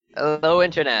Hello,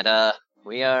 Internet.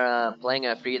 We are playing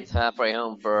Frieda's Halfway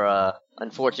Home for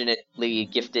unfortunately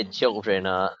gifted children.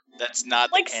 That's not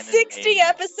the Like canon 60 name.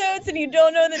 episodes and you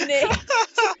don't know the name.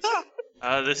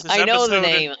 This is I know the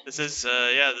name. This is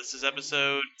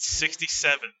episode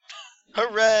 67.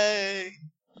 Hooray!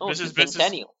 Oh, This it's is- a this is-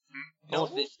 centennial. No?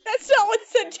 Almost this- That's not what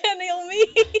centennial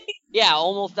means. yeah,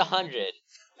 almost 100.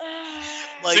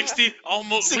 Like, 60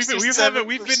 almost. We've been 67% of the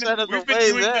we've been way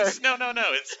doing there. this. No.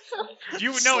 It's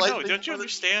no. Slightly Don't you more than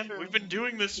understand? sure. We've been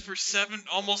doing this for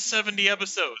almost 70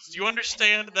 episodes. Do you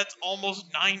understand? That's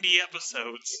almost 90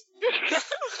 episodes.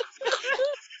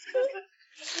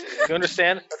 You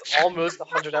understand? That's almost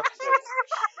 100 episodes.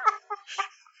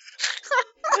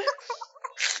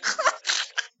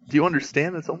 Do you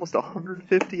understand? That's almost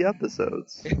 150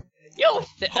 episodes. Yo,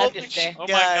 Holy understand? Oh my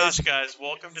Guys. gosh, guys!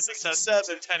 Welcome to the 67.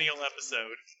 centennial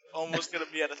episode. Almost gonna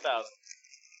be at 1,000.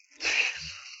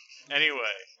 Anyway,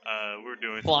 we're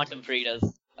doing. Quantum Fridas.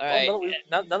 Alright.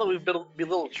 Now that we've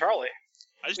belittled Charlie.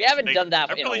 We haven't done that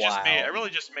in a while. I really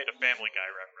just made a Family Guy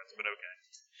reference, but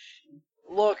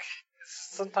okay. Look,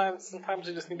 sometimes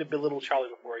we just need to belittle Charlie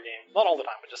before a game. Not all the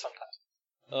time, but just sometimes.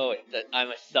 Oh, I'm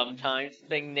a sometimes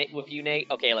thing with you, Nate.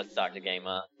 Okay, let's start the game.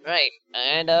 Right,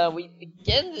 and we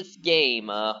begin this game.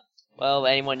 Well,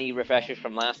 anyone need refreshers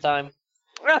from last time?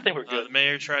 I think we're The good.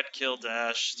 mayor tried to kill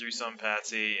Dash through some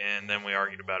Patsy, and then we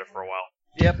argued about it for a while.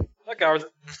 Yep, that covers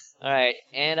it. Alright,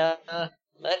 and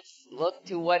let's look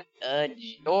to what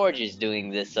George is doing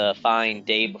this fine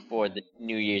day before the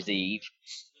New Year's Eve.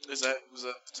 Was that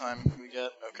the time we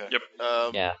got? Okay. Yep.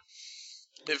 Yeah.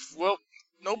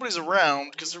 Nobody's around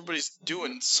because everybody's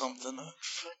doing something.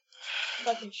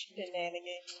 Fucking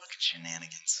shenanigans. Fucking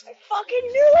shenanigans. I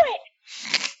fucking knew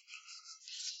it!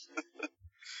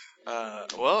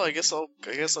 Well, I guess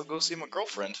I'll go see my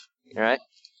girlfriend. Alright?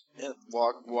 Yeah,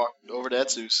 walk over to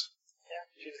Etsu's.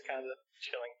 Yeah, she's kind of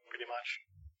chilling, pretty much.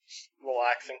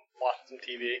 Relaxing, watching some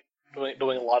TV,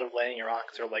 doing a lot of laying around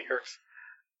because her leg hurts.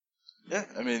 Yeah,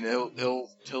 I mean he'll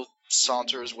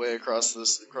saunter his way across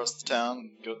the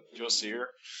town, go see her.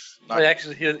 Oh, yeah,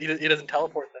 actually, he doesn't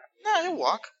teleport there. Nah, he'll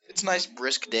walk. It's a nice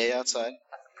brisk day outside.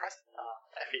 That's impressive.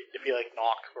 If he like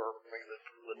knocks or rings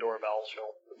the doorbell,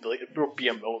 it'll be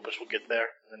a moment, but she'll get there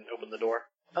and then open the door.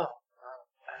 Oh,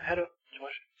 hello,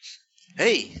 George.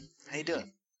 Hey, how you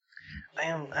doing? I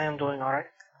am doing all right.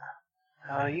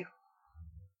 How are you?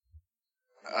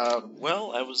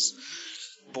 Well, I was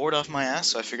bored off my ass,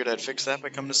 so I figured I'd fix that by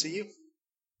coming to see you.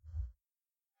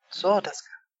 So,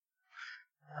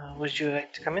 Deska, would you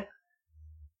like to come in?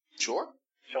 Sure.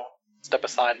 She'll step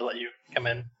aside to let you come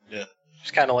in. Yeah.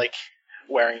 She's kind of like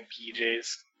wearing PJs,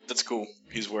 That's cool.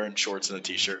 He's wearing shorts and a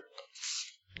t-shirt.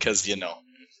 Because, like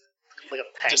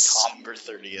a tank top. December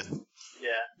 30th. Yeah.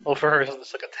 Well, for her, it's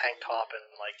just like a tank top and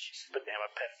like pajama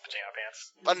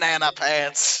pants. Banana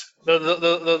pants!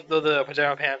 The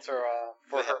pajama pants are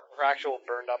for her actual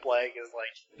burned up leg is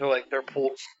they're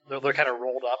pulled, they're kind of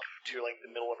rolled up to like the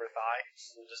middle of her thigh,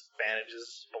 and just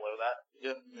bandages below that.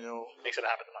 Yeah, Makes it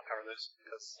happen to not cover those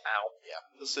because ow. yeah.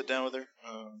 Let's sit down with her.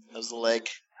 How's the leg?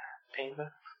 Painful.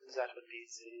 That would be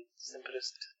the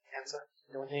simplest answer.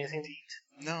 You want anything to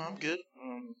eat? No, I'm good.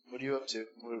 What are you up to?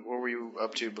 What were you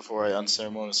up to before I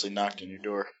unceremoniously knocked on your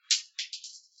door?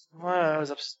 Well, I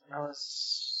was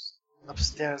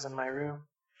upstairs in my room,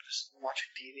 just watching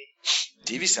TV.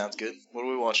 TV sounds good. What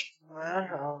are we watching?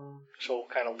 Well, she'll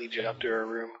kind of lead you up to her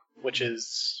room, which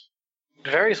is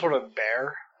very sort of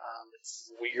bare.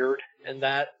 It's weird in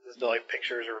that there's no like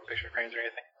pictures or picture frames or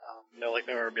anything. No like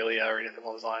memorabilia or anything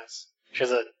along those lines. She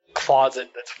has a closet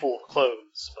that's full of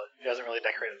clothes, but she hasn't really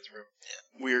decorated this room.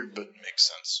 Weird, but makes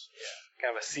sense.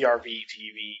 Kind of a CRV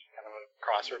TV kind of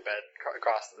across her bed,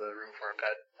 across the room from her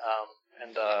bed,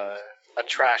 and a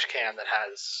trash can that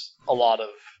has a lot of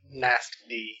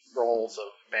nasty rolls of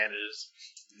bandages.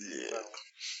 Yeah.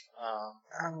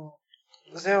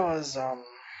 There was,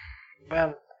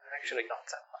 well, actually not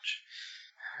that much.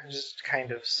 Just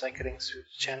kind of cycling through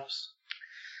the channels.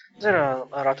 There are a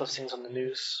lot of things on the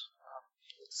news.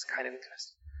 It's kind of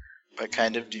interesting. By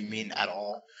kind of, do you mean at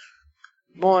all?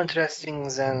 More interesting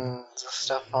than the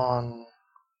stuff on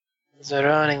the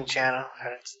Running channel,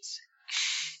 for instance.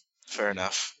 Fair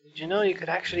enough. Did you know you could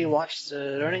actually watch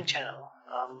the Running channel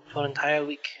for an entire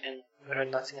week and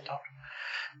learn nothing at all?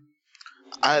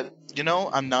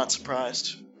 I'm not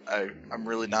surprised. I'm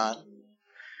really not.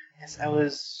 Yes, I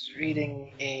was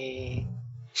reading that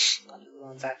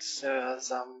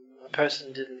a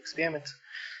person did an experiment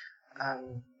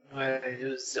where it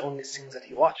was the only things that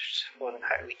he watched for an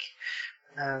entire week.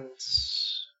 And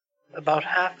about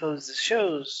half of the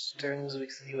shows during those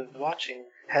weeks that he was watching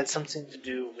had something to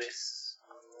do with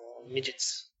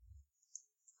midgets.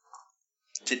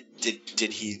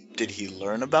 Did he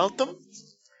learn about them?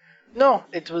 No,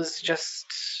 it was just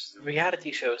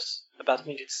reality shows about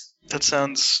midgets. That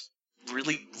sounds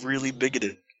really, really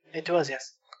bigoted. It was,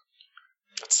 yes.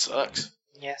 That sucks.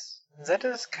 Yes. That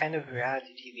is kind of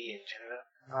reality TV in general.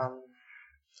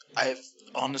 I've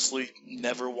honestly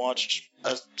never watched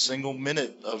a single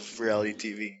minute of reality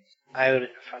TV. I would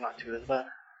prefer not to as well.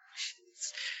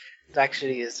 It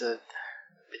actually is a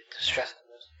bit distressing.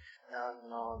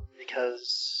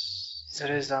 Because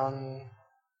there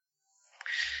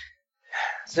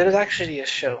is actually a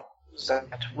show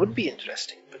that would be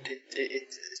interesting, but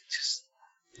it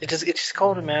just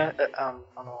called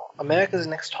America's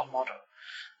Next Top Model,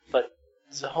 but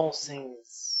the whole thing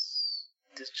is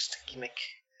just a gimmick.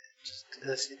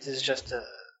 It is just a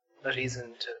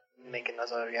reason to make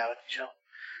another reality show.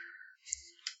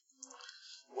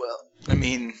 Well, I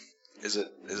mean, is it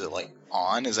like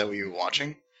on? Is that what you were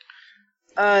watching?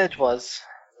 It was.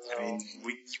 So, I mean,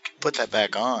 you can put that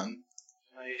back on.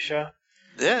 are you sure?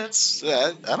 Yeah,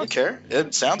 I don't care.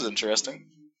 It sounds interesting.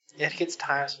 It gets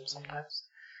tiresome sometimes.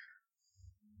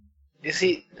 You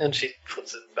see, and she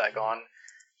puts it back on.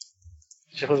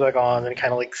 She puts it back on, and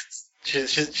kind of like she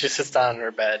sits down in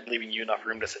her bed, leaving you enough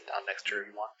room to sit down next to her if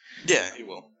you want. Yeah, he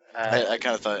will. I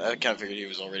kind of figured he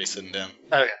was already sitting down.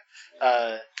 Okay.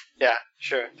 Yeah,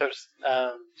 sure.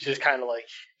 She's kind of like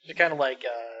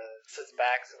sits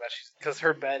back so that because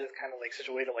her bed is kind of like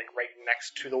situated like right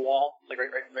next to the wall, like right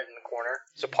in the corner.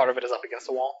 So part of it is up against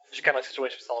the wall. She kind of like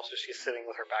situates herself so she's sitting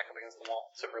with her back up against the wall,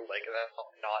 so her leg is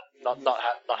not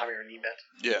having her knee bent.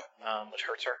 Yeah. Which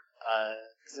hurts her.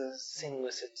 The thing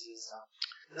with it is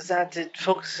that it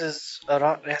focuses a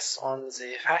lot less on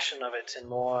the fashion of it and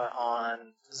more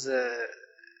on the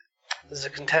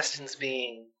contestants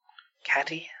being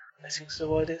catty, I think the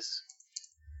word is.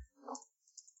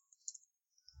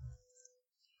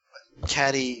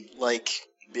 Catty, like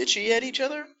bitchy at each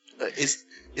other? Is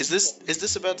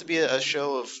this about to be a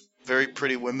show of very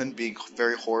pretty women being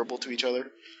very horrible to each other?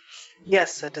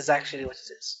 Yes, that is actually what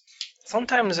it is.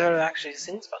 Sometimes there are actually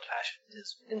things about fashion. It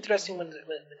is interesting when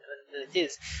it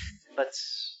is, but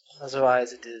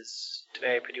otherwise it is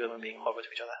very pretty women being horrible to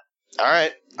each other. All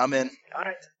right, I'm in. All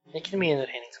right, it can be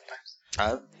entertaining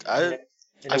sometimes.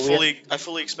 I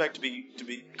fully expect to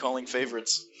be calling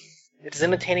favorites. It's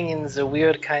entertaining in the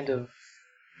weird kind of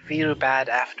feel bad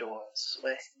afterwards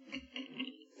way,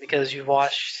 because you've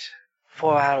watched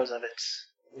 4 hours of it,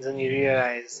 and then you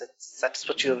realize that that's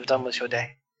what you have done with your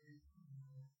day.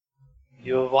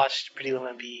 You have watched pretty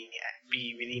women be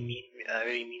really mean to each other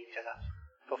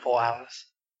for 4 hours.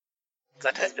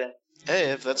 That has been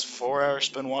Hey, if that's 4 hours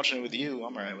spent watching it with you,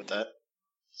 I'm alright with that.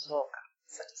 so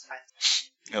satisfying.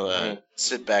 He'll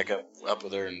sit back up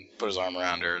with her and put his arm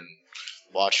around her and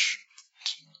watch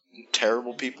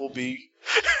terrible people be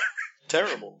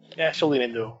terrible. Yeah, she'll lean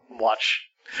into watch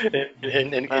and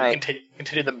Alright.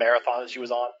 continue the marathon that she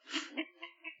was on.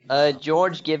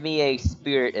 George, give me a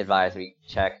spirit advisory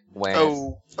check. Awareness.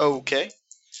 Oh, okay.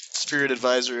 Spirit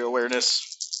advisory awareness.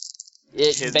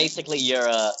 It's hidden. basically you're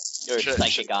a Check-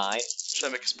 psychic eye. Should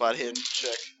I make a spot hidden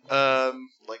check?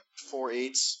 Like 4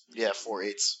 8s. Yeah, 4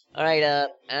 8s. All right.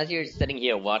 As you're sitting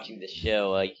here watching the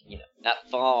show, that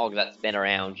fog that's been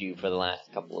around you for the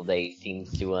last couple of days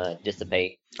seems to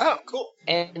dissipate. Oh, cool.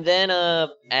 And then,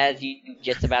 as you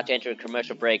just about to enter a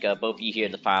commercial break, both of you hear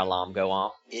the fire alarm go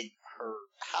off. In her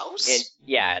house?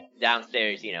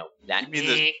 Downstairs. That. You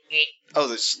mean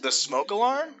the smoke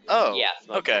alarm? Oh. Yeah,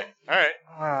 smoke Okay. All right.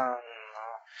 Oh,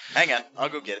 Hang on. I'll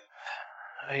go get it.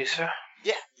 no. Are you sure?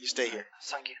 Yeah, you stay here.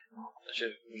 Thank you. She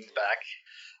leans back.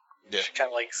 Yeah. She kind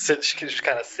of like she's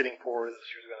kind of sitting forward as if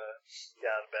she was gonna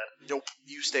get out of bed. Nope.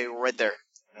 You stay right there,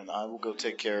 and I will go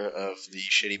take care of the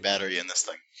shitty battery in this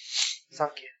thing.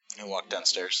 Thank you. And walk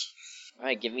downstairs. All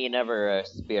right. Give me another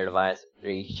spirit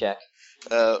advisory check.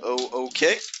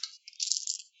 Okay.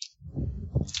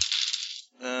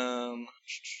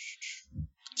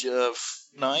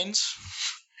 Nines.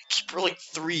 I keep rolling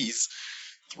threes.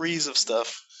 Threes of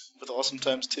stuff with awesome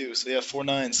times too. So yeah, 4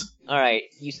 9s. All right.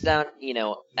 You sound,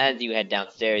 as you head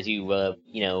downstairs, you,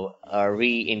 are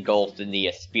re-engulfed in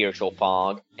the spiritual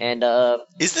fog, and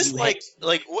Is this You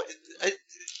like what?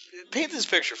 Paint this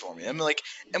picture for me. I'm like,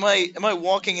 am I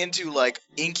walking into like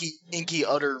inky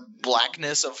utter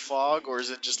blackness of fog, or is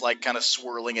it just like kind of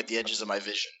swirling at the edges of my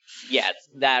vision? yes,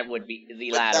 that would be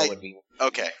the But latter. Would be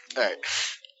Okay, all right.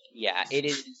 yeah. It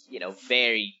is,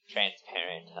 very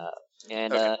transparent.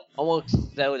 And Okay.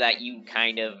 almost so that you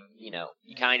kind of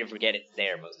forget it's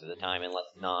there most of the time, unless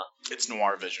it's not. It's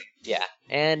noir vision. Yeah,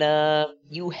 and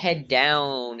you head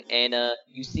down, and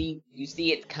you see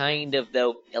it's kind of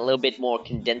though a little bit more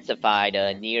condensified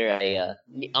near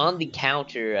on the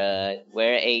counter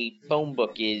where a phone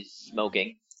book is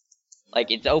smoking.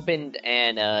 Like it's opened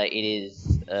and it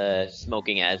is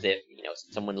smoking as if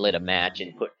someone lit a match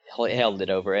and held it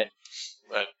over it.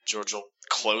 George will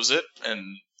close it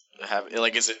and have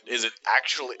like is it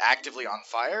actually actively on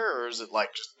fire or is it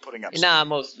like just putting up? Nah,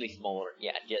 mostly smaller.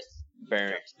 Yeah, just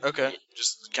burnt. Okay,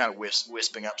 just kind of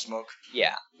wisping up smoke.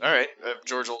 Yeah. All right,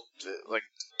 George will like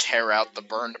tear out the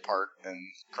burned part and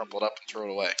crumple it up and throw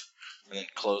it away, and then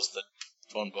close the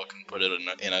phone book and put it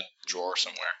in a drawer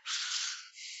somewhere.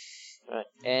 Right.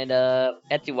 And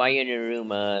Etsy, while you're in your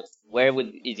room,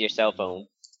 is your cell phone?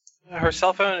 Her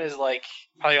cell phone is like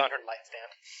probably on her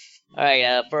nightstand. All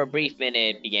right. For a brief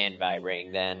minute, it began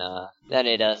vibrating. Then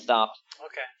it stopped.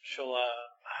 Okay, she'll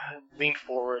lean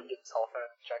forward, get the cell phone,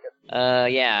 check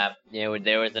it. Yeah.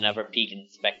 There was another peak in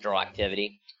spectral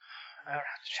activity. I don't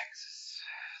have to check this.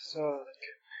 So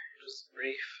just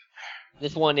brief.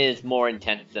 This one is more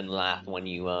intense than the last one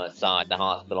you saw at the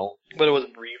hospital. But it was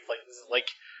brief. Like this is like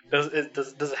does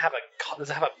it have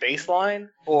a baseline,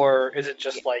 or is it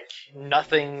just like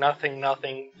nothing?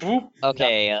 Boop.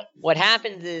 Okay, what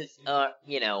happens is,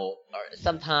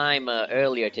 sometime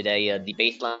earlier today, the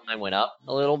baseline went up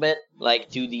a little bit, like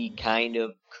to the kind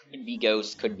of could be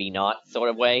ghost, could be not sort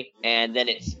of way, and then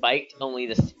it spiked, only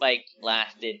the spike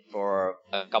lasted for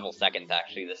a couple seconds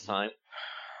actually this time.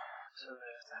 So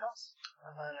there's the house.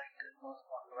 And then I could walk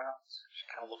around. She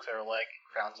kind of looks at her leg,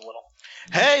 frowns a little.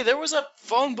 Hey, there was a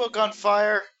phone book on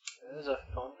fire. There's a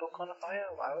phone book on fire?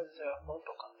 Why was there a phone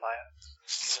book on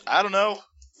fire? I don't know,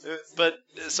 but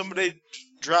somebody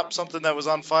dropped something that was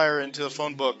on fire into the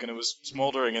phone book, and it was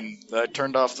smoldering, and I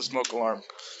turned off the smoke alarm.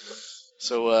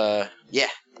 So, yeah,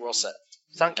 we're all set.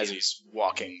 Thank As you. he's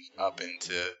walking up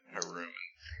into her room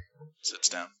and sits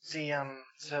down. See,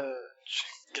 so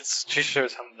she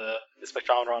shows him the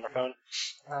spectrometer on her phone.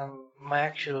 My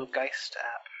actual Geist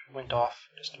app went off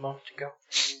just a moment ago.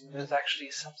 There's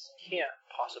actually something here,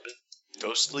 possibly.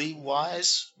 Ghostly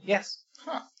wise? Yes.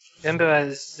 Huh. Remember,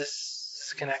 as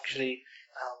this can actually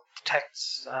detect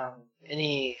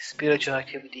any spiritual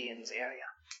activity in this area.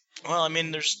 Well, I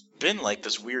mean, there's been like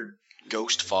this weird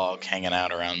ghost fog hanging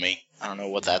out around me. I don't know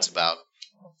what that's about.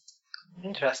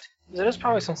 Interesting. There is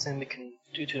probably something we can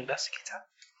do to investigate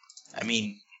that. I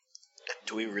mean,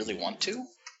 do we really want to?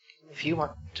 If you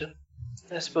want to.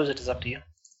 I suppose it is up to you.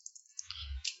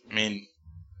 I mean,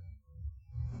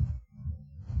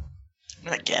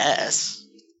 I guess.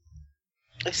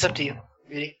 It's up to you,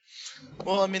 really.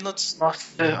 Well, I mean, let's.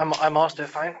 I'm also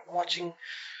fine watching.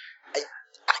 I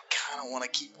kind of want to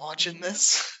keep watching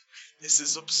this. This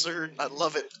is absurd. I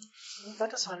love it.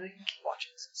 That is fine. We can keep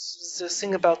watching. The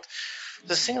thing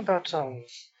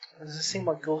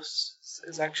about ghosts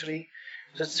is actually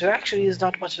that there actually is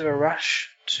not much of a rush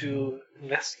to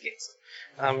investigate.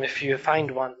 If you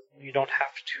find one, you don't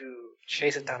have to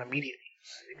chase it down immediately.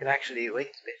 You can actually wait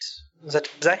a bit. That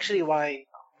is actually why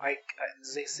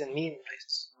they send me in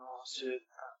places to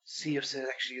see if there's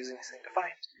actually anything to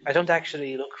find. I don't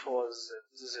actually look for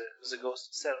the ghost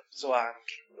itself, so I'm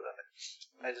capable of it.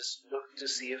 I just look to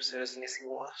see if there's anything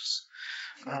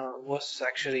worth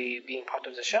actually being part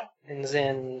of the show. And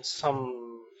then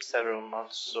several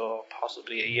months or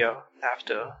possibly a year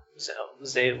after,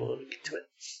 they will get to it.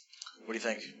 What do you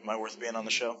think? Am I worth being on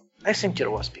the show? I think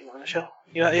you're worth being on the show.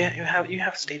 You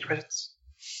have stage presence.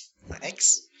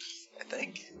 Thanks. I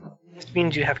think. It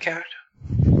means you have character.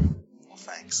 Well,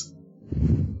 thanks.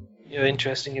 You're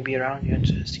interesting to be around. You're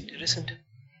interesting to listen to.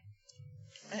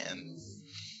 Man,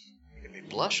 making me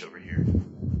blush over here.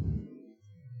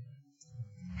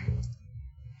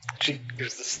 She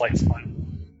gives this slight smile. Back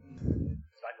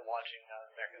to watching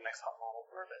American Next Top Model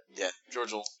for a bit. Yeah,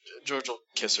 George will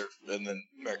kiss her, and then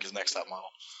America's Next Top Model.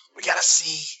 We gotta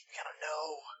see. We gotta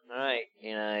know. Alright,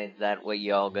 is that what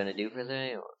y'all gonna do for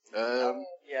today? Or?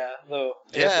 Yeah, though.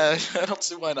 Yeah, I don't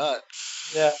see why not.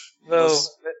 Yeah, though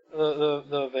Unless-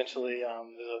 eventually,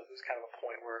 there's kind of a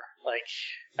point where, like,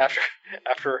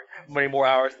 after many more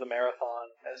hours of the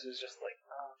marathon, as was just like,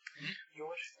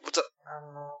 George, What's up?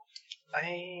 I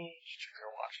check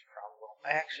your watch for a little. I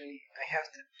have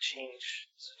to change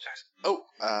the text.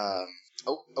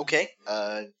 Okay.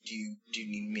 Do you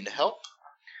need me to help?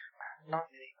 Not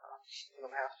really. You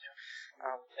don't have to.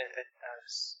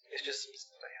 It's just some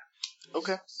stuff I have.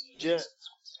 Okay. Yeah.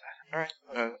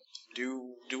 Alright.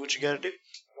 Do what you gotta do.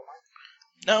 Don't mind.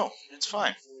 No, it's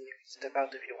fine. You can step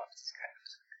out if you want. This kind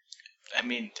I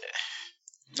mean,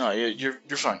 no,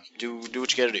 you're fine. Do what you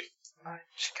gotta do.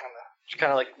 She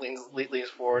kind of like leans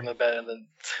forward in the bed and then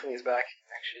leans back.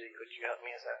 Actually, could you help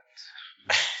me a second?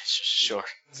 Sure.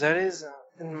 There is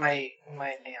in my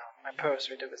purse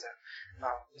right over there.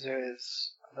 There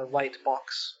is a white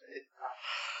box.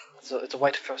 It's a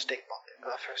white first aid box.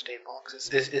 First aid box.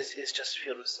 It's just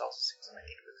filled with salts and things that I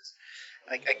need for this.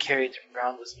 I carry it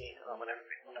around with me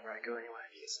whenever I go anywhere.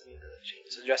 In case I need to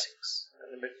change the dressings in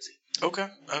an emergency. Okay.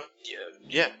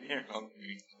 Yeah. Here,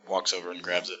 he walks over and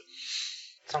grabs it.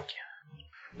 Thank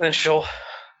you. Then she'll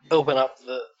open up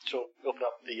the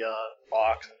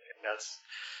box, and it has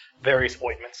various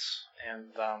ointments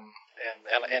and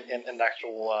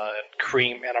actual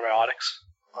cream antibiotics,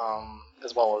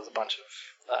 as well as a bunch of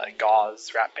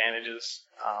gauze, wrap bandages.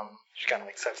 She kind of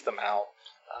like sets them out,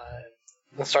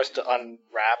 and starts to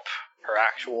unwrap her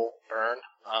actual burn.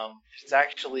 It's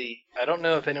actually, I don't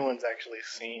know if anyone's actually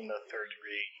seen a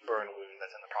third-degree burn wound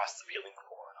that's in the process of healing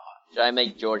before or not. Should I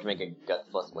make George make a guts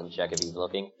plus wind check if he's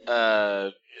looking?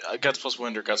 Guts plus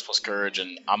wind or guts plus courage,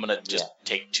 and I'm gonna just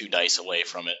take 2 dice away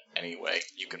from it anyway.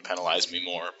 You can penalize me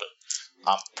more, but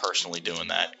I'm personally doing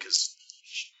that because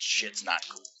shit's not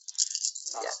cool.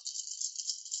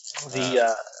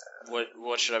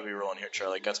 What should I be rolling here,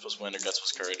 Charlie? Guts plus wind or guts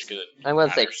plus courage? Good. I'm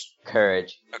gonna say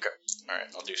courage. Okay. All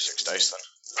right. I'll do 6 dice then.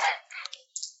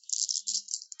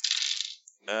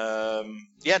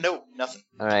 Yeah. No. Nothing.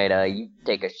 All right. You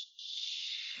take a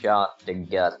shot to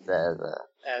guts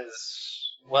As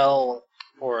well,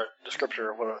 for a descriptor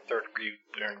of what a third-degree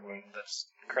burn wound that's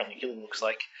currently healing looks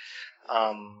like,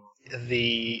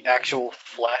 the actual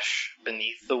flesh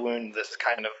beneath the wound, this is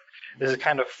kind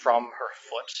of from her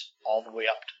foot all the way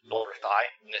up to below her thigh,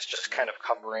 and it's just kind of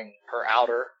covering her the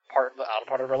outer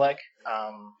part of her leg.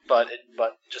 But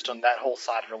just on that whole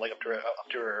side of her leg up to her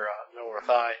middle of her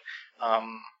thigh,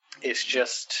 it's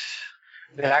just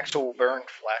the actual burned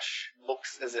flesh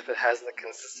looks as if it has the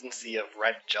consistency of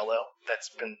red jello that's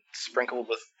been sprinkled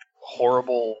with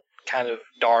horrible kind of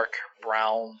dark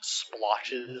brown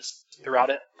splotches throughout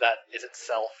it that is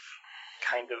itself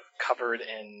kind of covered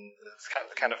in this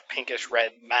kind of pinkish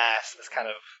red mass that's kind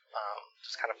of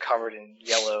just kind of covered in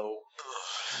yellow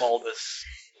bulbous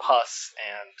pus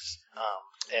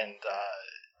and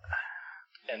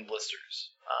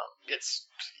blisters. It's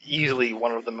easily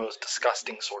one of the most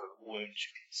disgusting sort of wounds you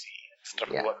can see. It's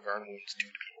definitely what burn wounds do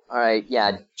to people. Alright,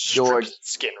 yeah, George. Strips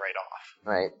skin right off.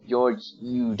 Alright, George,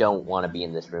 you don't want to be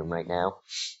in this room right now.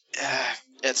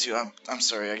 Etsu, I'm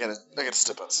sorry. I gotta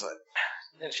step outside.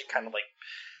 And she kind of like,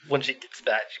 when she gets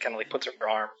that, she kind of like puts her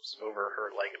arms over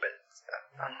her leg a bit.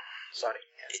 Sorry.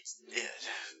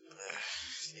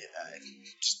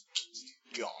 Just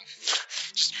gone.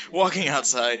 Just walking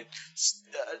outside,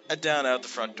 down out the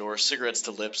front door, cigarettes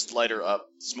to lips, lighter up,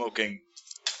 smoking.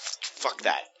 Fuck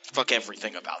that. Fuck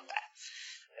everything about that.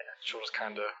 Yeah, she'll just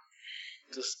kind of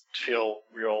just feel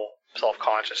real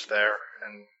self-conscious there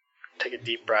and take a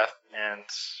deep breath and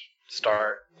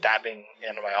start dabbing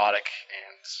antibiotic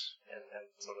and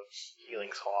sort of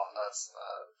healing salve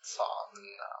and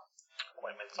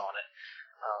ointments on it,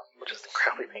 which is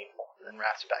incredibly painful, and then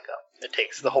wraps it back up.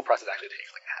 The whole process actually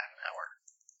takes like half an hour.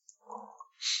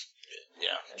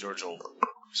 Yeah, George will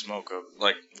smoke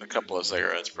a couple of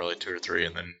cigarettes, probably 2 or 3,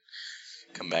 and then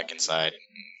come back inside and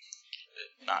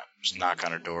just knock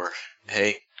on her door.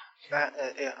 Hey. Yeah,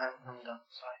 I'm done.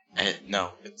 Sorry.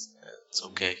 No, it's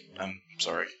okay. I'm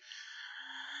sorry.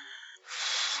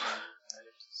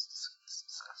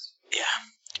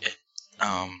 Yeah.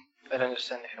 I don't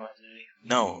understand if you want to leave.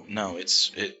 No,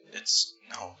 it's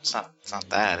not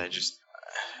that.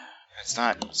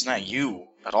 It's not you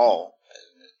at all.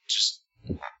 Just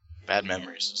bad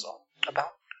memories is all.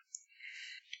 About?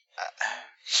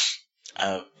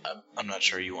 I'm not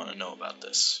sure you want to know about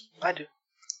this. I do.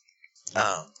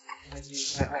 Um. I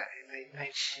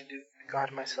do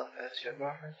regard myself as your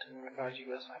girlfriend and regard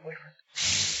you as my boyfriend.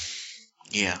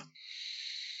 Yeah.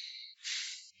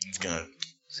 He's gonna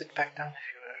sit back down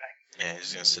if you would like. Yeah,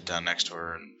 he's gonna sit down next to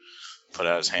her and put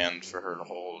out his hand for her to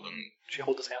hold, and she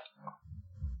holds his hand.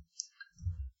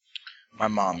 My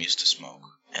mom used to smoke,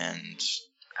 and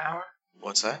Our?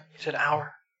 What's that? You said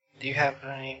our. Do you have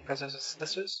any brothers or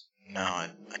sisters? No, I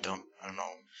don't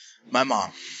know. My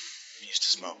mom used to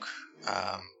smoke.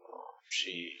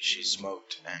 She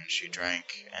smoked and she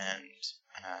drank, and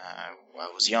I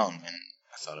was young and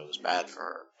I thought it was bad for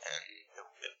her, and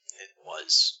it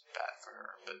was bad for her.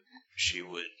 But she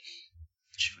would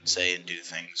say and do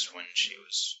things when she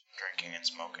was drinking and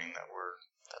smoking that were.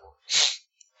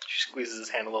 She squeezes his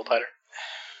hand a little tighter.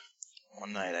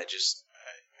 One night I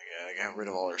got rid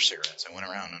of all her cigarettes. I went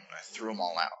around and I threw them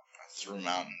all out. I threw him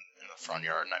out in the front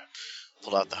yard, and I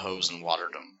pulled out the hose and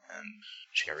watered him. And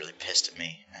she got really pissed at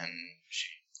me, and she'd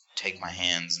take my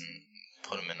hands and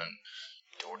put them in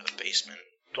a door to the basement,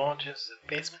 Don't just the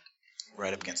basement.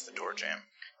 right up against the door jamb.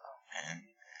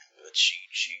 But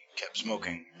she kept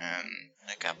smoking, and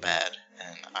it got bad.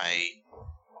 And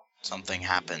something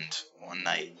happened one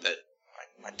night that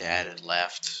my dad had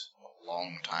left a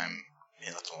long time.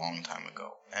 He left a long time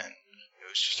ago, and it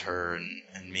was just her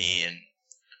and me, and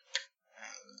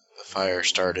the fire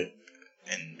started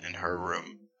in her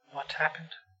room. What happened?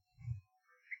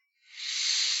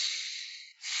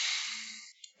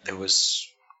 There was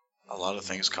a lot of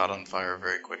things caught on fire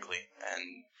very quickly,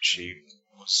 and she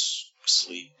was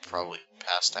asleep, probably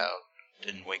passed out,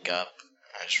 didn't wake up.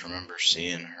 I just remember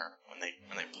seeing her when they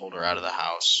pulled her out of the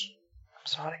house. I'm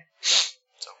sorry. It's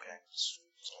okay. It's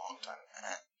a long time. And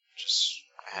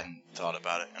I hadn't thought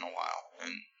about it in a while,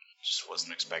 and just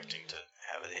wasn't expecting to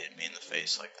have it hit me in the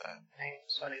face like that. I'm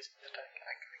sorry that I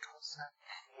caused that.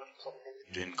 What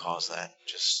something? Didn't cause that.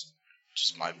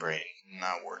 Just my brain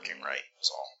not working right.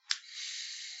 That's all.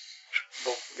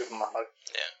 Go give him a hug.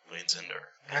 Yeah, leans into her.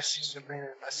 I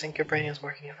think your brain is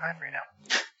working fine right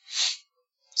now.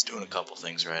 It's doing a couple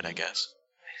things right, I guess.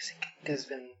 I think it has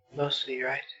been mostly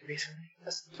right recently,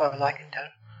 as far as I can tell.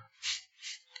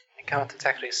 I can't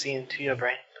exactly see into your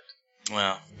brain,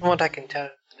 Well, but from what I can tell,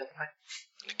 it's been fine.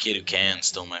 the kid who can's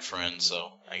still my friend, so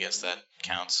I guess that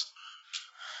counts.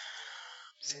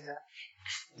 See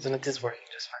that? Then it is working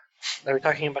just fine. Are we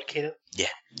talking about Kato?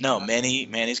 No,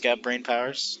 Manny's got brain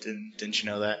powers. Didn't you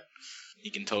know that? He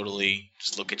can totally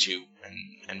just look at you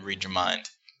and read your mind.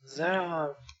 There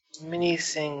are many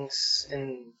things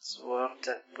in this world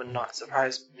that would not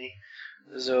surprise me,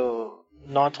 though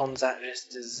not on that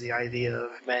list is the idea of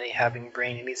Manny having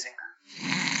brain anything.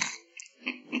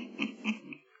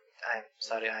 I'm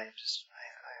sorry, I'm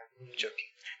joking.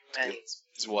 Manny's.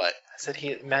 It's what? I said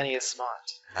Manny is smart.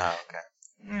 Oh,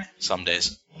 okay. Some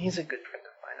days. He's a good friend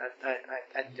of mine.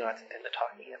 I do not intend to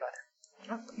talk mean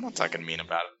about him. I'm not talking mean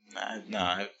about it.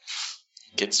 Nah,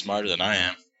 kid's smarter than I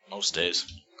am most days.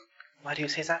 Why do you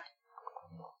say that?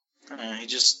 He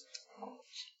just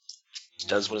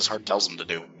does what his heart tells him to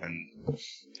do, and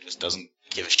just doesn't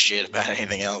give a shit about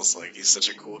anything else. Like, he's such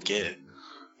a cool kid.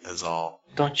 That's all.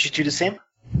 Don't you do the same?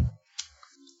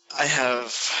 I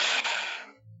have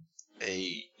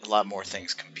a lot more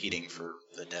things competing for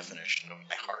the definition of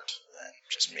my heart than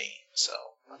just me. So,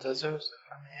 What are those,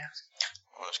 if I may ask?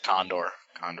 well, there's Condor.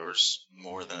 Condor's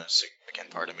more than a significant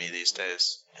part of me these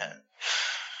days, and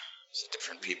there's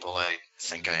different people I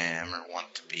think I am or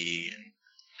want to be.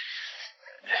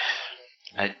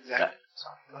 And Exactly.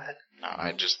 Sorry, go ahead. no,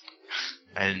 I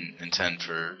didn't intend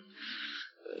for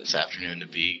this afternoon to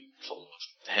be full of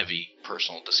heavy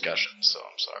personal discussions, so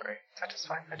I'm sorry. That is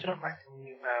fine. I do not mind when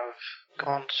you have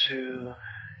gone to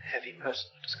heavy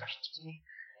personal discussions with me.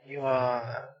 You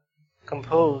are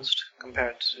composed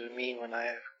compared to me when I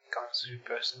have gone through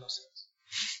personal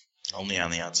things. Only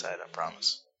on the outside, I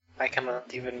promise. I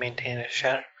cannot even maintain a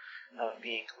shadow of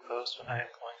being composed when I am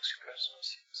going through personal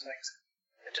things like that.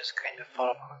 It just kind of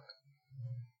fall apart.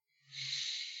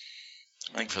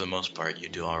 I think for the most part you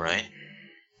do alright.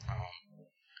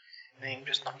 I'm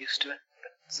just not used to it,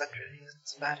 but that really isn't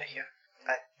the matter here.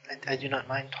 I do not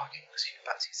mind talking with you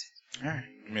about these things. Alright.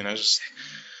 I mean,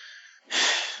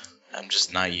 I'm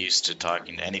just not used to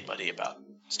talking to anybody about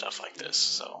stuff like this,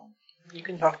 so You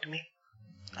can talk to me,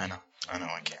 I know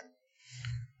I can.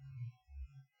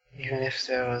 even if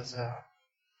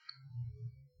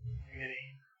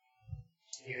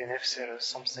there was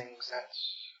something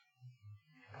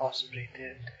that possibly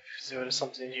did, if there was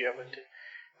something you ever did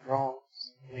wrong,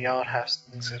 we all have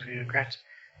things that we regret.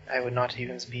 I would not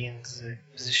even be in the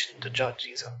position to judge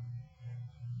either.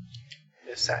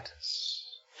 If that is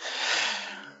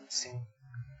something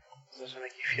that doesn't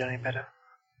make you feel any better.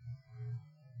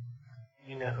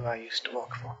 You know who I used to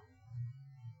work for.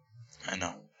 I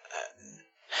know.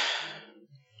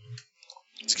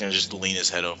 He's gonna just lean his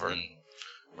head over and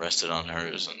rest it on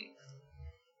hers, and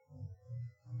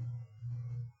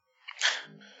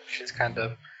She's kind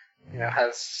of,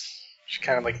 she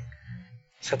kind of like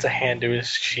sets a hand to his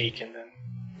cheek and then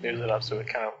moves it up so it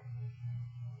kind of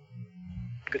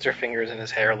gets her fingers in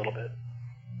his hair a little bit.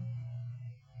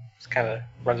 Just kind of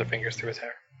runs her fingers through his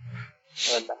hair.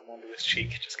 And then down onto his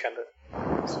cheek, just kind of.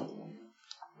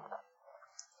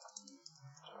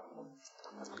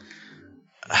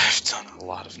 I've done a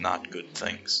lot of not good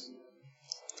things.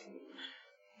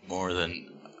 More than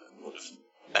I would have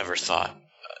ever thought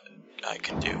I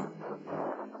could do.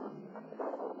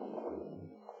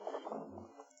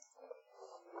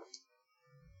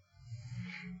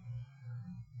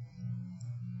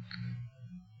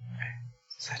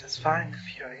 That is fine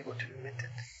if you are able to admit it.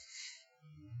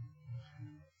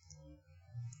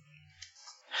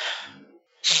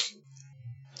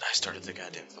 I started the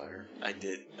goddamn fire. I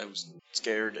did. I was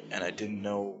scared and I didn't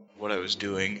know what I was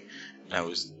doing. And I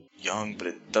was young, but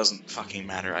it doesn't fucking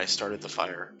matter. I started the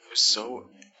fire. I was so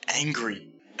angry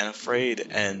and afraid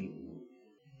and...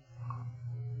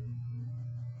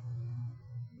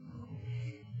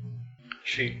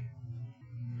 She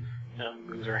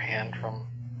moves her hand from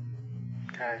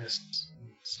kind of just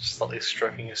slightly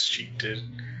stroking his cheek to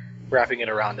wrapping it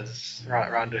around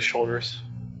his shoulders.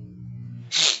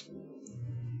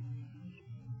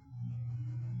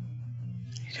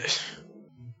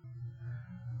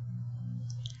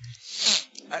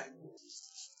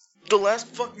 The last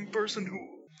fucking person who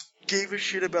gave a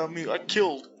shit about me, I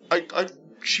killed.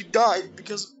 She died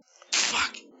because...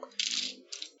 Fuck.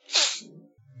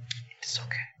 It's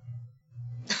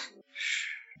okay.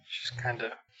 She's kind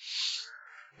of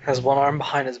has one arm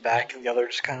behind his back and the other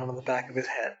just kind of on the back of his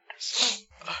head. It's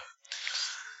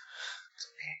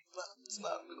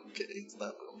not okay. It's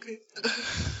not okay.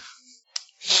 It's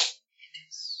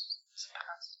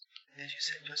past. As you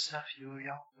said yourself, you were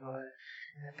young, you were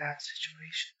in a bad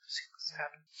situation. Things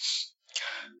happen.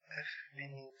 I've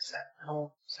been at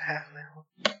home, halfway home.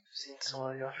 I've seen some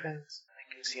of your friends. I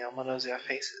can see on one of their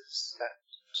faces that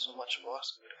so much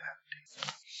worse would have happened to you.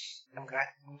 I'm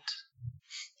glad it didn't.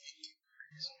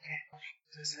 It's okay.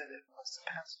 As I said, it was the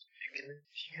past. If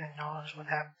you can acknowledge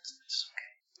what happened, it's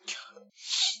okay.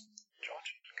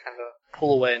 George, kind of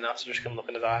pull away enough so she can look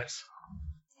in his eyes.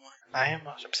 I am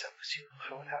not upset with you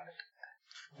for what happened.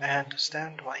 I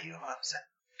understand why you are upset.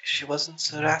 She wasn't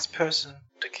the last person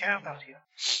to care about you.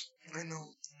 I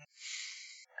know.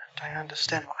 And I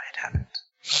understand why it happened.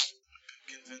 I'm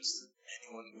convinced that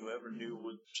anyone who ever knew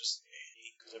would just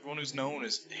hate. Because everyone who's known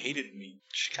has hated me.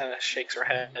 She kind of shakes her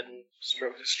head and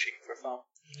strokes his cheek with her thumb.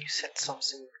 You said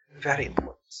something very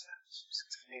important. Something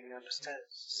that made me understand.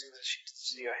 Things that she did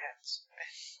to your hands.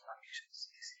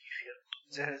 You feel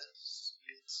there is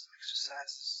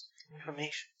exercises,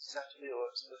 information that we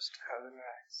were supposed to have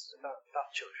memorized about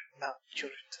children that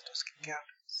was getting out.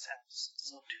 Sense,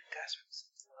 so too desperate.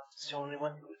 It's the only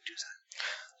one who would do that.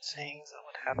 Saying that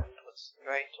what happened was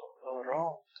right or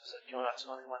wrong, so that you're not the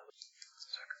only one with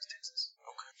the circumstances.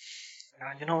 Okay.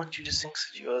 Now, you don't want you to think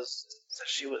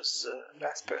that she was the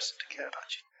last person to care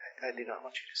about you. I do not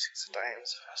want you to think that I am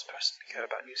the first person to care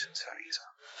about you since I was.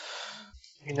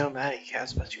 You know Maddie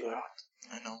cares about you a lot.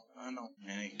 I know.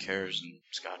 And he cares, and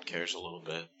Scott cares a little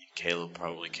bit. Caleb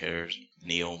probably cares.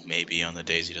 Neil, maybe, on the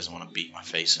days he doesn't want to beat my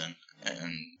face in.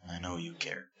 And I know you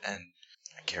care. And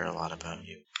I care a lot about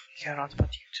you. I care a lot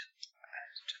about you, too. I'm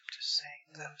just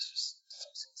saying that was just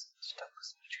something that stuck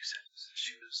with what you said.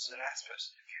 She was the last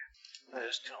person to care. I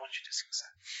just don't want you to think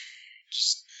that.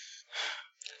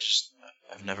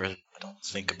 I don't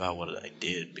think about what I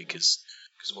did because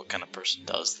what kind of person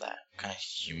does that? What kind of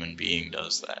human being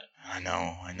does that? I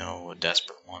know, a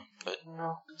desperate one, but...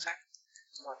 No, exactly.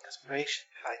 It's not desperation.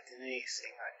 If I did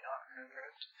anything, I do not remember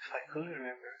it. If I could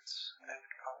remember it, I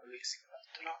would probably think about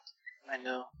it a lot. I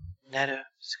know. Netta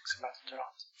thinks about it a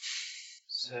lot.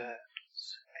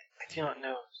 I do not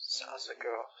know the other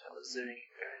girl that was living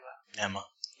very well. Emma,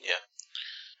 yeah.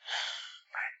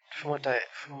 From what I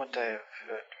have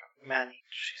heard, Manny,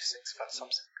 she thinks about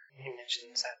something.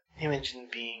 He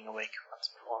mentioned being awake once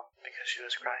before because she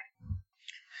was crying.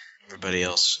 Everybody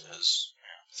else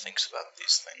thinks about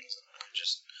these things.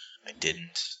 I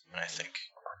didn't, and I think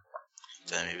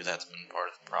that maybe that's been part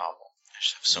of the problem. I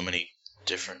just have so many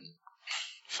different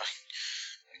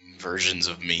versions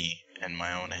of me in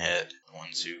my own head. The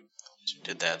ones who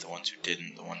did that, the ones who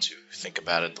didn't, the ones who think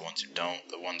about it, the ones who don't,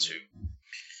 the ones who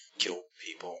kill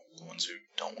people, the ones who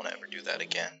don't want to ever do that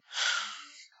again.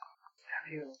 Have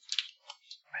you...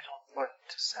 I don't want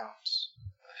to sound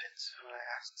offensive when I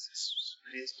ask this.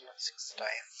 It is not things that I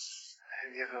am.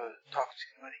 Have you ever talked to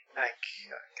anybody, like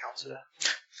a counselor?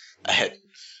 I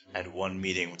had one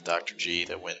meeting with Dr. G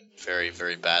that went very,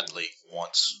 very badly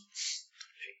once.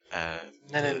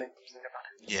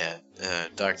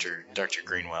 Dr.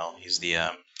 Greenwell. He's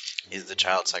the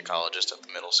child psychologist at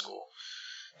the middle school,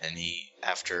 and he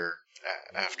after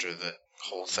the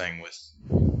whole thing with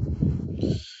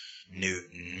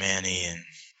Newt and Manny and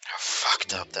how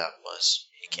fucked up that was,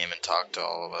 he came and talked to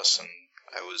all of us, and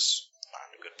I was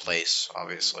not in a good place,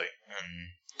 obviously, and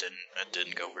it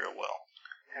didn't go real well.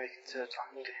 Have you considered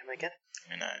talking to him again? I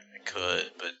mean, I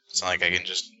could, but it's not like I can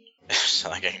just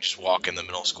walk in the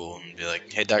middle school and be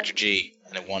like, "Hey, Dr. G,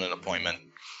 I want an appointment."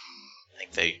 I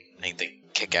think they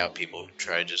kick out people who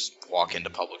try to just walk into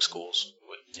public schools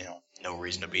with, no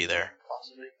reason to be there.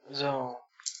 Possibly. So,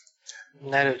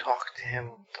 Neto talked to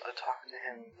him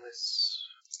with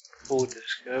full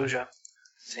disclosure.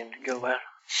 Seemed to go well.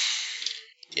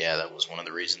 Yeah, that was one of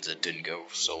the reasons it didn't go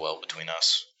so well between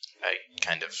us. I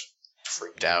kind of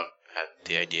freaked out at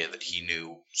the idea that he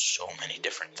knew so many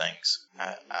different things.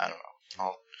 I don't know.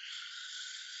 I'll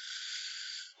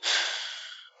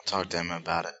talk to him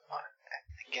about it.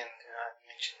 Again,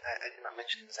 I did not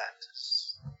mention that.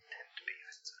 Tend to be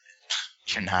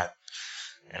offensive.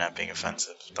 You're not being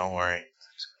offensive. Don't worry.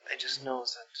 I just know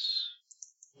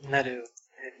that Neto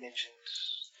had mentioned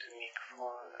to me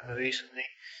before recently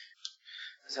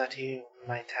that he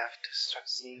might have to start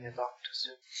seeing a doctor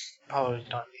soon. Probably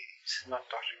not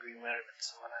Dr. Greenway, but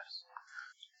someone else.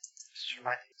 Just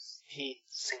remind me, he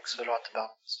thinks a lot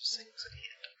about those things that he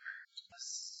had done.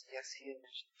 Yes, he had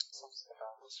mentioned something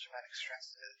about post-traumatic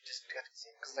stress. Just got to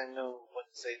see, because I know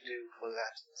what they do for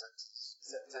that.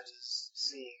 That is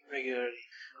seeing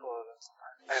regularly for them.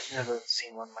 I've never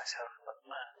seen one myself, but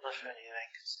not for any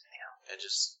length, anyhow.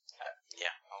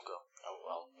 Yeah, I'll go.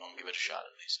 I'll give it a shot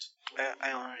at least.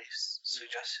 I already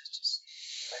suggested just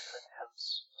my friend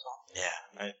helps. So.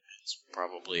 Yeah, it's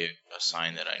probably a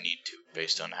sign that I need to,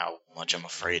 based on how much I'm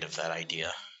afraid of that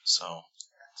idea. So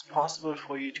it's possible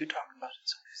for you to talk about it.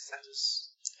 So that is.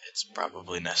 It's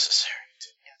probably necessary.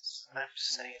 Yes, I'm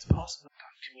just saying it's possible.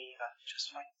 Talk to me about it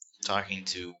just fine. Talking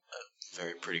to a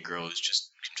very pretty girl who's just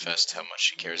confessed how much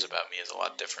she cares about me is a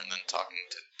lot different than talking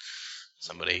to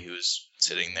somebody who's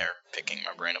sitting there picking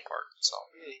my brain apart. So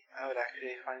really, I would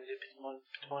actually find it a bit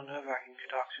more nerve-wracking to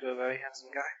talk to a very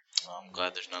handsome guy. well, I'm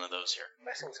glad there's none of those here.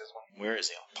 I think there's one. Where is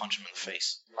he? I'll punch him in the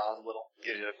face. Miles Little.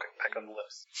 Give you a quick peck on the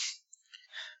lips.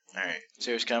 Alright,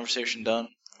 serious conversation done?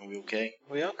 Are we okay?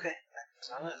 We okay?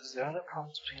 Is there other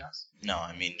problems between us? No,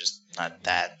 I mean just not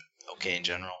that. Okay in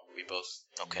general? Are we both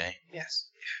okay? Yes.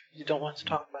 If you don't want to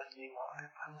talk about it anymore,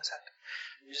 I'm with that.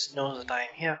 You just know that I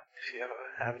am here if you ever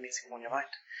have anything on your mind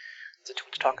that you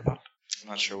want to talk about. I'm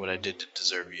not sure what I did to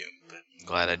deserve you, but I'm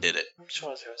glad I did it. I'm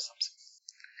sure there is something.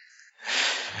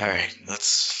 Alright,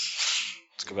 let's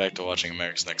go back to watching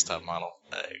America's Next Top Model.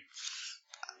 I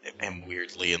am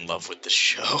weirdly in love with this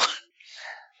show.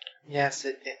 Yes,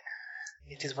 it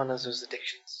is one of those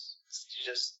addictions. You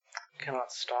just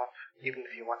cannot stop, even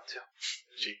if you want to.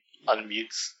 She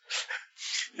unmutes.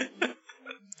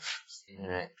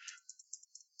 Alright.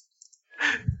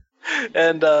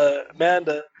 And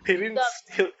Amanda, he didn't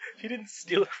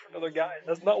steal it from another guy.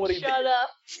 That's not what he Shut up.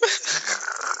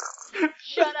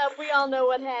 Shut up. We all know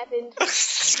what happened. did.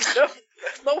 No,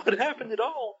 that's not what happened at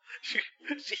all.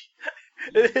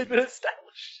 It had been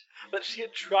established that she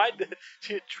had tried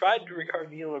to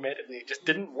regard Neil romantically. It just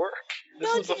didn't work.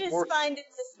 Don't you just find it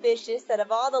suspicious that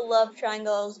of all the love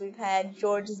triangles we've had,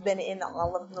 George has been in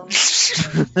all of them?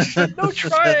 There's no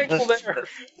triangle there.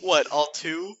 What, all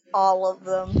two? All of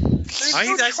them.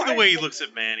 I see the way he looks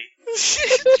at Manny.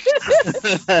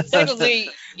 Technically,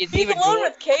 it's He's even alone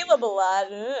George. with Caleb a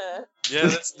lot. Ugh. Yeah,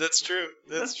 that's true.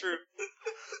 That's true.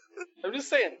 I'm just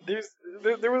saying,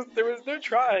 there was no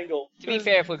triangle. To be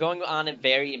fair, if we're going on a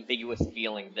very ambiguous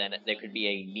feeling, then there could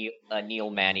be a Neil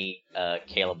Manny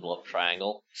Caleb love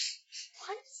triangle.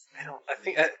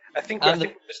 I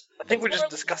think we're just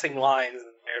discussing lines in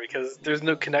there because there's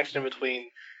no connection between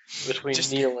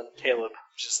Neil and Caleb.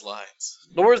 Just lines.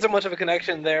 Nor is there much of a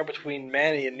connection there between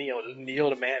Manny and Neil, just Neil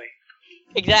to Manny.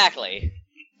 Exactly.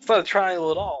 It's not a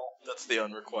triangle at all. That's the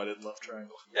unrequited love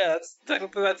triangle. Yeah,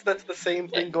 that's the same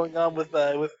thing going on with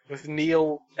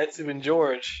Neil, Etsu, and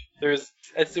George. There's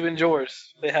Etsu and George.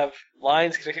 They have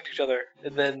lines connecting to each other,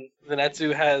 and then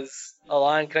Etsu has a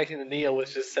line connecting to Neil,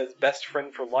 which just says "best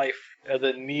friend for life," and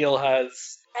then Neil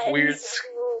has weird.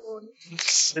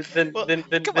 Then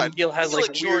Neil has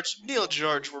like weird. Neil and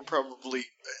George were probably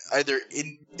either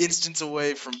instants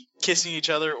away from kissing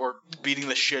each other or beating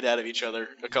the shit out of each other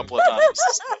a couple of times.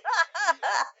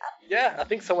 Yeah, I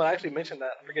think someone actually mentioned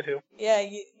that. I forget who. Yeah,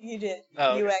 you did.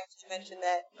 Oh, You okay. actually mentioned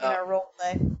that in our role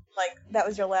play. Like, that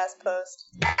was your last post.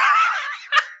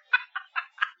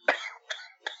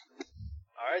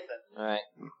 Alright then. Alright.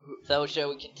 So, shall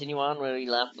we continue on where we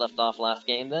left off last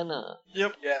game then?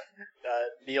 Yep. Yeah.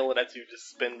 Neil and Etsu just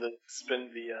spin the.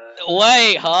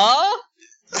 Wait, huh?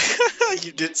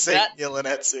 You did say That- Neil and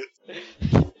Etsu.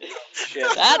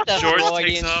 Shit. That the George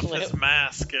Freudian takes off slip. his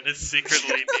mask and it's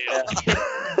secretly Neil.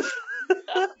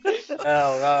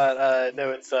 Oh god.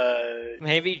 No, it's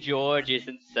Maybe George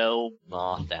isn't so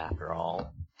lost after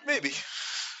all. Maybe.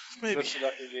 Mr.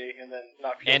 Dr. G, and then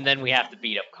not. And then we have to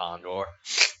beat up Condor.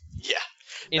 Yeah.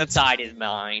 Inside his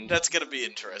mind. That's gonna be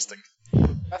interesting.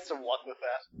 Have some luck with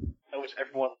that. I wish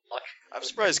everyone luck. I'm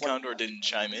surprised Condor didn't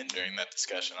chime in during that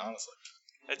discussion, honestly.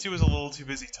 Etsu was a little too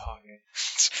busy talking.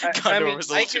 Condor mean, was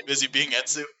a little too busy being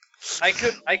Etsu. I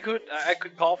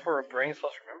could call for a brains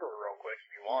plus remember real quick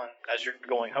if you want, as you're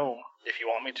going home. If you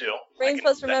want me to. Brains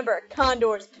plus remember,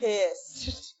 Condor's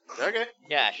pissed. Okay.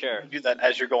 Yeah, sure. Do that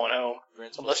as you're going home,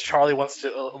 Brains unless Charlie wants to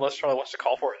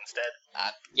call for it instead.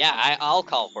 Yeah, I'll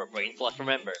call for brains plus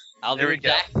remember. I'll There do we go.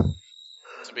 exactly.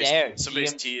 There,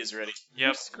 Somebody's GM. tea is ready.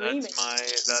 Yep, screaming?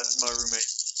 that's my roommate.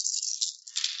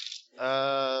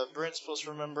 Brains plus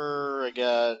remember, I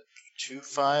got 2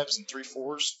 5s and 3 4s. It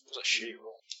was a shitty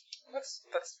roll. That's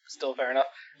still fair enough.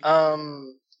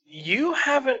 You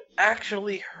haven't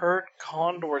actually heard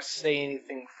Condor say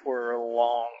anything for a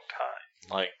long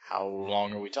time. Like, how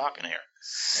long are we talking here?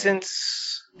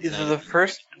 Since either the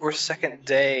first or second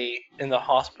day in the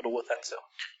hospital with Enzo.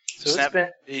 So Snap- it's been...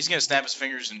 He's gonna snap his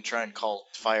fingers and try and call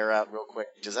fire out real quick.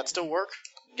 Does that still work?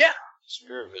 Yeah.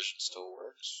 Spirit vision still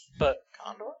works. But...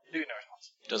 Condor? Do no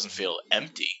response. Doesn't feel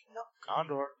empty. No.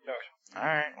 Condor. No response.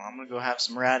 Alright, well, I'm gonna go have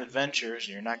some rad adventures.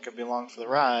 You're not gonna be along for the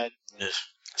ride. Ugh,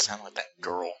 I sound like that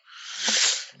girl.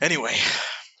 Anyway.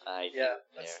 Yeah,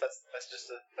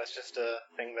 that's just a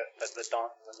thing that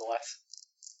dawns nonetheless.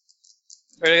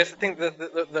 Or I guess I think the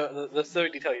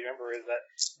third detail you remember is that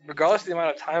regardless of the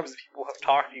amount of times that people have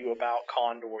talked to you about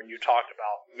Condor and you talked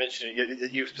about mentioning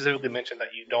you specifically mentioned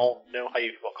that you don't know how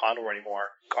you feel about Condor anymore,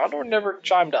 Condor never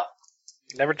chimed up,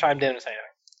 never chimed in to say anything.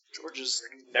 George's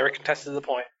Never contested the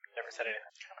point, never said anything.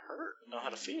 hurt. Know how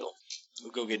to feel.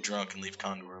 We'll go get drunk and leave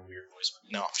Condor a weird voice.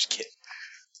 No, I'm just kidding.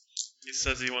 He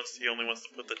says he only wants to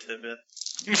put the tip in.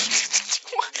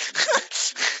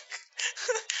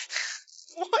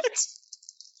 What?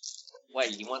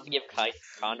 Wait, you want to give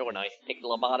Condor a nice pick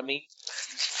lobotomy?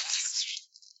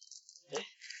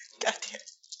 God damn.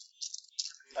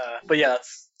 But yeah,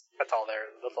 that's all there.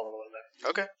 That's all there was there.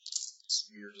 Okay. It's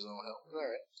weird as all hell.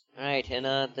 Alright. Alright, and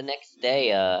the next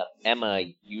day, Emma,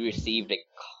 you received a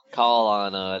call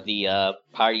on the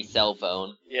party cell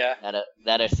phone Yeah.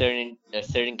 that a certain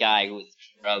guy who was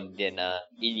drugged and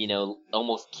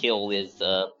almost killed his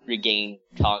regained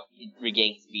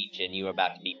speech, and you were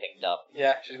about to be picked up.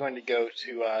 Yeah, she's going to go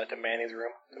to Manny's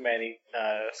room, to Manny,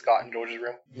 Scott, and George's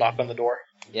room. Knock on the door.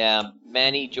 Yeah,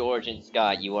 Manny, George, and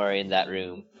Scott, you are in that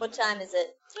room. What time is it?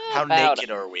 How About-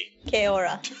 naked are we?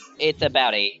 Kaora. It's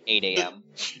about 8 a.m.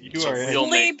 You So are real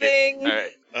naked. Sleeping.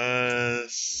 Alright.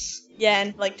 Yeah,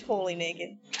 and like totally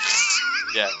naked.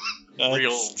 Yeah.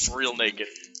 Real, s- real naked.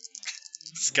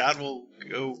 Scott will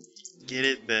go get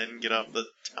it, then get off the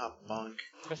top bunk.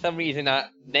 For some reason, not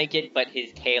naked, but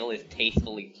his tail is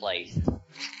tastefully placed.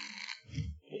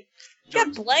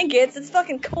 Got blankets. It's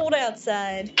fucking cold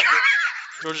outside.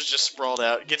 George is just sprawled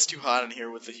out. It gets too hot in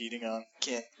here with the heating on.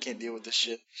 Can't deal with this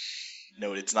shit.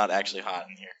 No, it's not actually hot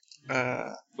in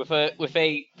here. With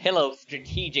a pillow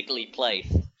strategically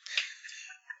placed.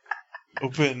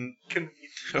 Open.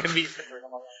 Convenient.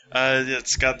 Yeah,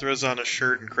 Scott throws on a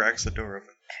shirt and cracks the door open.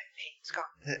 Hey, Scott.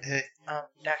 Hey.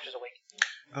 Dash is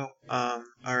awake. Oh,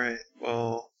 alright.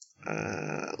 Well,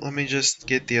 let me just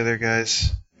get the other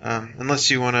guys. Unless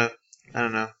you wanna, I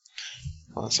don't know.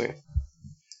 Hold on a second.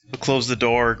 He'll close the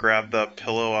door, grab the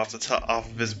pillow off of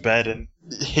his bed, and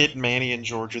hit Manny and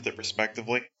George with it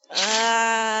respectively.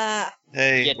 Ah.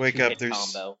 Hey, Get wake two-hit up!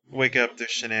 There's combo.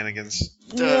 shenanigans.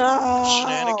 No.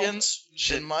 Shenanigans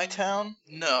Shit. in my town?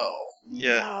 No.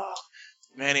 Yeah. No.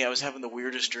 Manny, I was having the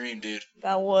weirdest dream, dude.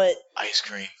 About what? Ice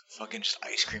cream. Fucking just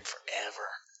ice cream forever.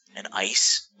 And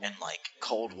ice and, like,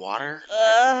 cold water.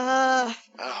 Ah.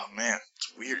 Oh, man.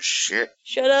 It's weird as shit.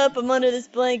 Shut up. I'm under this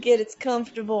blanket. It's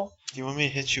comfortable. Do you want me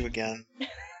to hit you again?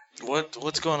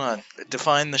 What's going on?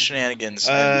 Define the shenanigans.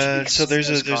 So there's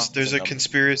a Did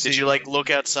conspiracy. you, like, look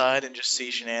outside and just see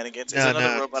shenanigans? Is No,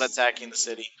 another no. robot attacking the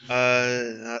city?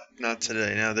 Not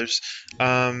today. No, there's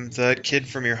that kid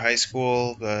from your high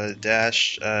school,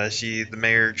 Dash. The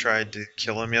mayor tried to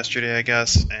kill him yesterday, I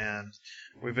guess, and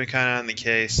we've been kind of on the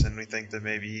case, and we think that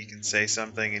maybe he can say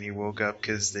something, and he woke up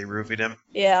because they roofied him.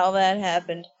 Yeah, all that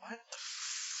happened.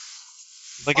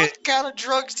 What the Like what kind of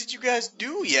drugs did you guys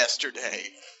do yesterday?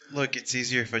 Look, it's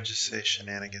easier if I just say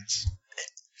shenanigans.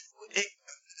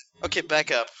 Okay, back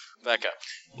up.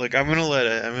 Look, I'm gonna let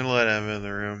Emma in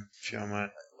the room if you don't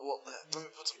mind. Well, let me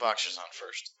put some boxers on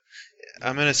first.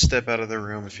 I'm gonna step out of the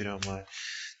room if you don't mind.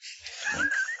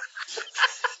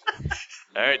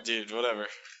 Alright, dude, whatever.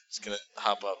 Just gonna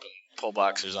hop up and pull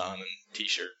boxers on and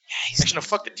t-shirt. Actually, no,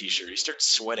 fuck the t-shirt. He starts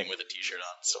sweating with a t-shirt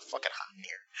on. It's so fucking hot in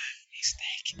here.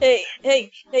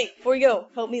 Hey, before you go,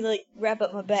 help me, like, wrap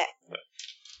up my back.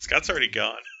 Scott's already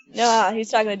gone. Nah, he's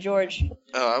talking to George.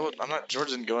 Oh, I'm not. George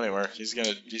didn't go anywhere. He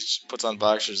just puts on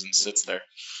boxers and sits there.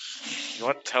 You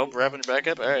want help wrapping it back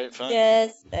up? All right, fine.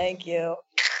 Yes, thank you.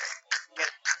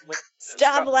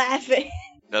 Stop laughing.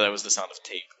 No, that was the sound of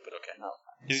tape, but okay.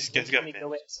 He's Can got we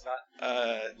go in, Scott?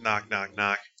 knock, knock,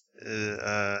 knock.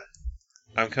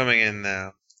 I'm coming in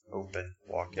now. Open.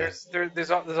 Walk in. There's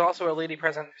also a lady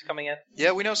present who's coming in.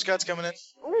 Yeah, we know Scott's coming in.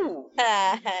 Ooh.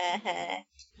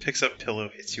 Picks up pillow,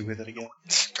 hits you with it again.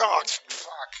 God, fuck.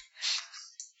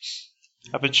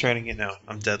 I've been training it now.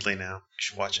 I'm deadly now. You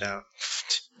should watch out.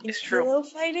 It's true. Pillow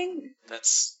fighting?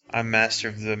 I'm master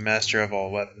of all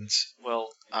weapons. Well,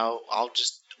 I'll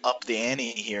just up the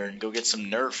ante here and go get some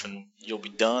Nerf, and you'll be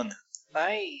done.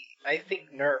 I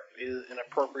think Nerf is an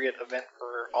appropriate event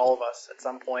for all of us at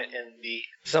some point in the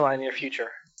semi-near future.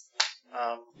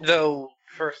 Though,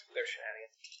 first, there's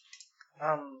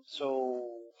shenanigans. So,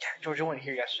 yeah, George, you weren't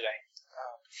here yesterday.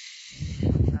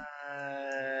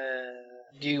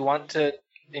 Do you want to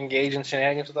engage in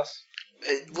shenanigans with us?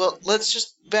 Well, let's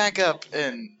just back up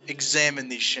and examine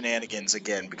these shenanigans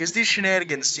again, because these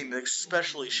shenanigans seem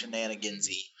especially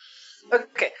shenanigansy.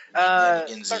 Okay,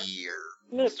 Shenanigansy.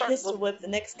 I'm gonna Start- pistol whip the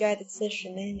next guy that says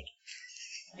shenanigans.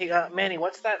 Hey, Manny,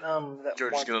 what's that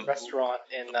George one is gonna- restaurant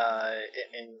in I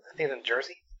think it's in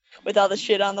Jersey? With all the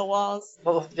shit on the walls.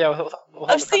 Well, yeah,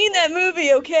 I've seen that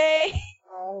movie, okay?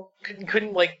 Oh, couldn't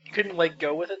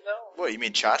go with it though. What, you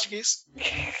mean tchotchkes?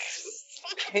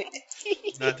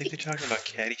 No, I think they're talking about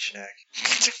Caddyshack.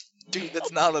 Dude,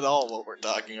 that's not at all what we're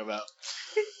talking about.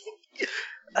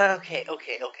 Okay.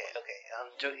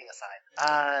 Joking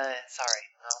aside. Sorry.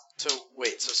 So,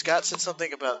 wait, so Scott said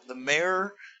something about the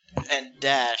mayor and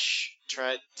Dash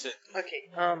tried to... Okay.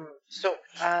 So,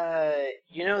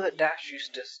 you know that Dash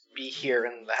used to be here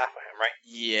in the halfway home, right?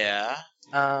 Yeah.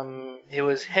 It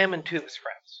was him and two of his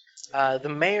friends. The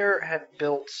mayor had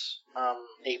built,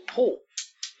 a pool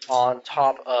on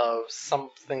top of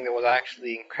something that was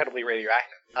actually incredibly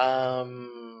radioactive.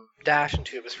 Dash and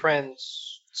two of his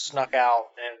friends snuck out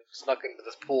and snuck into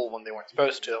this pool when they weren't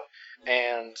supposed to,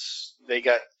 and they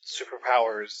got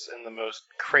superpowers in the most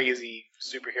crazy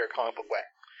superhero comic book way.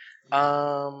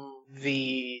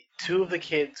 The two of the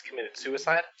kids committed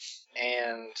suicide,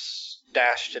 and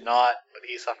Dash did not, but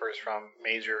he suffers from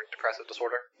major depressive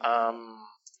disorder.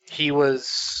 He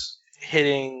was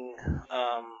hitting,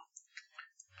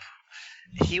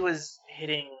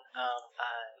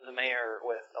 the mayor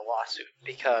with a lawsuit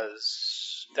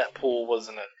because that pool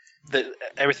wasn't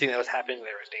everything that was happening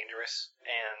there was dangerous,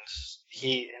 and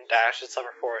he and Dash had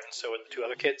suffered for it, and so would the two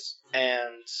other kids.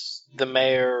 And the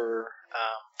mayor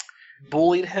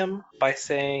bullied him by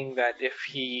saying that if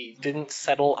he didn't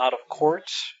settle out of court,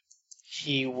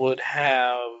 he would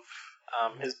have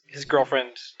his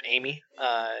girlfriend Amy.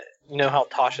 You know how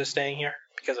Tasha's staying here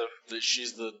because of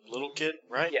She's the little kid,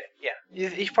 right? yeah.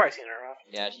 You've probably seen her around.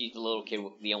 Yeah, she's the little kid,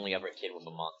 the only other kid with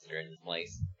a monster in this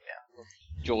place. Yeah.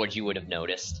 George, you would have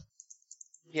noticed.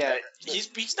 Yeah,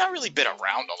 He's not really been around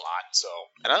a lot, so...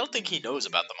 And I don't think he knows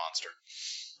about the monster.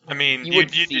 I mean, You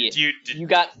would see it. You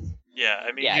got yeah,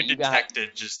 I mean, Yeah, you you got-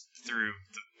 detected just through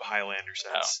the Highlander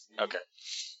sense. Okay.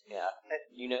 yeah.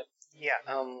 You know.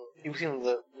 yeah. You've seen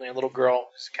the little girl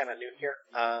who's kind of new here.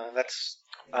 That's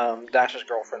Dash's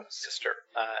girlfriend's sister.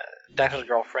 Dash's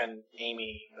girlfriend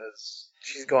Amy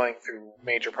she's going through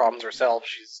major problems herself.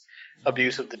 She's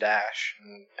abusive to Dash,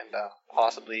 and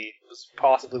was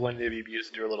possibly going to be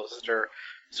abusive to her little sister.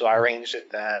 So I arranged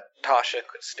it that Tasha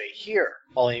could stay here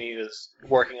while Amy was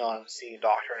working on seeing a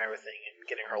doctor and everything and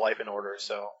getting her life in order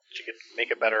so she could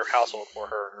make a better household for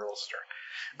her and her little sister.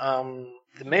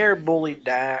 The mayor bullied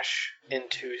Dash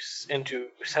into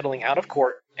settling out of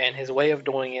court, and his way of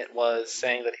doing it was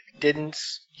saying that if he didn't,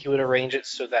 he would arrange it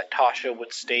so that Tasha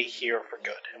would stay here for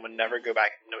good and would never go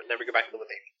back to live with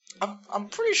Amy. I'm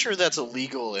pretty sure that's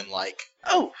illegal in, like,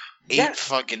 Oh, 8 yes.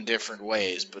 fucking different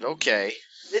ways, but okay.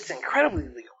 It's incredibly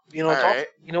illegal. You know, Alright.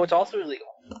 It's also illegal.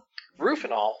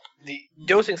 Rufinol,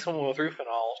 dosing someone with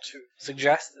Rufinol to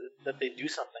suggest that they do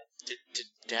something. Did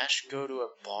Dash go to a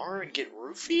bar and get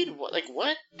roofied? What? Like,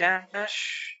 what?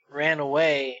 Dash ran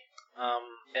away,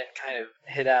 and kind of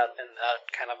hid out in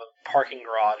kind of a parking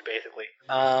garage, basically,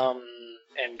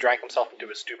 and drank himself into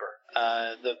a stupor.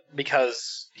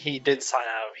 Because he did sign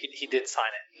out. He did sign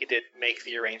it. He did make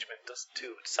the arrangement to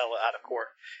sell it out of court,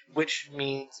 which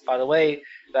means, by the way,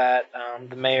 that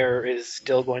the mayor is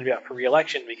still going to be up for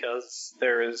re-election because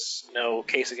there is no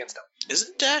case against him.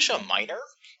 Isn't Dash a minor?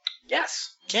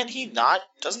 Yes, Can't he not?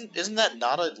 Isn't that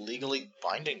not a legally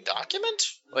binding document?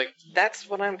 Like, that's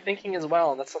what I'm thinking as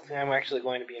well, and that's something I'm actually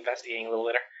going to be investigating a little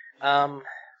later.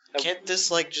 Can't this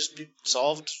just be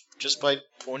solved just by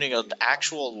pointing an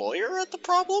actual lawyer at the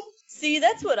problem? See,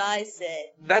 that's what I said.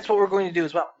 That's what we're going to do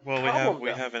as well. Well, Problem, we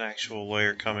though. have an actual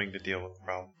lawyer coming to deal with the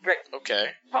problem. Great. Okay.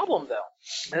 Problem though.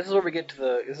 This is where we get to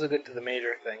the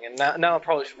major thing, and now I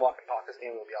probably should walk and talk. This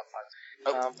game will be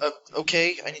outside.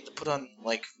 Okay, I need to put on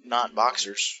not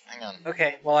boxers. Hang on.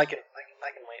 Okay. Well, I can wait.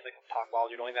 I can talk while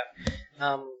you're doing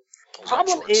that. Pulls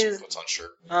Problem on shorts, is- puts on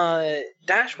shirt.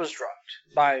 Dash was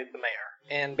drugged by the mayor,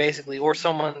 and basically, or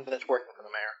someone that's working for the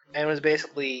mayor, and was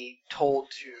basically told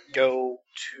to go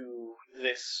to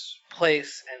this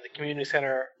place and the community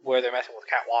center where they're messing with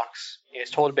catwalks. He was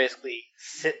told to basically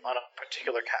sit on a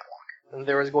particular catwalk. And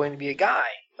there was going to be a guy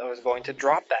that was going to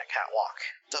drop that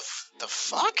catwalk. The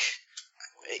fuck?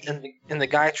 And the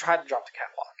guy tried to drop the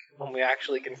catwalk. When we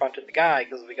actually confronted the guy,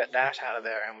 because we got Dash out of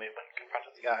there and we went and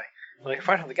confronted the guy. When we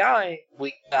confronted the guy,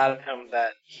 we got out of him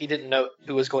that he didn't know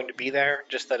who was going to be there,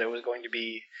 just that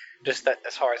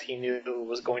as far as he knew, it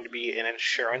was going to be an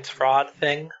insurance fraud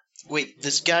thing. Wait,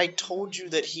 this guy told you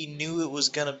that he knew it was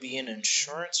gonna be an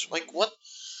insurance? What?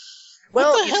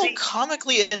 Well, what the you hell see-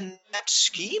 comically inept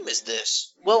scheme is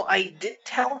this? Well, I did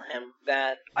tell him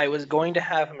that I was going to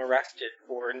have him arrested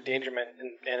for endangerment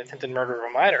and attempted murder of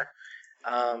a minor,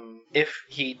 if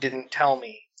he didn't tell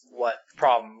me what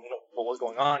was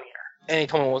going on here. And he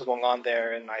told me what was going on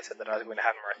there, and I said that I was going to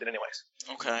have him arrested anyways.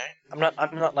 Okay, I'm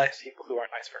not nice to people who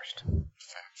aren't nice first.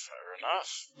 fair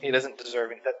enough. He doesn't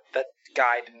deserve any, that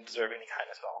guy didn't deserve any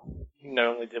kindness at all. He not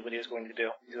only did what he was going to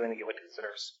do, he's going to get what he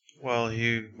deserves. Well,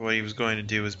 what he was going to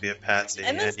do was be a patsy,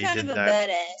 and Emma's he kind did of a that.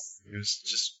 badass. He was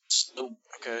just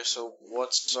So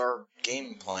what's our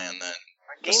game plan then?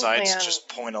 Our game Besides plan- just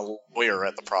point a lawyer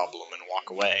at the problem and walk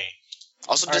away.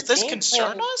 Also, Our does this game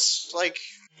concern plan- us?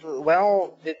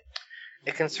 Well,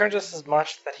 it concerns us as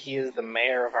much that he is the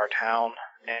mayor of our town,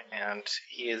 and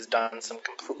he has done some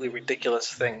completely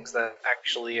ridiculous things that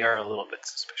actually are a little bit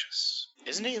suspicious.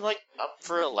 Isn't he up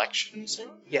for election soon?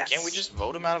 Yes. Can't we just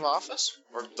vote him out of office?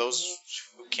 Or those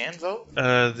who can vote?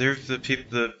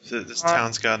 this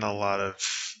town's gotten a lot of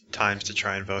times to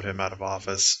try and vote him out of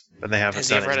office, but they haven't Has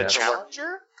he done ever it had a yet.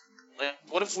 challenger?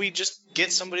 What if we just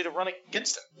get somebody to run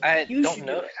against him? I You don't should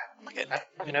know. do it. I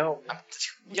don't know. I'm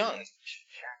too young.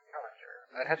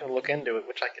 I'd have to look into it,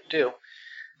 which I could do.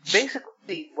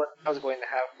 Basically, what I was going to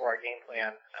have for our game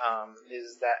plan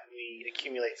is that we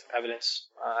accumulate some evidence.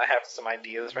 I have some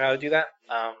ideas for how to do that,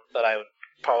 but I would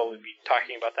probably be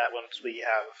talking about that once we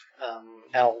have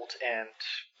Eld and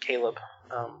Caleb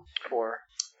for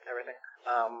everything.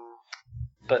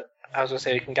 But I was going to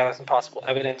say we can gather some possible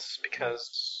evidence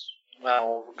because,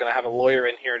 well, we're going to have a lawyer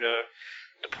in here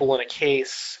to pull in a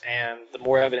case, and the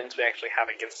more evidence we actually have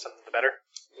against them, the better.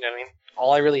 You know what I mean?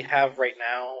 All I really have right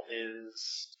now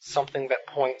is something that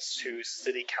points to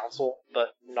city council, but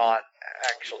not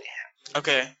actually him.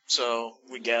 Okay, so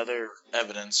we gather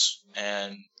evidence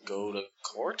and go to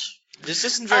court? This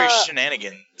isn't very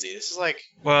shenanigansy. This is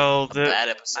Well, a bad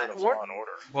episode of Law and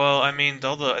Order. well, I mean,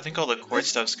 I think all the court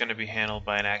stuff's going to be handled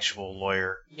by an actual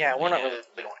lawyer. Yeah, we're not really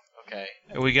going. Okay.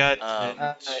 We got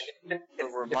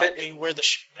Remind me where the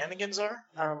shenanigans are?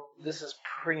 This is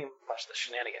pretty much the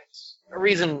shenanigans. The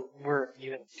reason we're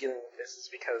even dealing with this is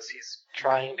because he's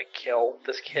trying to kill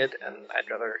this kid, and I'd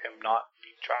rather him not be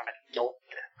trying to kill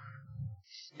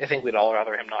him. I think we'd all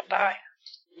rather him not die.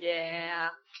 Yeah.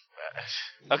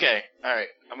 Okay, alright.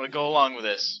 I'm gonna go along with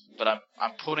this, but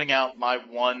I'm putting out my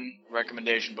one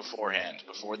recommendation beforehand,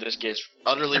 before this gets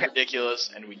utterly ridiculous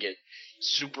and we get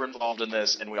super involved in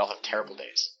this and we all have terrible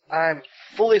days. I'm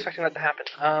fully expecting that to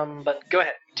happen. But go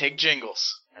ahead. Take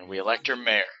Jingles, and we elect her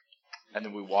mayor, and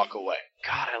then we walk away.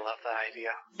 God, I love that idea.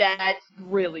 That's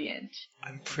brilliant.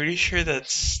 I'm pretty sure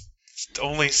that's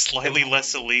only slightly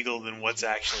less illegal than what's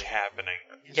actually happening.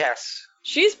 Yes.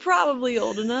 She's probably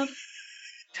old enough.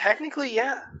 Technically,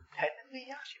 yeah. She'd be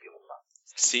able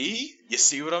to. See? You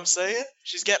see what I'm saying?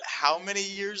 She's got how many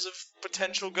years of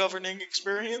potential governing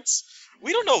experience?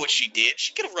 We don't know what she did.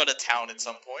 She could have run a town at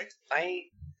some point.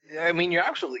 I mean, you're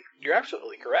absolutely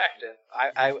correct,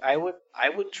 and I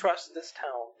would trust this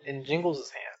town in Jingles'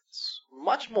 hands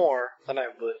much more than I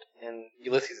would in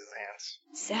Ulysses' hands.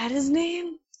 Is that his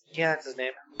name? Yeah, that's his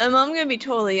name. I'm gonna be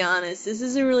totally honest. This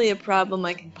isn't really a problem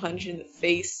I can punch in the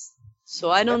face. So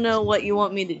I don't know what you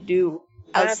want me to do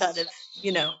outside of,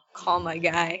 call my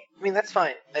guy. I mean, that's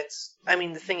fine.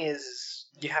 The thing is,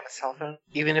 you have a cell phone.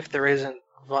 Even if there isn't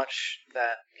much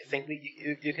that you think that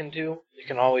you can do, you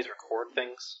can always record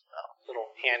things. Little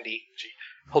handy. She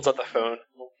holds out the phone.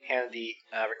 Little handy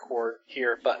record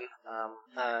here button.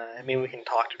 We can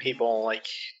talk to people like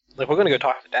we're gonna go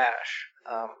talk to Dash.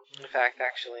 In fact,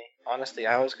 actually, honestly,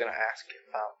 I was going to ask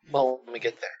if, well, let me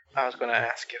get there. I was going to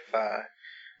ask if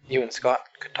you and Scott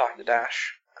could talk to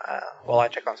Dash while I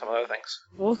check on some other things.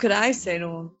 What could I say to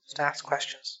him? Just ask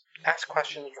questions. Ask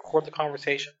questions, record the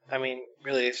conversation. I mean,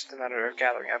 really, it's just a matter of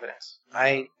gathering evidence.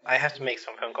 I have to make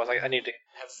some phone calls. I need to...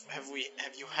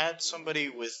 Have you had somebody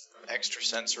with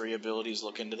extrasensory abilities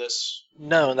look into this?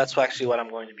 No, and that's actually what I'm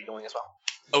going to be doing as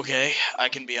well. Okay, I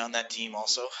can be on that team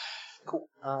also. Cool.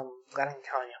 Glad I can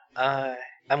tell you.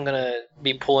 I'm gonna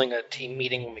be pulling a team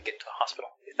meeting when we get to the hospital.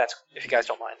 If you guys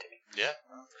don't mind to me. Yeah.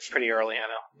 It's pretty early, I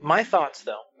know. My thoughts,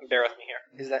 though, bear with me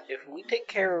here, is that if we take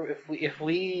care of, if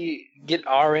we get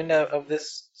our end of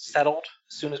this settled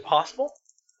as soon as possible,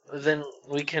 then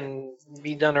we can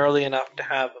be done early enough to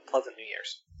have a pleasant New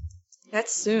Year's.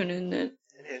 That's soon, isn't it?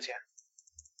 It is, yeah.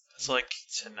 It's like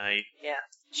tonight. Yeah.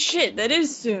 Shit, that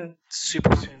is soon.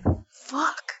 Super soon.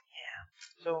 Fuck.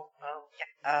 So,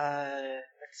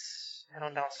 let's head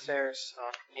on downstairs.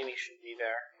 Amy should be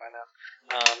there by now.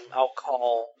 I'll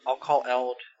call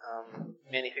Eld.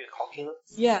 Manny, if you could call Keelan.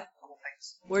 Yeah. Cool,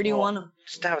 thanks. Where do you want him?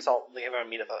 Just to have us all meet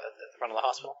at the front of the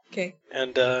hospital. Okay.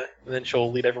 And then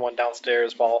she'll lead everyone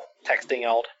downstairs while texting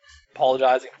Eld,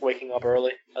 apologizing for waking up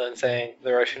early, and then saying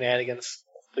there are shenanigans.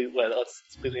 Please meet up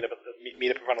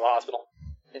in front of the hospital.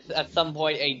 At some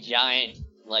point, a giant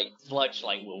sludge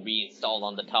light will be installed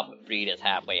on the top of Frieda's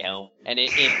halfway home, and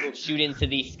it will shoot into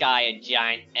the sky a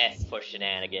giant S for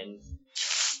shenanigans.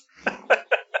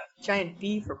 Giant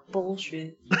B for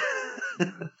bullshit.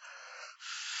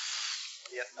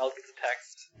 Yeah, Eld gets a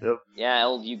text. Yep. Yeah,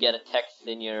 Eld, you get a text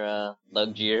in your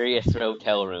luxurious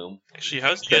hotel room. Actually,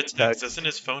 how's he get a text? Doesn't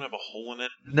his phone have a hole in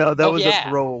it? No, that Oh, was yeah. a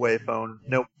throwaway phone.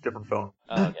 Nope, different phone.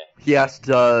 Oh, okay. He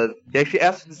actually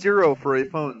asked Zero for a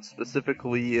phone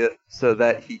specifically so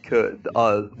that he could,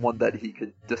 one that he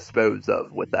could dispose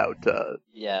of without,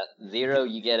 Yeah, Zero,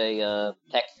 you get a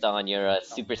text on your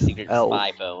super secret Eld.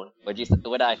 spy phone.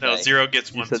 What'd I say? No, Zero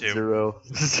gets you one said too. Zero.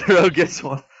 Zero gets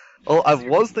one. Oh, I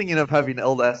was thinking of having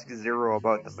Eld ask Zero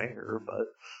about the mayor, but...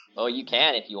 Oh, you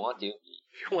can if you want to.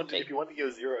 If you want to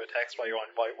give Zero a text while you're on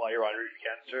route, you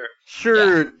can. Sure.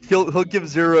 Sure, he'll give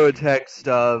Zero a text.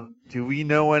 Do you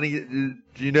know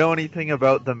anything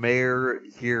about the mayor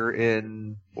here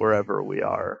in wherever we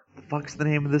are? The fuck's the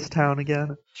name of this town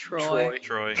again? Troy.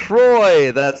 Troy.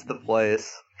 Troy, that's the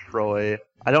place. Troy.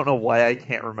 I don't know why I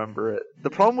can't remember it.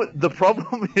 The problem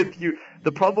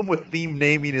with theme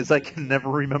naming is I can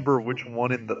never remember which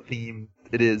one in the theme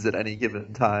it is at any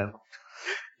given time.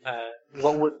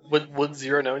 Would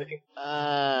Zero know anything?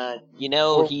 You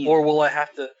know, Or will I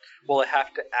have to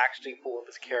actually pull up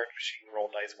his character sheet and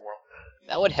roll dice for him?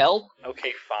 that would help.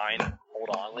 Okay, fine. Hold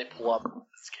on, let me pull up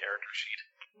his character sheet.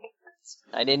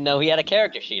 I didn't know he had a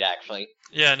character sheet, actually.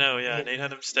 Yeah, Nate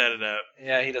had him statted out.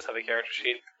 Yeah, he does have a character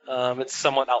sheet. It's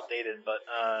somewhat outdated, but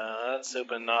let's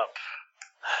open up.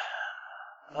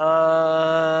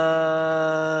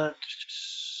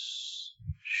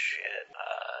 Shit.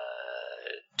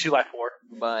 2x4.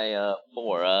 By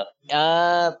 4.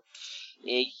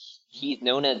 He's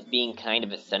known as being kind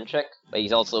of eccentric, but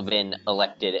he's also been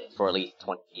elected for at least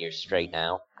 20 years straight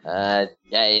now.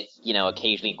 It's,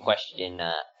 occasionally question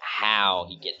how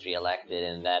he gets reelected,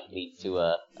 and that leads to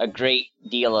a great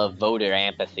deal of voter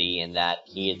apathy, and that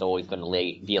he is always going to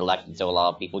be elected, so a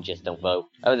lot of people just don't vote.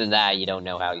 Other than that, you don't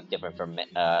know how he's different from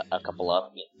a couple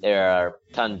of... There are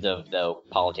tons of, though,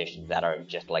 politicians that are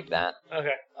just like that.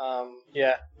 Okay.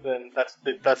 Yeah. Then that's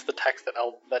the text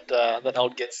that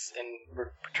Eld gets in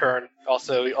return.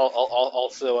 Also,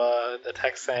 a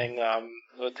text saying a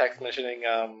text mentioning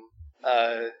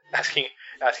asking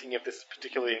if this is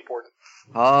particularly important.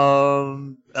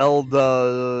 Eld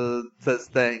says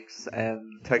thanks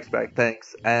and texts back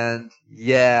thanks, and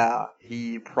yeah,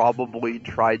 he probably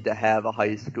tried to have a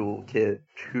high school kid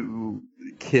who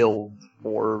killed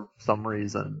for some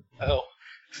reason. Oh,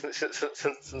 since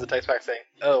the text back saying,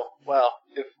 oh, well,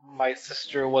 if my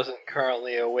sister wasn't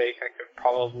currently awake, I could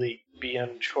probably be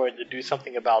unsure to do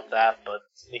something about that, but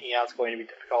sneaking out's going to be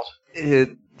difficult.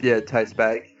 Text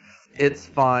back. It's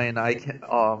fine. I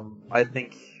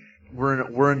think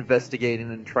we're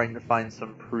investigating and trying to find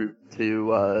some proof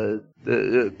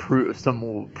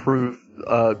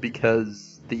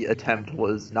because the attempt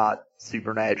was not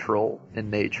supernatural in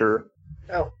nature.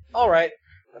 Oh, all right.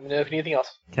 Let me know if you need anything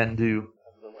else. Can do.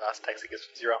 The last text he gets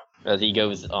from Zero. As he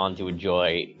goes on to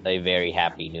enjoy a very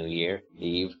happy New Year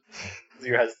Eve.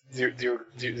 Zero has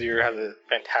a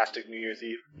fantastic New Year's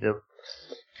Eve. Yep.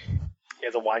 He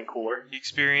has a wine cooler. He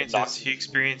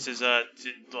experiences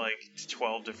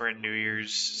 12 different New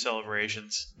Year's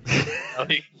celebrations.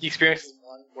 He experiences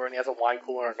one where he has a wine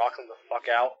cooler and knocks him the fuck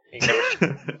out.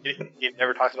 He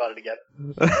never talks about it again.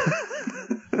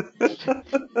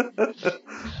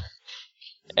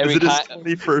 Every is it his time.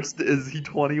 21st? Is he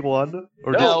 21?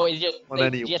 Or No, just it's just,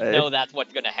 21 they just anyway? know that's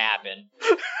what's gonna happen.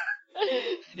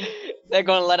 They're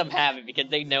gonna let him have it because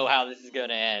they know how this is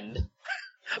gonna end.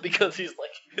 Because he's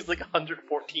like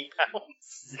 114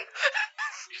 pounds.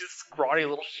 He's a scrawny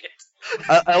little shit.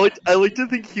 I like to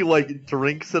think he like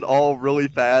drinks it all really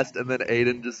fast, and then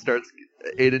Aiden just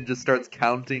starts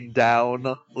counting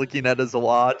down, looking at his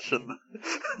watch, and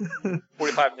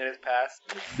 45 minutes pass.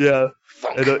 yeah,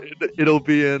 it'll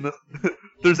be in.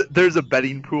 There's a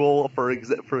betting pool for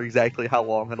exactly how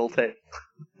long it'll take.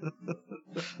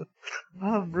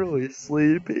 I'm really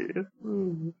sleepy.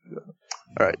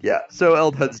 All right, yeah. So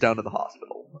Eld heads down to the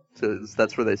hospital. So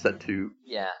that's where they said to.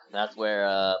 Yeah, that's where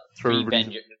where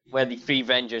everybody's- where the three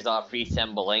Avengers are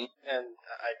reassembling. And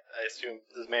I assume,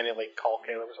 does Manny like call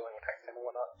Caleb or something, or text him or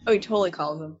whatnot? Oh, he totally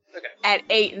calls him. Okay. At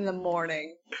 8 in the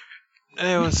morning.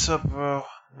 Hey, what's up, bro?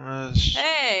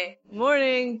 Hey,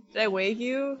 morning. Did I wake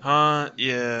you?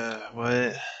 Yeah,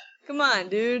 what? Come on,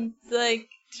 dude. It's like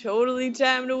totally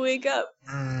time to wake up.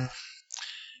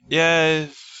 Yeah,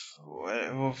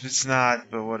 well, if it's not,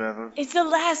 but whatever. It's the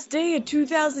last day of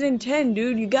 2010,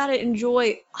 dude. You gotta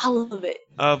enjoy all of it.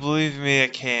 Believe me, I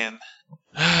can.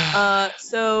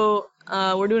 So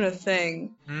we're doing a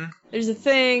thing. There's a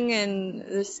thing, and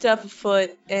there's stuff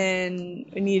afoot, and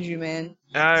we need you, man.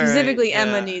 All Specifically, right,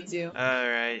 Emma yeah. needs you.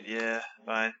 Alright, yeah,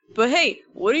 fine. But hey,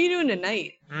 what are you doing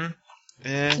tonight?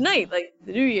 Yeah, Tonight, like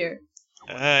the New Year,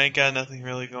 I ain't got nothing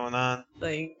really going on.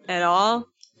 like at all?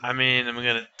 I mean, I'm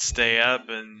gonna stay up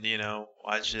and,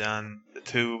 watch it on the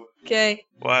tube. Okay.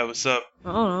 Why, what's up?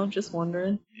 I don't know. Just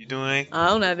wondering. You doing anything? I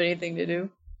don't have anything to do.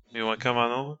 You wanna come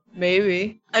on over?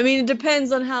 Maybe. I mean, it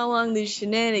depends on how long these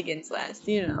shenanigans last.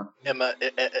 You know. Emma,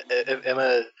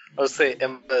 I would say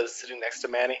Emma's sitting next to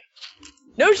Manny.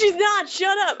 No, she's not.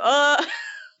 Shut up.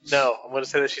 No, I'm going to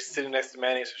say that she's sitting next to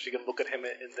Manny so she can look at him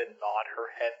and then nod her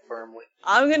head firmly.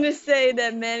 I'm gonna say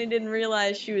that Manny didn't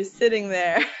realize she was sitting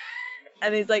there,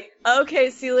 and he's like, "Okay,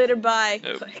 see you later. Bye."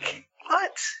 Nope. Click.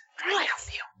 What?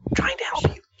 Trying to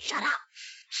help you. Shut up.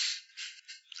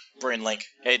 Brain link.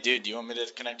 Hey, dude, do you want me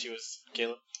to connect you with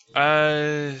Caleb?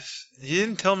 He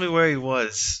didn't tell me where he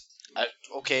was.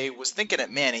 Okay, was thinking at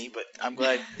Manny, but I'm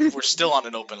glad we're still on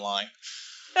an open line.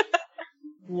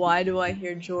 Why do I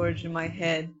hear George in my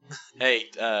head? Hey,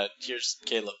 here's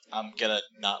Caleb. I'm gonna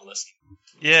not listen.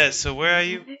 Yeah, so where are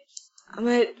you? I'm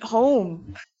at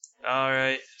home.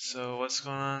 Alright, so what's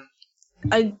going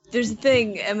on? There's a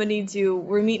thing. Emma needs you.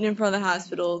 We're meeting in front of the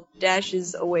hospital. Dash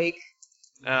is awake.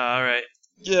 Alright.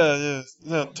 Yeah,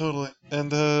 totally.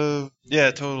 And,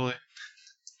 yeah, totally.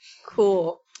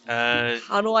 Cool. Yeah,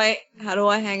 How do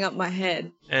I hang up my head?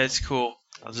 it's cool.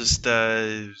 I'll just,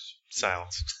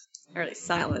 silence. Or like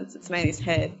silence. It's Manny's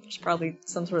head. There's probably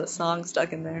some sort of song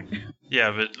stuck in there.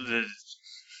 Yeah, but,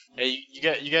 Hey, you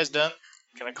guys done?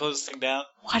 Can I close this thing down?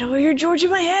 Why do I hear George in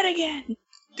my head again?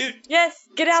 Dude. Yes,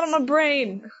 get out of my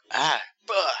brain.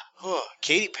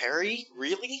 Katy Perry?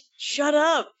 Really? Shut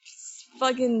up.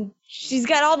 She's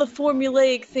got all the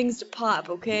formulaic things to pop,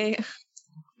 okay?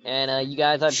 And you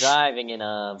guys are driving in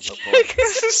Yep.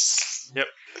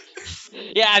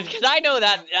 Yeah, because I know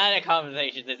that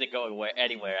conversation isn't going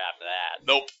anywhere after that.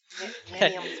 Nope.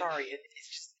 Manny, I'm sorry. It's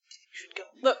just, you should go.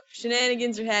 Look,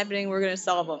 shenanigans are happening. We're gonna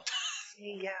solve them.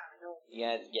 Yeah, I know. You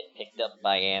guys get picked up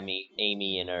by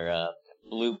Amy in her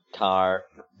blue car.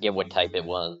 Forget what type it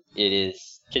was. It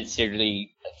is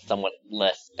considerably somewhat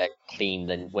less clean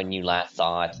than when you last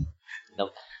saw it. No.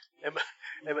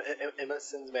 Emma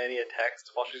sends Manny a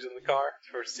text while she's in the car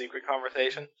for a secret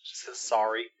conversation. She says,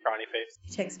 sorry, frowny face.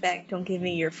 Text back. Don't give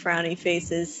me your frowny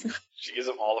faces. She gives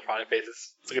him all the frowny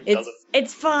faces. It's like a dozen.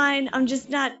 It's fine. I'm just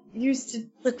not used to.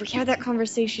 Look, we had that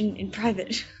conversation in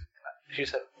private. She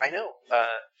said, I know.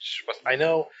 I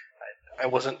know. I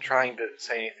wasn't trying to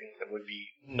say anything that would be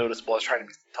noticeable. I was trying to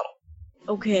be subtle.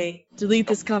 Okay, delete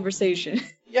this conversation.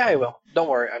 Yeah, I will. Don't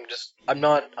worry. I'm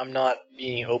not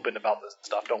being open about this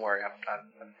stuff. Don't worry.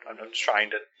 I'm just trying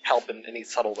to help in any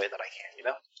subtle way that I can. You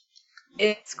know.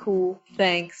 It's cool.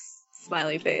 Thanks.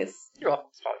 Smiley face. You're welcome.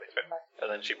 It's probably big.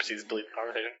 And then she proceeds to delete the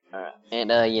conversation.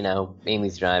 And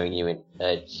Amy's driving you,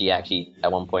 and she actually,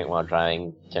 at one point while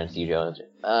driving, turns to you, Joe,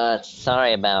 and says,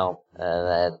 sorry about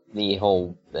the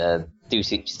whole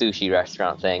sushi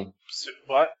restaurant thing.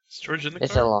 What? is George in the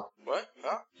It's car? a long. What?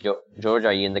 Huh? George,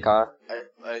 are you in the car?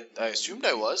 I assumed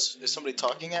I was. Is somebody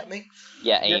talking at me?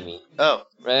 Yeah, Amy. Oh.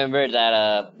 Remember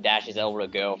that Dash's older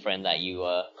girlfriend that you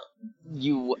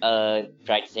you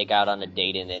tried to take out on a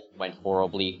date and it went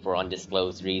horribly for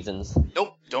undisclosed reasons.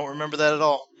 Nope, don't remember that at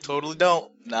all. Totally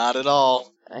don't. Not at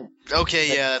all. I- Okay,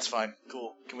 yeah, that's fine.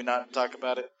 Cool. Can we not talk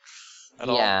about it at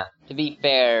all? Yeah, to be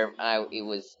fair, I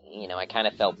kind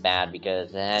of felt bad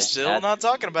because Still not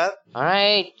talking about it.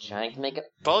 Alright, trying to make it.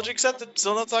 Apology accepted.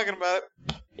 Still not talking about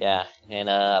it. Yeah, and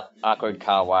awkward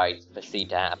car rides proceed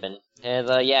to happen. And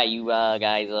yeah, you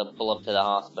guys pull up to the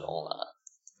hospital,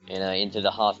 and into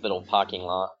the hospital parking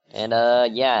lot. And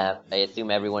yeah, I assume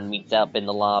everyone meets up in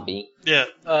the lobby. Yeah.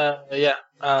 Yeah.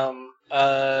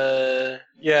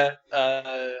 Yeah.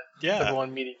 Yeah.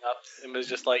 Everyone meeting up and was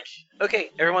just like, okay,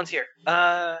 everyone's here.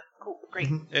 Cool, great.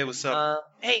 Hey, what's up?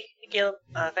 Hey, Caleb.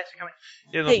 Thanks for coming.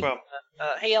 Yeah, no Hey. problem.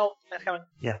 Hey, El. Thanks for coming.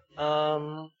 Yeah.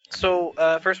 So,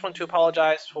 first one to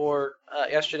apologize for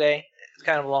yesterday. It's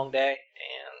kind of a long day, and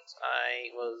I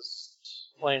was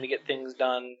wanting to get things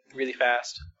done really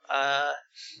fast.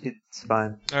 It's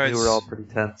fine. All right, We were all pretty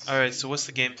tense. All right, so what's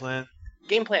the game plan?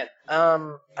 Game plan.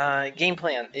 Game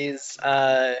plan is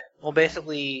well,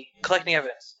 basically collecting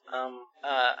evidence. I'm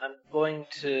going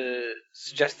to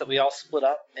suggest that we all split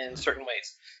up in certain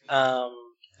ways.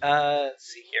 Let's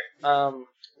see here.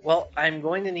 Well, I'm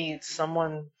going to need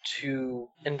someone to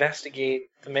investigate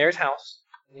the mayor's house.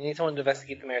 We need someone to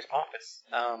investigate the mayor's office.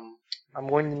 I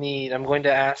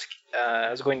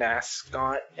was going to ask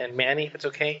Scott and Manny if it's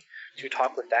okay to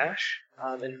talk with Dash.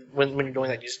 And when you're doing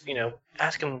that, you just,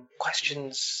 ask him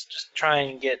questions. Just try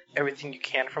and get everything you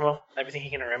can from him, everything he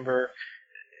can remember,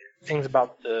 things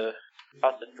about the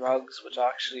drugs, which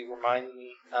actually remind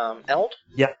me, Eld.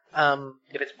 Yeah.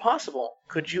 If it's possible,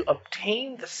 could you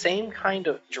obtain the same kind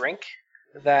of drink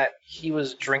that he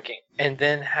was drinking, and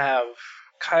then have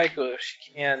Kaiko, if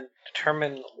she can,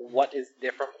 determine what is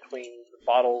different between the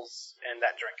bottles and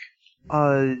that drink?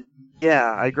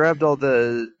 Yeah, I grabbed all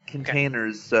the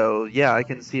containers, so yeah, I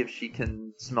can see if she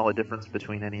can smell a difference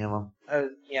between any of them.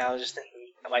 Yeah, I was just thinking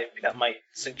that might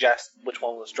suggest which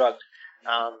one was drugged,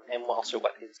 and also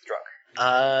what is drug.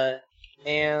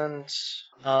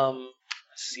 Let's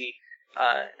see.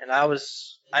 And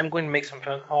I'm going to make some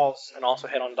phone calls and also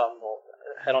head on down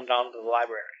to the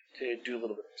library to do a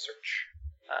little bit of research.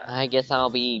 I guess I'll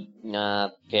be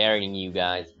ferrying you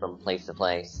guys from place to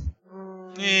place.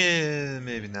 Yeah,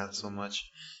 maybe not so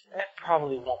much. That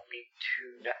probably won't be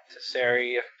too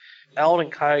necessary if Eld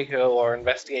and Kaiko are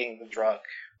investigating the drug.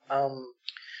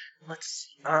 Let's see.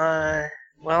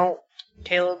 Well,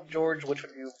 Caleb, George, which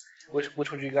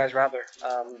would you guys rather?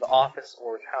 The office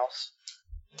or the house?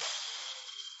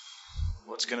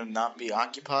 What's gonna not be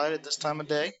occupied at this time of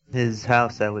day? His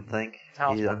house, I would think. His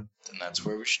house. Yeah. Then that's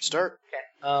where we should start. Okay.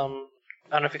 I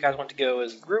don't know if you guys want to go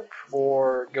as a group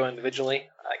or go individually.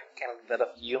 I can kind of leave that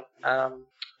up to you.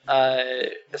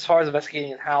 As far as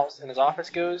investigating his house and his office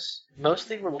goes,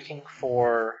 mostly we're looking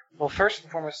for, well, first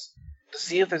and foremost, to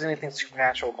see if there's anything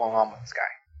supernatural going on with this guy.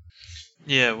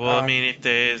 Yeah, well, I mean, if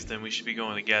there is, then we should be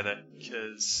going together,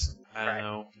 because, I don't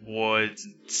know, woods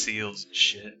and seals and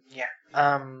shit.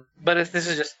 But if this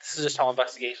is just all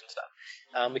investigation stuff.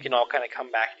 We can all kind of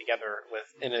come back together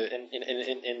in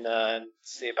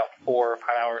say about 4 or 5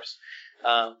 hours.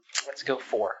 Let's go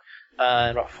 4. In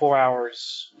about 4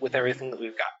 hours with everything that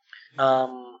we've got.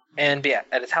 And yeah,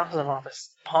 at his house and office,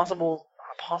 possible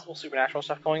supernatural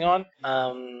stuff going on.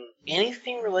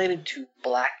 Anything related to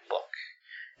Black Book,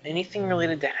 anything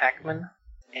related to Hackman,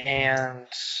 and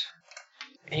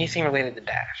anything related to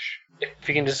Dash. If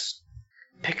you can just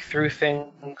pick through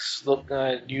things, look,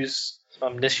 use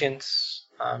some omniscience,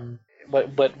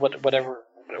 whatever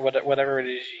it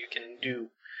is you can do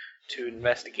to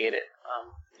investigate it,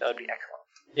 that would be excellent.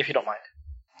 If you don't mind.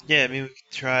 Yeah, I mean, we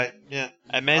could try. Yeah.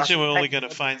 I imagine we're only Awesome. going to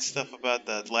find stuff about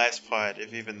that last part,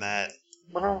 if even that.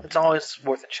 Well, it's always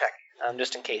worth a check,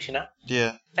 just in case,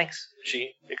 Yeah. Thanks.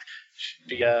 She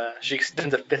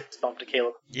extends a fist bump to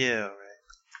Caleb. Yeah, alright.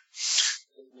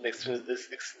 Makes the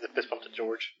fist bump to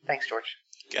George. Thanks, George.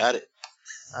 Got it.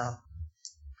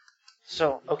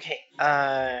 So, okay.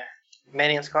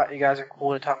 Manny and Scott, you guys are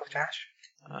cool to talk with Dash?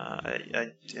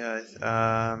 I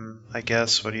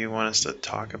guess, what do you want us to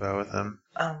talk about with him?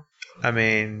 Um, I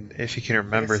mean, if he can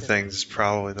remember Listen. things, is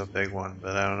probably the big one,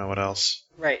 but I don't know what else.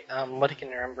 right. What he can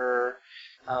remember.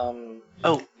 One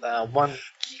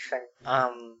key thing.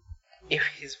 If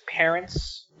his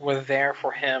parents were there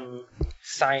for him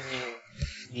signing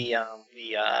the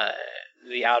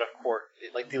out of court,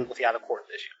 like dealing with the out of court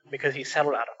issue, because he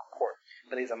settled out of court,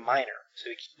 but he's a minor, so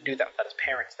he can't do that without his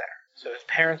parents there. So if his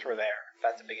parents were there,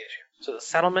 that's a big issue. So the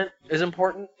settlement is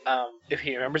important. If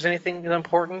he remembers anything is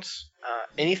important.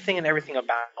 Anything and everything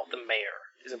about the mayor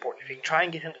is important. If you can try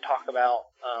and get him to talk about,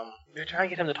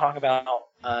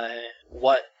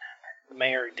 what the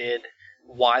mayor did,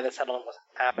 why the settlement was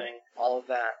happening, all of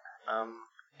that,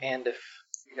 and if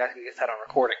you guys can get that on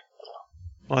recording.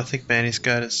 Well, I think Manny's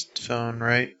got his phone,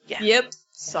 right? Yeah. Yep,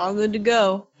 it's all good to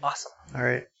go. Awesome. All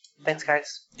right. Thanks,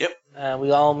 guys. Yep.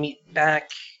 We all meet back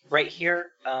right here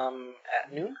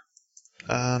at noon.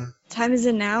 Time is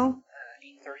it now?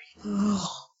 8:30.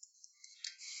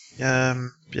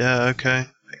 Yeah, okay.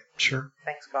 Sure.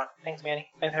 Thanks, God. Thanks, Manny.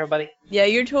 Thanks, everybody. Yeah,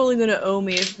 you're totally gonna owe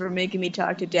me for making me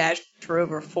talk to Dash for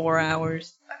over 4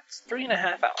 hours. That's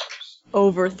 3.5 hours.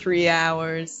 Over 3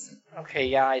 hours. Okay,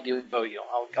 yeah, I do owe you.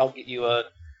 I'll get you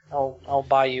I'll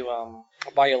buy you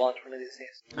lunch one of these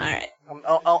days. Alright.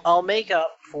 I'll make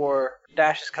up for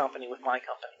Dash's company with my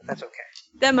company. That's okay.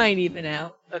 That might even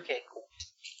out. Okay, cool.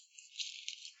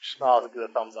 Smiles and gives a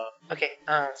thumbs up. Okay,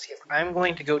 see, I'm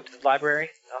going to go to the library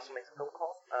and also make some phone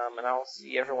calls. And I'll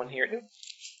see everyone here at noon.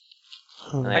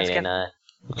 Alright, Ken. and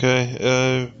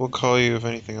Okay, we'll call you if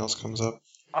anything else comes up.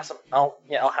 Awesome. I'll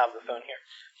have the phone here.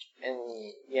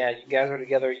 And yeah, you guys are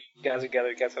together. You guys have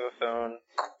a phone.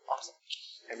 Cool. Awesome.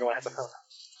 Everyone has a phone.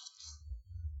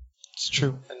 It's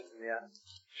true. And yeah,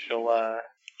 she'll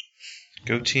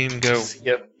Go team, go.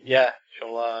 Yep. Yeah.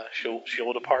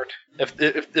 She'll depart. If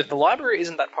the library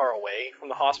isn't that far away from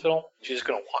the hospital, she's just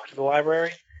gonna walk to the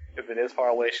library. If it is far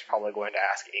away, she's probably going to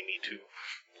ask Amy to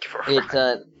give her a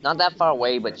ride. it's not that far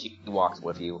away, but she walks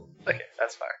with you. Okay,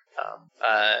 that's fair.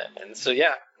 And so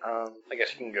yeah, I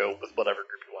guess you can go with whatever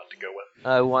group you want to go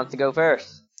with. Who wants to go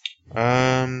first?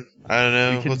 I don't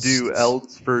know. We can do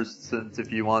Eld's first, since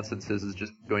his is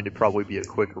just going to probably be a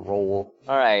quick roll.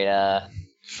 Alright,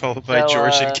 Followed by So,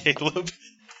 George and Caleb.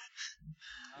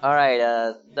 alright,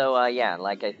 yeah,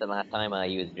 like I said last time,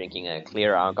 he was drinking a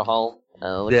clear alcohol.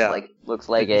 Looks Yeah. like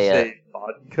Did you a, say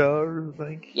vodka, I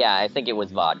think? yeah, I think it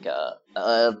was vodka.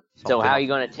 So Something. how are you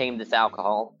gonna tame this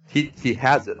alcohol? He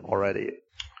has it already.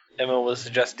 Emma was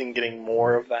suggesting getting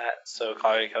more of that so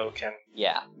Kageko can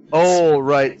Yeah. Oh,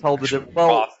 right. Tell the difference. Well,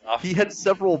 froth off. he had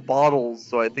several bottles,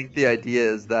 so I think the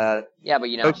idea is that. Yeah,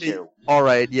 but you're not Okay. sure. All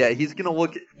right. Yeah, he's gonna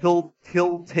look.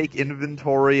 He'll take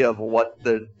inventory of what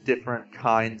the different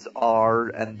kinds are,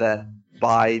 and then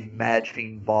buy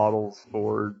matching bottles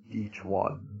for each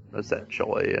one.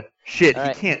 Essentially. Shit, All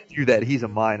right. he can't do that. He's a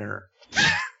minor.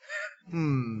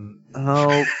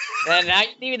 Oh. And now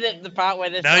you see the part where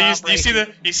this. Now you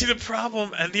operation- see the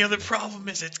problem, and the other problem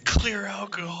is it's clear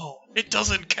alcohol. It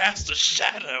doesn't cast a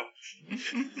shadow.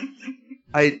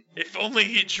 If only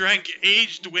he drank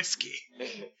aged whiskey.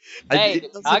 Hey,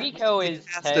 it doesn't- Agiko it is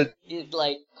has to-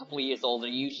 like a couple of years older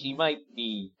than you. She might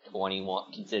be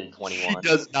 21, considered 21. She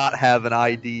does not have an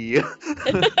ID.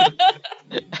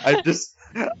 I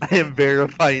am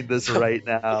verifying this right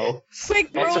now.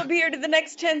 Quick, grow a beard in the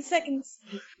next 10 seconds.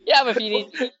 Yeah, but if you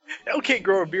need. Okay,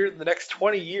 grow a beard in the next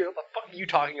 20 years. What the fuck are you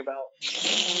talking about?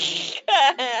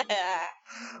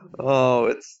 Oh,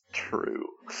 it's true.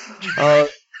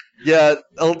 Yeah,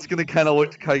 Eld's gonna kind of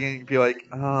look to Kage and be like,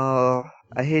 I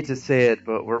hate to say it,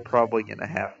 but we're probably gonna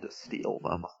have to steal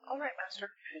them. Alright, Master.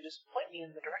 You can just point me in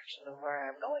the direction of where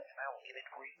I'm going and I will get it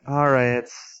for you. Alright,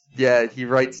 yeah, he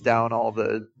writes down all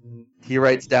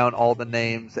the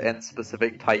names and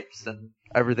specific types and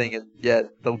everything, and yeah,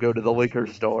 they'll go to the liquor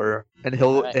store, and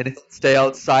he'll stay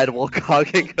outside while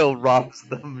Kageko robs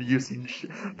them using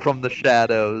from the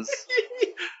shadows.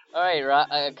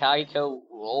 Alright, Kagiko,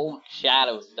 roll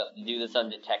shadow stuff to do this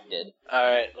undetected.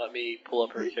 Alright, let me pull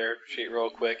up her character sheet real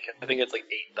quick. I think it's like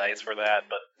 8 dice for that,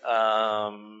 but,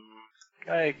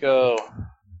 Kaiko.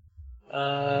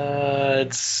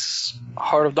 It's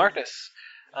Heart of Darkness.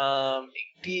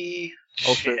 80.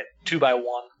 Oh, Shit. shit. 2 by 1.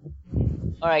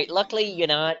 Alright, luckily you're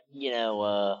not,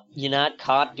 you're not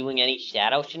caught doing any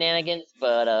shadow shenanigans,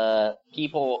 but,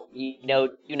 people, you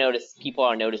notice people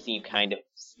are noticing you kind of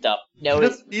stuff. She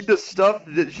doesn't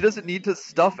need to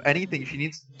stuff anything. She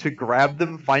needs to grab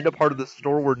them, find a part of the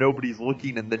store where nobody's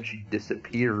looking, and then she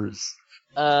disappears.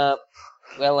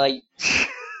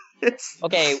 It's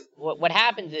Okay, what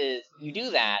happens is, you do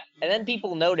that, and then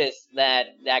people notice that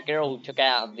that girl who took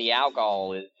out the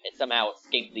alcohol it somehow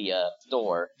escaped the,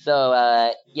 store.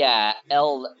 So, yeah,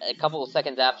 a couple of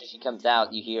seconds after she comes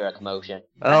out, you hear a commotion.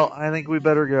 Well, I think we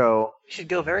better go. We should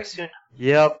go very soon.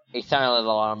 Yep. A silent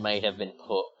alarm might have been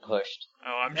pushed.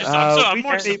 Oh,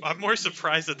 I'm more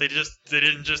surprised that they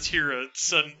didn't just hear a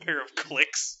sudden pair of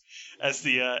clicks as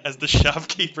the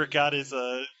shopkeeper got his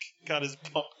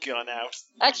pump gun out.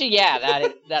 Actually, yeah,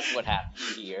 that's what happened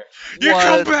here. You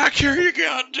What? come back here, you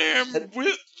goddamn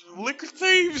liquor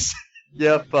thieves!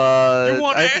 Yep, You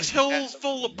want I think- assholes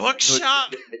full of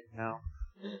buckshot? now.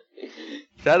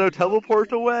 Shadow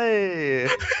teleport away!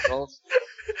 Well,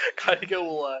 Kaiko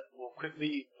will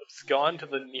quickly abscond to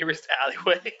the nearest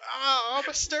alleyway. Ah, I'm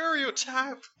a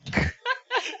stereotype.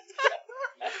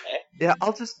 Yeah,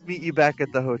 I'll just meet you back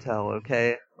at the hotel,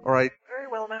 okay? Alright. Very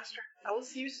well, Master. I will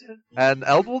see you soon. And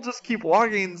Eld will just keep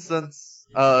walking since,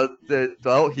 he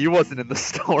wasn't in the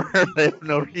store. They have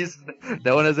no reason,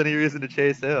 no one has any reason to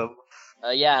chase him.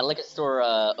 yeah, liquor store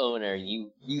owner,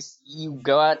 you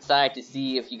go outside to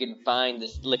see if you can find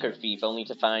this liquor thief, only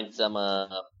to find some a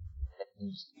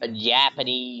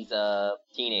Japanese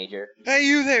teenager. Hey,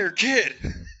 you there, kid?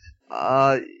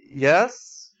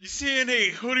 Yes? You see any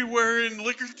hoodie-wearing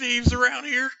liquor thieves around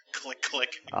here? Click,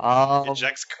 click. Um,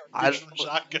 Ejects cartridge from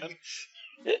shotgun.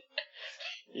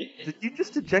 Did you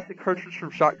just eject a cartridge from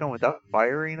shotgun without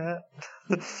firing it?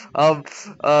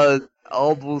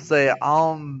 Eld will say,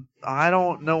 I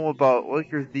don't know about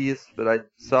liquor thieves, but I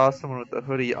saw someone with a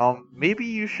hoodie. Maybe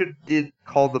you did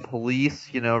call the police,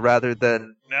 rather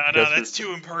than... No, that's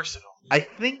too impersonal. I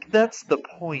think that's the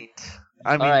point.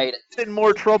 I mean, Alright. you're in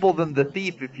more trouble than the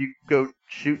thief if you go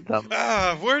shoot them.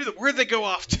 Where'd they go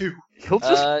off to? He'll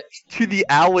just to the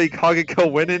alley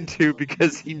Kageko went into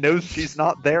because he knows she's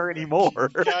not there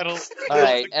anymore.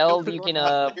 Alright, Eld, you can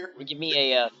give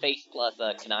me a face plus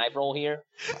connive roll here.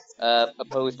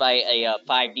 Opposed by a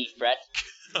 5d threat.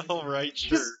 Alright,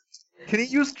 sure. Can he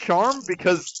use charm?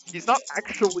 Because he's not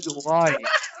actually lying.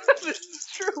 This is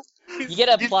true. You get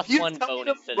a plus he's 1 telling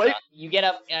bonus him, to right? you get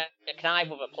a connive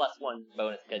with a plus 1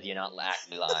 bonus because you're not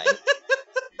actually lying.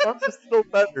 Charm is still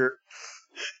better.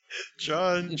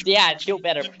 John, Yeah, it's still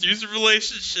better. use a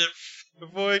relationship.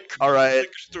 Avoid Alright.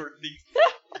 liquor store thief.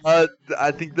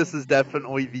 I think this is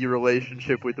definitely the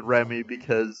relationship with Remy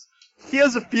because he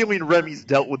has a feeling Remy's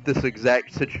dealt with this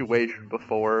exact situation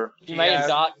before. He might have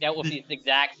dealt with this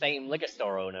exact same liquor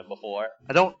store owner before.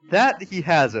 That he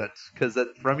hasn't, because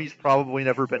Remy's probably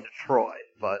never been to Troy,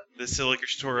 but... This liquor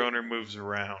store owner moves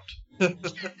around.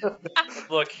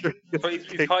 Look, he's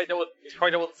probably dealt with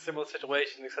a similar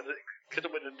situation, except it could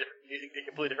have went in a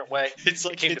completely different way.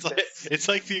 It's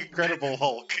like the Incredible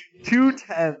Hulk. 2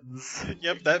 tens.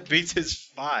 Yep, that beats his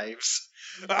 5s.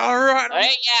 Alright, Alright,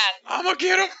 yeah. I'm gonna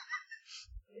get him!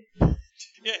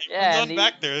 Yeah, he Yeah, runs on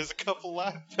back there. There's a couple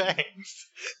loud bangs.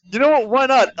 You know what? Why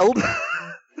not?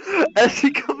 As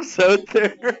he comes out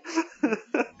there,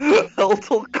 Eld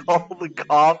will call the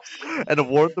cops and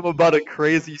warn them about a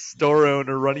crazy store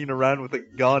owner running around with a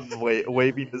gun,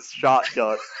 waving his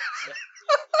shotgun.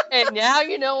 And now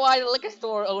you know why the liquor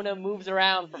store owner moves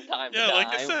around from time to time. Yeah, like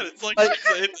I said,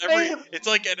 it's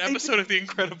like an episode of the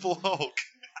Incredible Hulk.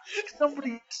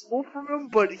 Somebody stole from him,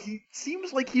 but he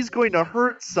seems like he's going to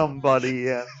hurt somebody,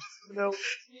 and,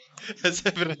 As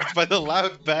evidenced by the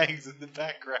loud bangs in the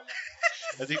background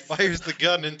as he fires the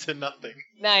gun into nothing.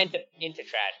 Nah, into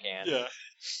trash cans. Yeah.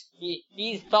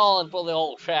 He's fallen for the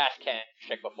old trash can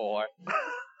trick before.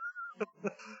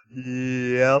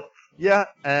 Yep. Yeah,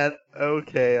 and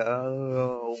okay,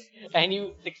 And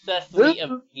you successfully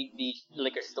beat the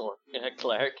liquor store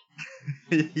clerk.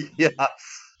 yeah.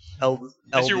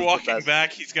 As you're walking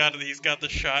back, he's got the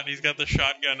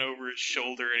shotgun over his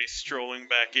shoulder, and he's strolling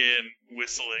back in,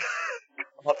 whistling.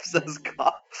 Cop says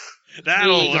cop.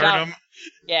 That'll learn him.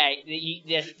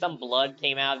 Yeah, some blood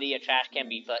came out of the trash can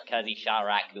because he shot a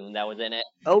raccoon that was in it.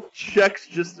 Elf checks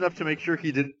just enough to make sure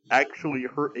he didn't actually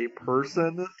hurt a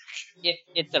person.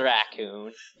 It's a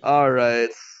raccoon. Alright.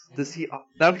 Does he...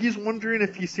 Now he's wondering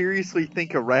if you seriously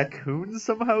think a raccoon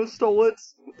somehow stole it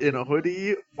in a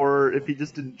hoodie, or if he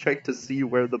just didn't check to see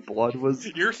where the blood was.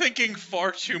 You're thinking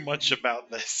far too much about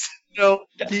this. No,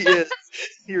 he is.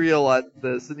 He realized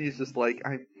this, and he's just like,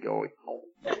 I'm going home.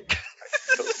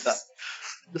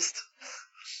 Just...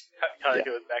 Kaiko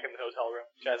goes back in the hotel room.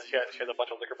 She has a bunch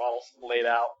of liquor bottles laid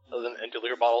out, other than empty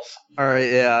liquor bottles.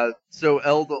 Alright, yeah. So,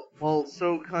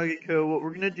 Kageko, what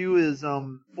we're gonna do is,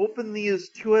 open these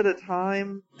 2 at a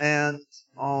time, and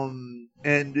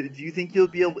do you think you'll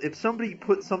be able, if somebody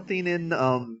put something in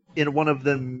one of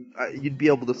them, you'd be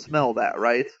able to smell that,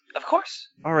 right? Of course.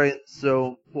 Alright,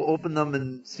 so we'll open them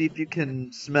and see if you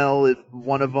can smell if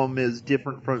one of them is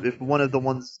different from, if one of the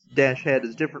ones Dash had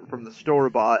is different from the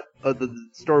store-bought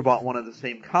one of the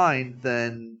same kind,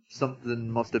 then something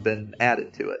must have been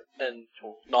added to it. And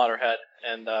she'll nod her head,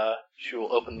 and she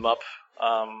will open them up.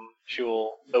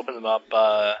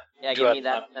 Yeah, give me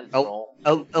that sense roll.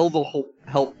 Eld will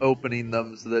help opening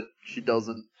them so that she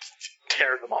doesn't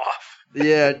tear them off.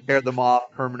 Yeah, tear them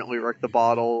off, permanently wreck the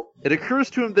bottle. It occurs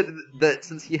to him that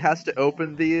since he has to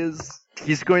open these,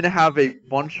 he's going to have a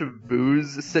bunch of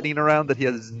booze sitting around that he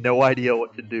has no idea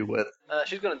what to do with.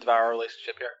 She's going to devour a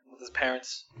relationship here. his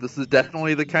parents. This is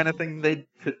definitely the kind of thing they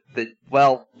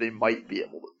might be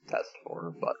able to test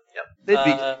for, but they'd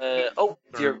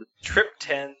be Your trip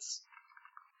tens.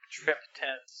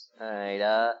 Alright,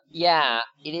 yeah,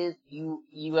 it is,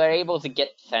 you are able to get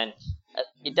scent.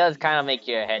 It does kind of make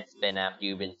your head spin after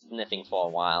you've been sniffing for a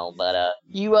while, but,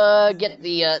 you, get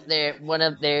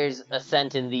there's a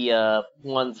scent in the,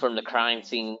 ones from the crime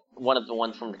scene, one of the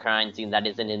ones from the crime scene that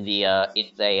isn't in the,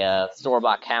 it's a,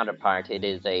 store-bought counterpart. It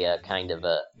is a, kind of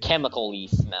a chemical-y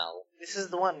smell. This is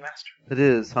the one, Master. It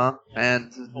is, huh?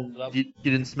 And Hold it up. you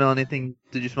didn't smell anything?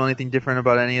 Did you smell anything different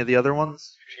about any of the other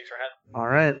ones? She shakes her head. All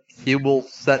right. He will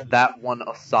set that one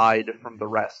aside from the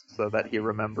rest so that he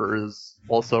remembers.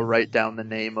 Also, write down the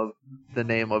name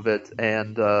of it,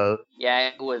 and Yeah,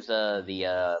 it was,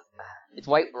 it's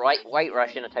white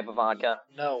Russian, a type of vodka.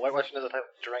 No, White Russian is a type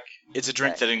of drink. It's a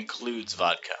drink that includes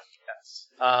vodka. Yes.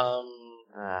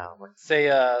 Say,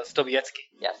 Stobietsky.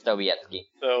 Yeah, Stobietsky.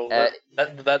 So that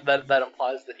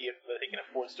implies that he can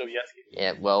afford Stobietsky.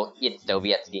 Yeah, well, it's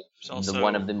Stobietsky. There's also,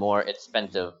 One of the more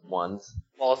expensive ones.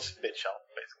 Well, it's bit shelf,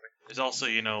 basically. there's also,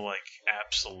 like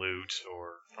Absolute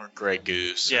or Grey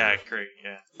Goose. yeah, great,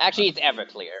 yeah. Actually, it's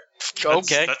Everclear.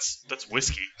 Okay. That's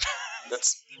whiskey.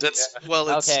 That's well,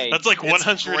 it's Okay. That's like It's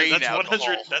 100. grain That's 100.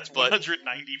 alcohol, That's but-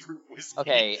 190 proof whiskey.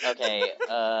 Okay,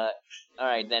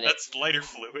 alright then. That's lighter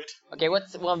fluid. Okay,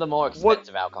 what's one of the more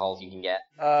expensive alcohols you can get?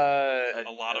 A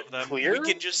lot of them. Clear?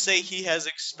 We can just say he has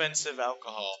expensive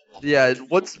alcohol. yeah,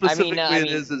 what specifically I it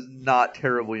mean- is not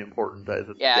terribly important.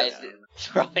 Yeah,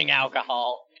 it's rubbing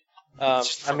alcohol. It's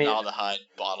just formaldehyde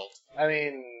bottled. I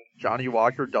mean, Johnny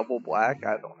Walker Double Black.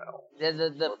 I don't know.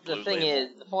 The Blue thing Label.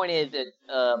 is, the point is,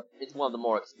 it's one of the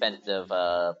more expensive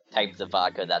types of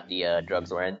vodka that the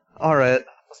drugs were in. All right.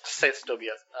 let's just say it's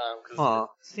Stobietsky. Huh.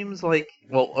 Seems like,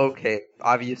 well, okay,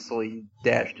 obviously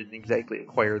Dash didn't exactly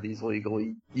acquire these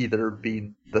legally, either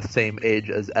being the same age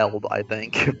as Eld, I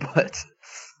think, but,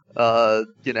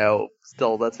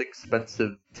 still, that's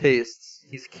expensive tastes.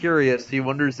 He's curious, he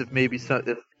wonders if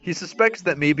he suspects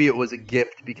that maybe it was a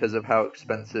gift because of how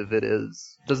expensive it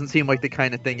is. Doesn't seem like the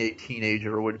kind of thing a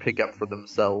teenager would pick up for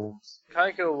themselves.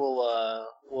 Kaiko will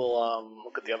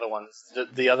look at the other ones.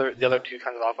 The other two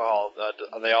kinds of alcohol.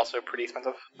 Are they also pretty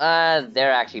expensive?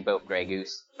 They're actually both Grey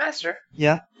Goose. Master,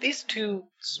 Yeah? these two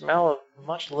smell of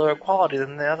much lower quality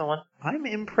than the other one. I'm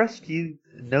impressed you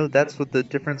know that's what the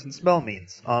difference in smell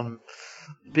means.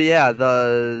 But yeah,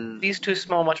 These two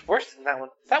smell much worse than that one.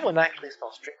 That one actually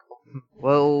smells drinkable.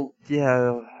 well,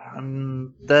 yeah,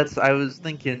 I was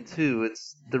thinking too,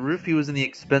 the roofie was in the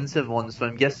expensive one, so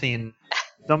I'm guessing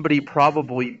somebody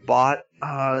probably bought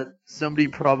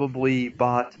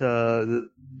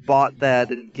that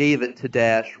and gave it to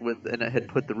Dash and it had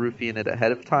put the roofie in it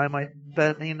ahead of time, I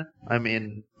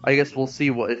mean, I guess we'll see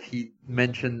if he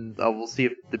mentioned, we'll see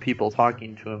if the people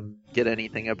talking to him get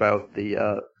anything about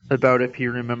about if he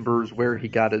remembers where he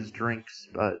got his drinks,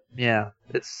 but yeah,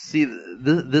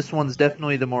 this one's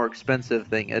definitely the more expensive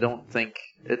thing. I don't think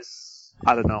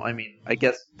I don't know. I mean, I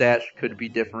guess Dash could be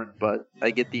different, but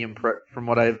I get the from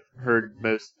what I've heard,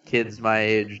 most kids my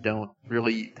age don't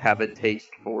really have a taste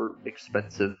for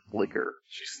expensive liquor.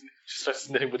 She starts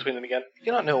sniffing between them again.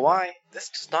 You don't know why. This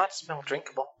does not smell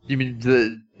drinkable. You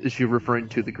mean is she referring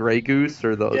to the Grey Goose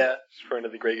or the? Yeah, she's referring to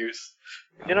the Grey Goose.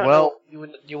 You don't Well- know.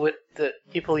 You would. The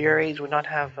people your age would not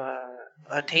have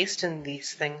a taste in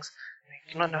these things.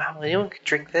 You don't know how anyone could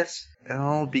drink this.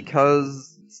 Well,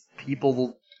 because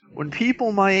when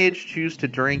people my age choose to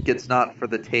drink, it's not for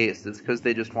the taste. It's because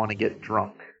they just want to get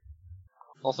drunk.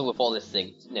 Also, with all this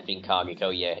sniffing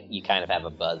Kagiko, you kind of have a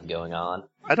buzz going on.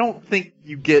 I don't think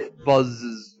you get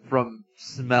buzzes from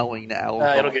smelling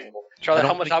alcohol. It'll get. Charlie, I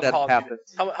don't how much think that alcohol? happens.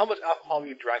 How much alcohol have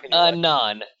you drank in your life?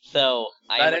 None. So,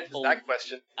 That answers that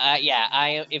question. yeah, I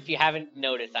am, if you haven't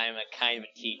noticed, I am a kind of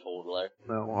a teetotaler.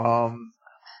 No,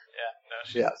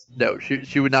 Yeah, yes, no,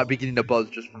 she would not be getting a buzz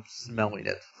just from smelling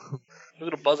it. You're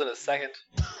gonna buzz in a second.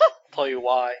 I'll tell you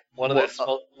why. One of those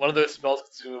smells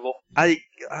consumable. I,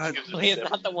 It's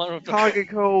not the one with the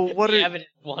Kagiko, what the are? evident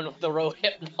one with the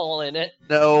rohypnol in it.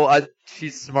 No,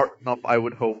 she's smart enough. I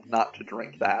would hope not to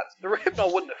drink that. The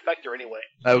rohypnol wouldn't affect her anyway.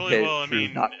 Okay, Really, well, I true.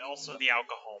 mean, Not. also the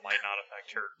alcohol might not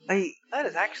affect her. That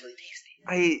is actually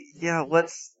tasty. Yeah.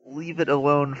 Let's leave it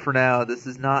alone for now. This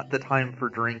is not the time for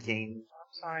drinking.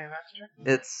 I'm sorry, Master.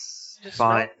 It's Just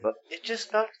fine, but It just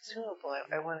smelled consumable.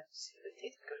 I wanted to see if it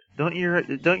tasted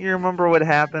good. don't you remember what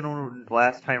happened when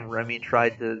last time Remy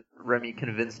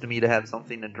convinced me to have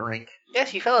something to drink? Yes,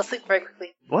 he fell asleep very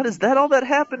quickly. What, is that all that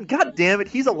happened? God damn it,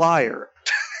 he's a liar.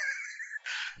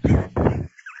 God,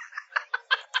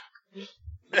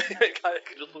 I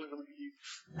could just look at you.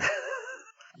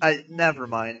 Never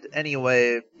mind.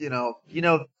 Anyway,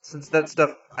 since that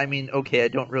stuff, I mean, okay, I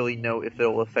don't really know if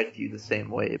it'll affect you the same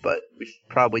way, but we should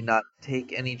probably not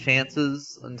take any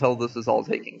chances until this is all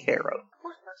taken care of.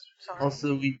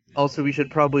 Sorry. Also we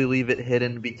should probably leave it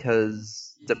hidden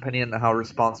because depending on how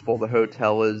responsible the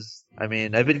hotel is, I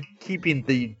mean, I've been keeping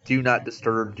the do not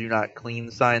disturb, do not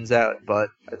clean signs out, but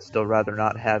I'd still rather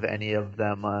not have any of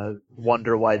them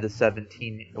wonder why their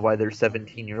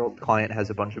 17-year-old client has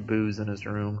a bunch of booze in his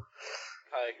room.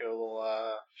 I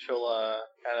go, she'll,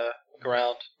 kind of look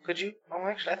around. Could you? Oh,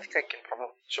 actually, I think I can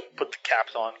probably. She'll put the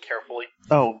caps on carefully.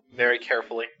 Oh, Very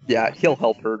carefully. yeah, he'll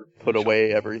help her put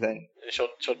away everything. And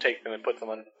she'll take them and put them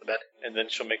under the bed. And then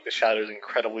she'll make the shadows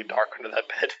incredibly dark under that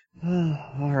bed.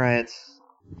 Alright.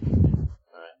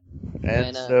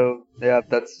 And, So, yeah,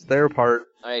 that's their part.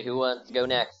 Alright, who wants to go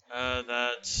next?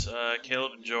 That's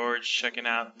Caleb and George checking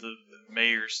out the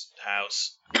mayor's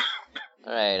house.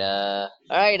 Alright,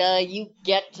 you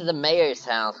get to the mayor's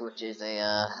house, which is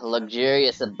a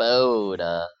luxurious abode,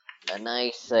 a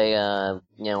nice, on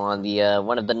the,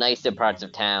 one of the nicer parts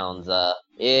of towns.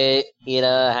 It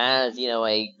has,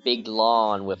 a big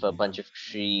lawn with a bunch of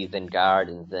trees and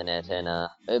gardens in it, and,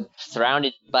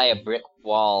 surrounded by a brick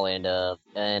wall and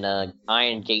an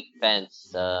iron gate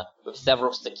fence, with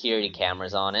several security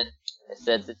cameras on it. It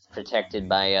says it's protected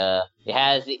by, it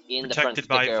has in the front Protected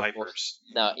by sticker, vipers.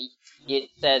 No, it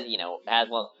says, it has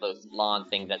one of those lawn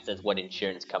things that says what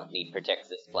insurance company protects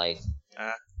this place.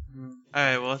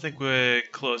 Alright, well, I think we're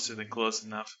closer than close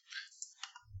enough.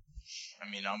 I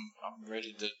mean, I'm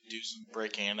ready to do some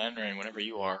breaking and entering whenever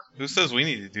you are. Who says we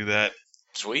need to do that?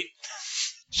 Sweet.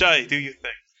 Shy, do your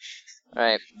thing.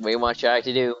 Alright, what do you want Shy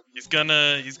to do? He's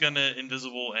gonna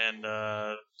invisible and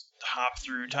hop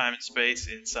through time and space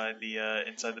inside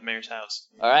the mayor's house.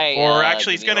 Alright, Or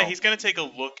actually, he's gonna take a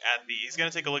look at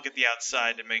the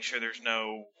outside to make sure there's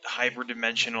no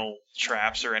hyperdimensional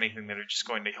traps or anything that are just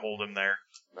going to hold him there.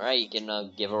 Alright, you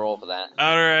can give a roll for that.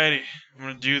 Alrighty, I'm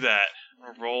gonna do that. I'm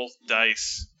gonna roll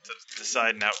dice to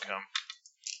decide an outcome.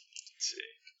 Let's see.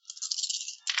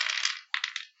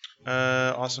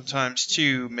 Awesome times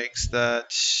 2 makes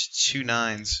that 2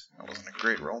 9s. That wasn't a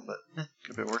great roll, but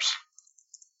could be worse.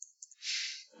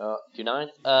 2 9?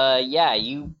 Yeah,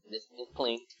 this is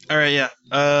clean. Alright, yeah.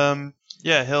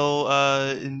 Yeah, he'll,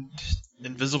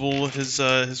 invisible his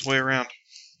way around.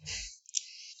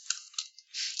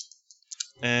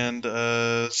 And,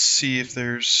 see if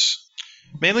there's...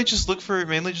 Mainly just look for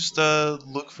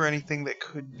anything that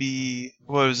could be...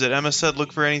 What was it? Emma said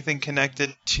look for anything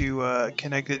connected to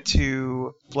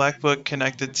Black Book,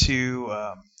 connected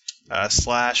to,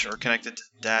 Slash, or connected to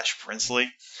Dash Princely.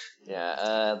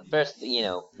 Yeah, first,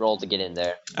 roll to get in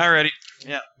there. Alrighty.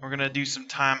 Yeah, we're gonna do some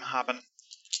time hopping. Let's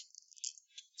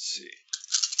see.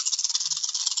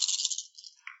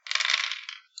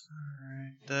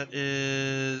 Alright, that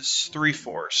is 3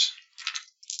 4s.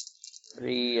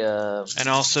 3, And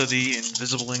also the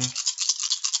invisibling.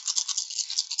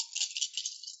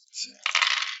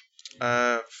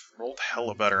 Rolled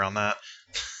hella better on that.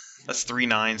 That's 3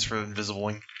 9s for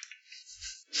invisibling.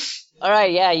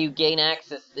 Alright, yeah, you gain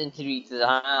access into the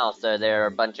house. There are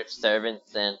a bunch of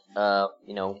servants and,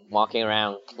 walking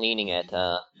around cleaning it.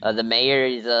 The mayor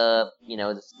is,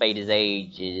 despite his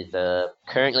age, is,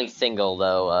 currently single,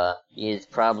 though, he has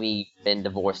probably been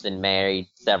divorced and married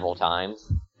several times.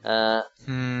 Let's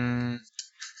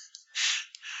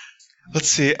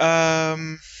see.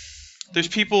 There's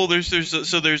people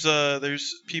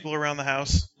around the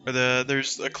house. Or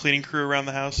there's a cleaning crew around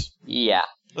the house. Yeah.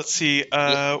 Let's see.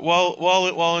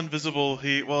 While invisible,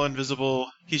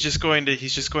 he's just going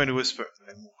to whisper,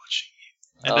 "I'm watching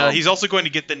you," and he's also going to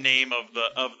get the name of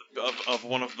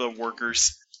one of the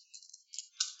workers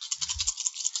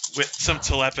with some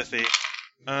telepathy.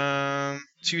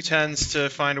 2 10s to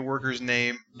find a worker's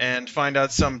name and find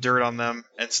out some dirt on them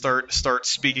and start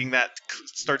speaking that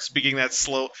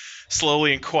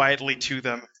slowly and quietly to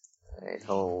them. Alright,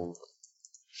 hold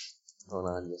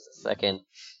on just a second.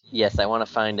 Yes, I want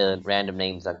to find random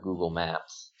names on Google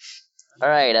Maps.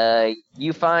 Alright,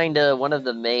 you find one of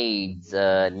the maids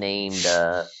named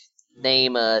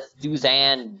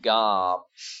Suzanne Gobb.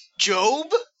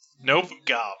 Job? Nope,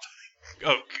 Gob.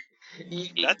 Oh,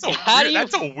 that's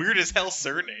a weird as hell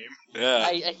surname. Yeah.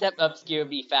 I set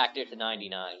obscurity factor to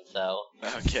 99, so.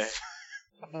 Okay.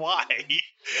 Why?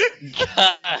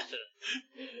 God.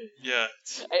 Yeah.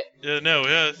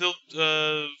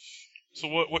 So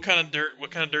what kind of dirt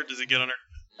does it get on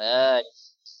her?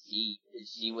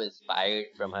 She was fired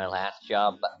from her last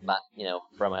job,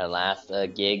 from her last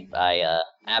gig by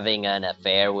having an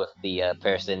affair with the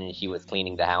person she was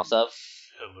cleaning the house of.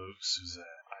 Hello, Suzanne.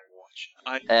 I want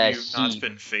You've not She.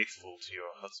 been faithful to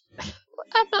your husband.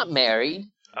 I'm not married.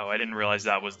 Oh, I didn't realize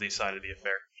that was the side of the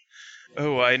affair.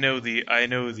 Oh, I know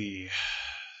the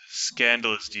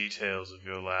scandalous details of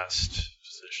your last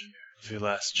position, of your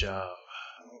last job.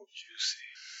 Oh, juicy.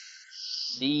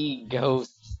 She goes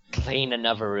clean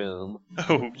another room.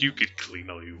 Oh, you could clean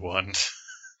all you want.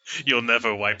 You'll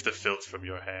never wipe the filth from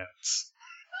your hands.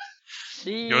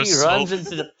 She Your runs soul-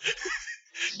 into the.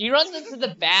 She runs into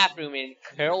the bathroom and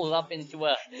curls up into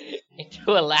a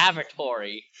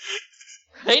lavatory.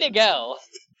 Way to go!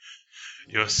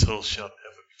 Your soul shall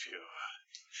never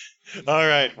be pure.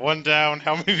 Alright, one down.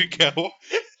 How many to go?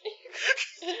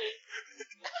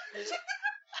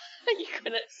 You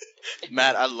couldn't.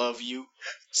 Matt, I love you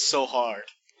so hard.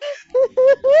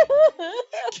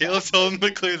 Caleb told him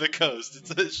to clear the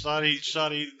coast. It's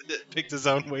Shoddy picked his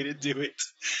own way to do it.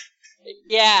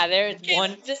 Yeah, there's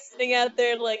one. Just sitting out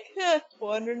there like,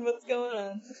 wondering what's going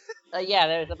on. Yeah,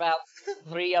 there's about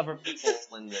 3 other people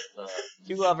in this.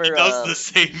 2 other. He does the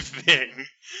same thing.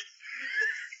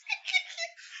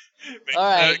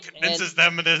 Alright, Convinces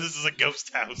them that this is a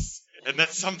ghost house. And that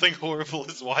something horrible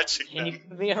is watching Can you them.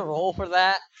 give me a roll for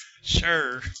that?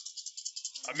 Sure.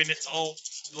 I mean, it's all...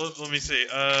 Let me see.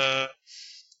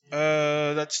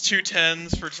 That's 2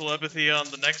 10s for telepathy on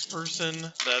the next person.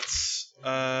 That's,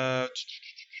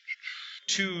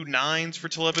 2 9s for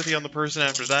telepathy on the person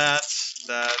after that.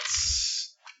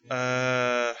 That's,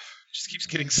 just keeps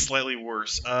getting slightly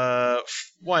worse.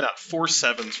 Why not? 4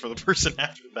 7s for the person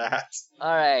after that.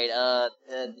 Alright,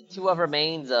 the 2 other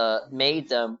maids, Mui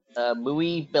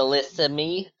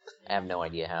Bellissimi. I have no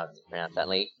idea how to pronounce that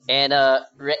late. And,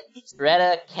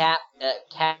 Retta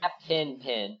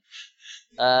Capinpin.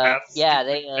 That's Yeah,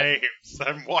 they, names.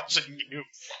 I'm watching you.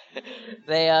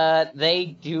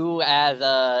 they do as,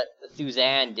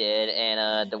 Suzanne did,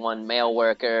 and, the one male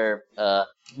worker,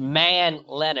 Man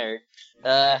Leonard,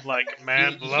 Like,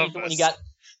 man, love us.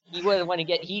 He was the one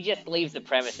he just leaves the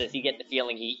premises. You get the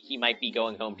feeling he might be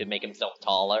going home to make himself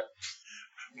taller.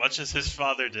 Much as his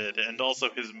father did, and also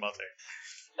his mother.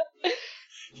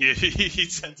 He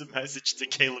sends a message to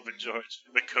Caleb and George.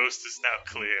 The coast is now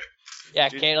clear. Yeah,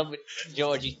 Caleb and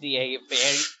George, you see a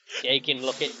very shaken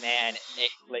looking man,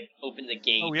 open the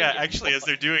gate. Oh yeah, actually, as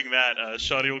they're doing that,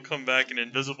 Shoddy will come back and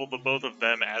invisible to both of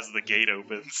them as the gate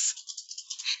opens.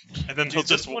 And then they'll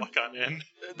just walk on in.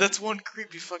 That's one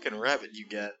creepy fucking rabbit you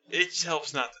get. It just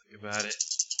helps not to think about it.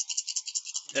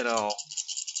 At all.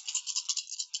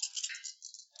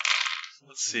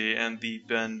 Let's see, and the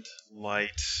bend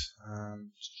light.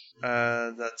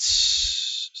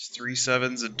 That's 3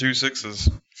 7s and 2 6s.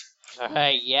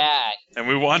 Alright, yeah. And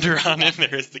we wander on in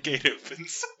there as the gate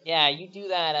opens. Yeah, you do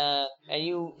that, and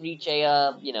you reach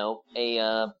a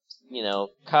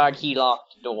card key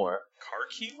locked door. Card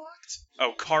key locked?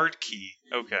 Oh, card key.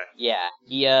 Okay. Yeah,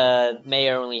 the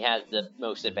mayor only has the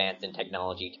most advanced in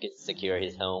technology to secure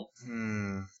his home.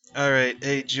 Alright,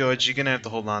 hey George, you're gonna have to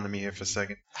hold on to me here for a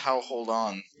second. How hold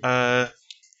on?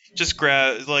 Just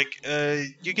grab,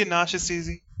 you get nauseous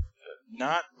easy?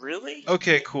 Not really?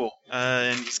 Okay, cool.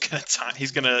 And he's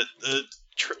gonna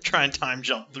try and time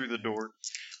jump through the door.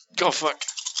 Go fuck.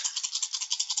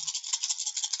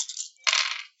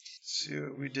 See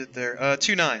what we did there.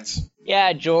 2 9s.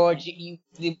 Yeah, George,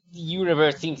 the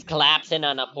universe seems collapsing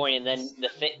on a point, and then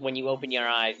when you open your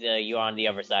eyes, you're on the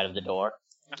other side of the door.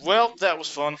 Well, that was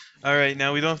fun. Alright,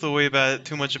 now we don't have to worry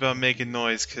too much about making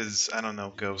noise, because, I don't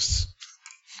know, ghosts.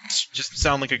 Just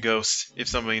sound like a ghost if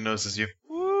somebody notices you.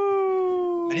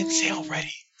 I didn't say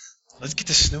already. Let's get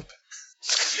to snooping.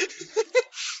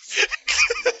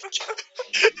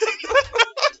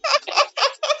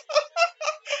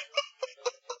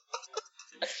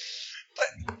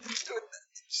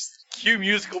 Cue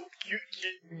musical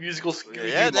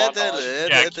Yeah, montage.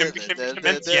 Yeah,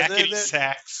 commence yakety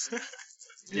sax.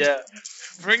 Yeah.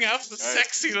 Bring out the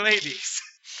sexy ladies.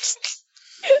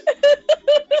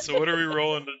 So what are we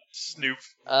rolling to snoop?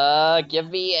 Give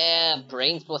me a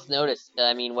brains plus notice.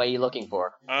 I mean, what are you looking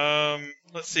for?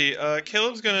 Let's see.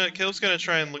 Caleb's gonna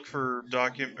try and look for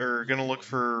look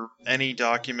for any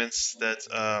documents that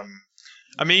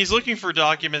he's looking for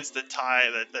documents that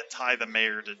tie the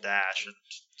mayor to Dash and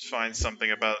find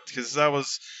something about, because that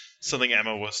was something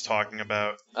Emma was talking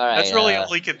about. All right. That's really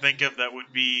all he could think of that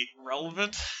would be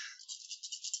relevant.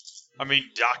 I mean,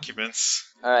 documents.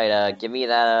 All right. Give me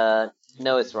that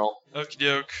notice roll. Okie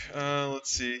doke. Let's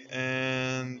see.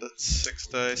 And that's 6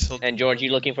 dice. And George,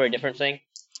 you looking for a different thing?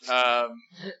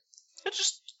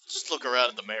 Just look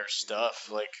around at the mayor's stuff.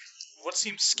 Like, what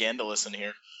seems scandalous in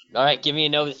here? All right. Give me a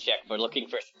notice check for looking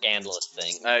for scandalous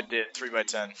things. I did 3 by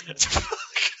 10.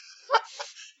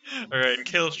 Alright, and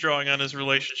Caleb's drawing on his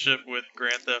relationship with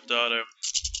Grand Theft Auto.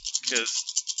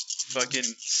 Because fucking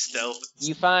stealth.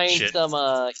 You find Shit.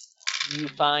 George, you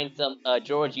find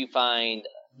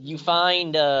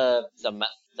some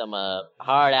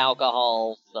hard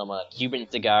alcohol, some Cuban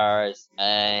cigars,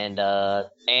 and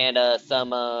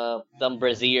some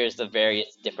braziers of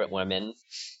various different women.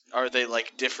 Are they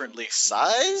like differently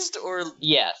sized or?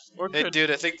 Yes. Or Hey, could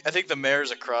dude, I think the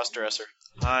mayor's a cross-dresser.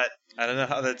 hot. I don't know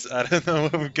how that's. I don't know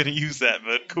if we're gonna use that,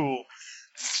 but cool.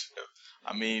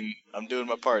 I mean, I'm doing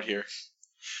my part here.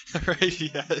 Alright,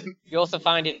 yeah. You also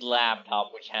find his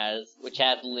laptop, which has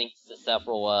links to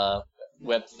several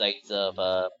websites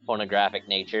of pornographic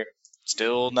nature.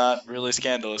 Still not really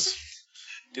scandalous.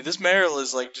 Dude, this mayor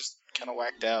is like just kind of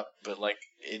whacked out, but like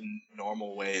in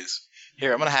normal ways.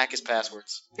 Here, I'm gonna hack his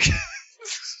passwords.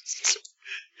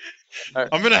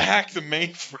 I'm gonna hack the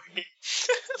mainframe.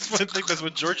 I think that's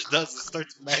what George does. Is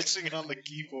starts matching on the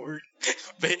keyboard.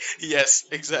 Yes,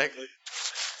 exactly.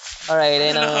 All right,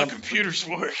 I don't know how and computers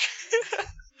work.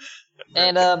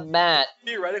 Matt,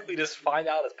 Theoretically, just find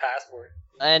out his password.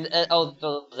 and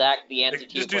so Zach, the answer to your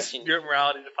Just do question. spirit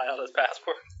morality to find out his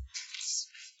password.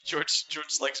 George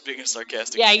likes being a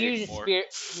sarcastic. Yeah, he kid uses more. spirit.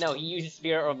 No, he uses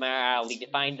spirit of morality to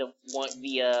find the buttons on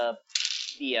the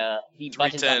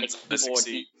 310s that keyboard.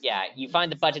 succeed. Yeah, you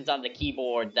find the buttons on the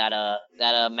keyboard that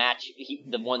match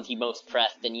the ones he most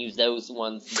pressed, and use those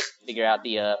ones to figure out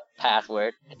the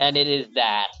password. And it is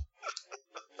that.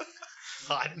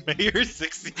 Hot Mayor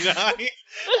 69.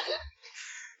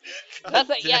 That's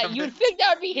like, yeah, damn you'd it. think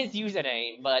that would be his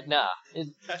username, but nah.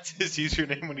 That's his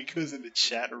username when he goes into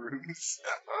chat rooms.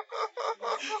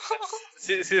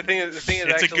 See, the thing is It's a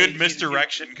actually, good he's-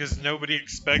 misdirection because nobody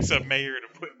expects a mayor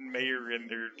to put mayor in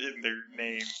their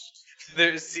name.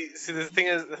 The thing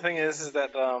is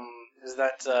that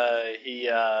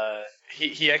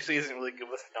he actually isn't really good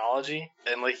with technology,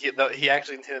 and like he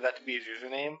actually intended that to be his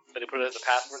username, but he put it as a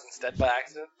password instead by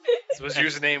accident. So his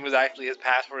username was actually his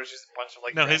password. It's just a bunch of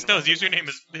like. No, his random-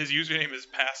 username is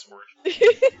password.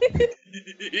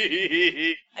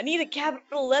 I need a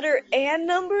capital letter and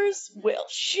numbers? Well,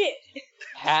 shit.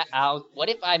 What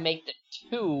if I make the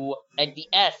 2 and the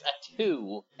S a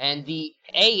 2 and the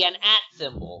A an @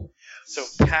 symbol? So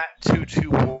Pat 2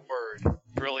 word,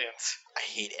 brilliant. I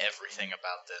hate everything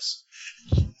about this.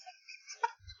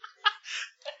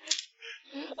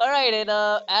 Alright, and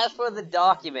as for the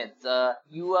documents,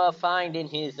 you find in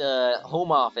his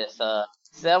home office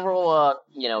several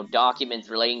documents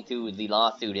relating to the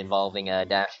lawsuit involving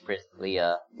Dash Priestley.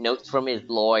 Notes from his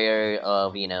lawyer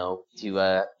of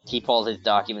to keep all his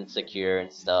documents secure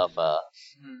and stuff.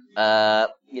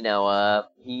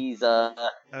 He's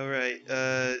Alright,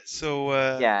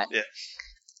 yeah. yeah.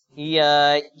 He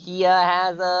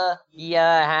has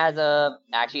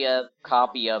actually a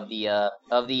copy of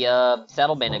the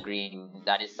settlement agreement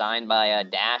that is signed by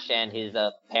Dash and his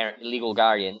parent legal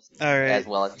guardians, Alright. as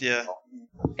well as Yeah.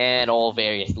 and all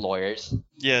various lawyers.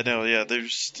 Yeah, no, yeah,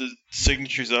 there's the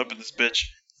signatures up in this bitch.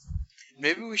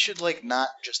 Maybe we should like not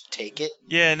just take it.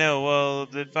 Yeah, no. Well,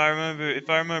 if I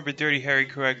remember Dirty Harry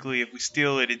correctly, if we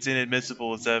steal it, it's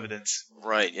inadmissible as evidence.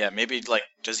 Right, yeah, maybe like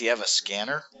does he have a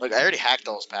scanner? Like I already hacked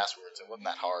all his passwords, it wasn't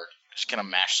that hard. Just gonna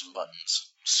mash some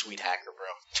buttons. Sweet hacker, bro.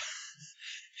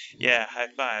 Yeah, high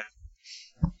five.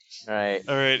 All right.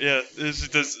 All right, yeah.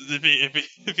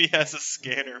 If he has a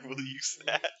scanner, we'll use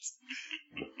that.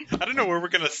 I don't know where we're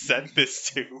gonna send this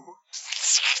to.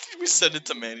 We send it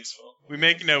to Manny's phone. We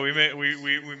make a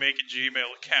Gmail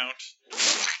account.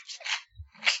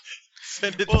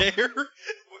 Send it Well, there.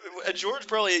 George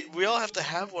probably, we all have to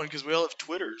have one because we all have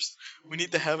Twitters. We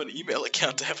need to have an email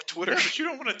account to have a Twitter. Yeah, but you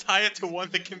don't want to tie it to one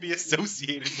that can be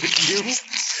associated with you.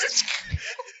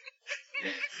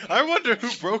 I wonder who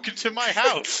broke into my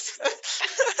house.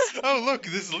 Oh, look,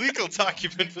 this legal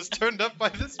document was turned up by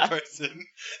this person.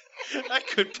 That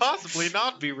could possibly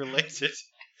not be related.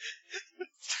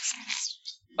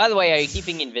 By the way, are you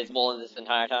keeping invisible in this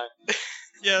entire time?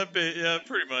 Yeah,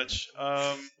 pretty much.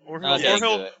 Or Okay,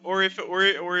 good.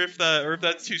 if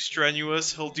that's too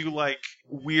strenuous, he'll do like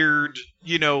weird,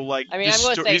 like. I mean, I'm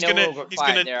gonna say he's no gonna, over he's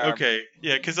quiet. gonna, There are okay,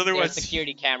 yeah, because there are otherwise,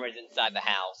 security cameras inside the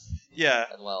house yeah.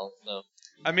 as well. So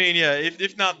I mean, yeah,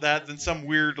 if not that, then some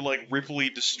weird like Ripley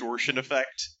distortion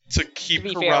effect to keep to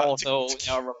be fair, also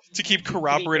to keep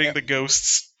corroborating fair. the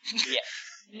ghosts.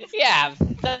 yeah,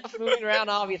 stuff moving around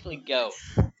obviously go.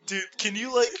 Dude, can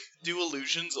you like do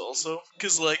illusions also?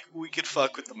 Cause like we could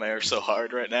fuck with the mayor so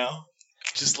hard right now.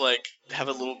 Just like have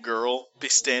a little girl be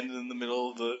standing in the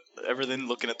middle of the everything,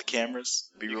 looking at the cameras.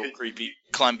 Be real creepy.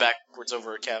 Climb backwards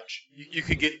over a couch. You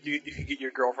could get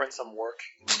your girlfriend some work.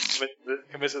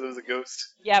 convinced that it was a ghost.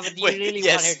 Yeah, but do you Wait, really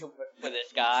yes. want her to work for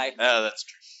this guy? Oh, that's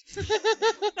true.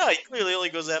 No, he clearly only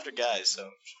goes after guys, so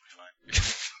it should be fine.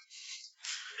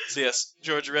 So yes,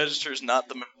 George registers not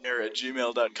the mayor at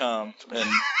gmail.com and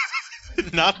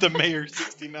Not the mayor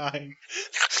 69.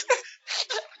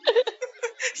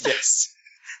 yes.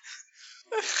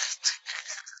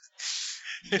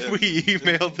 If we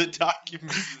email the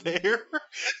document there.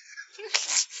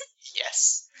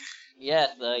 Yes.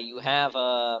 Yes, you have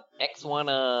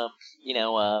X1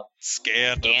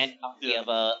 Scan. scanned copy of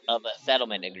a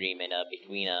settlement agreement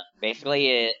between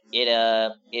basically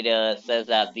it says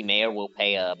that the mayor will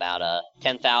pay about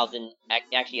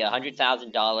actually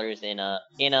 $100,000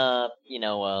 in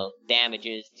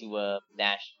damages to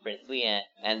Dash Princely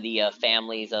and the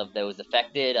families of those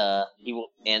affected.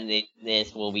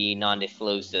 This will be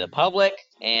non-disclosed to the public,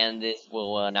 and this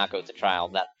will not go to trial.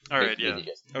 That All right, basically yeah. the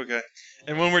gist. Okay.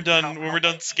 And when we're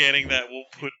done scanning that, we'll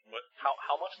put what?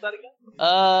 How much is that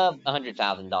again?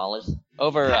 $100,000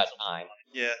 over time.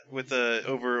 Yeah, with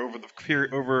over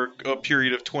a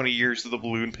period of 20 years of the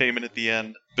balloon payment at the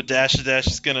end. But Dash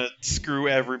is gonna screw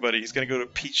everybody. He's gonna go to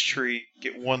Peachtree,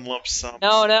 get one lump sum.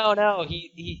 No.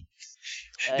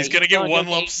 He's gonna get one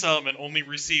go lump to sum and only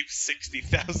receive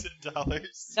 $60,000.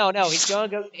 No, he's gonna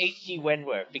go to H.G.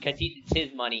 Wentworth because it's his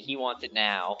money. He wants it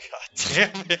now. God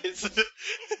damn it!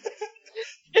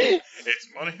 It's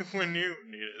money when you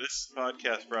need it. This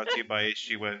podcast brought to you by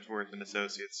H.G. Wentworth and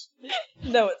Associates.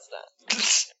 No, it's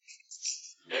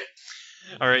not.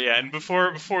 All right, yeah, and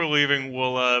before leaving,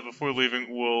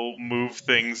 we'll move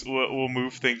things. We'll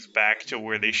move things back to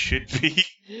where they should be.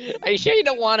 Are you sure you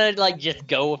don't want to just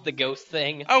go with the ghost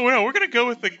thing? Oh no, we're gonna go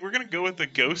with the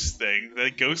ghost thing. The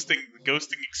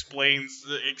ghosting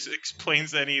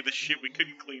explains any of the shit we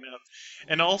couldn't clean up.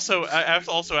 And also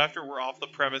after we're off the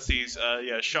premises,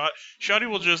 Shoddy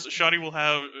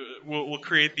will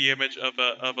create the image of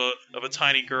a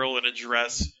tiny girl in a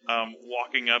dress,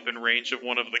 walking up in range of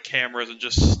one of the cameras and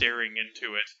just staring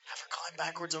into it. Have her climb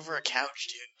backwards over a couch,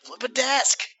 dude. Flip a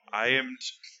desk. I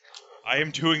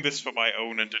am doing this for my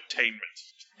own entertainment.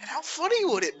 And how funny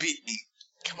would it be?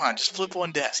 Come on, just flip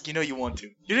one desk. You know you want to.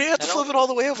 You don't have to And flip it all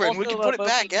the way over, and we also, can put it both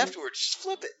back of you- afterwards. Just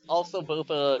flip it. Also, both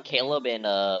Caleb and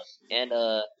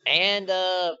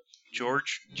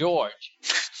George, George.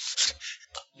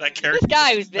 that character, This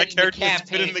guy who's been that character has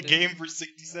been campaign in the since- game for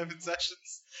 67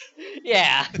 sessions.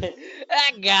 Yeah,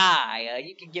 that guy.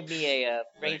 You can give me a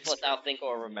brain plus outthink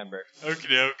or remember. Okie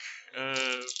doke.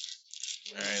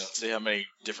 Alright, let's see how many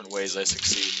different ways I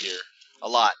succeed here. A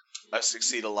lot. I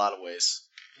succeed a lot of ways.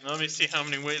 Let me see how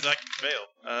many ways I can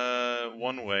fail.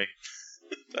 One way.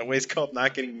 That way's called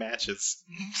not getting matches.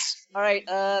 All right,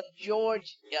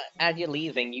 George. As you're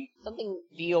leaving, something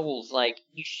feels like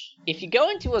if you go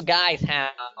into a guy's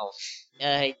house,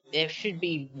 there should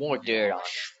be more dirt on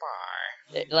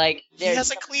it. Like He there's.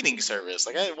 has a cleaning service.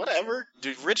 Like, whatever.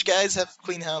 Dude, rich guys have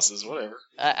clean houses. Whatever.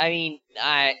 I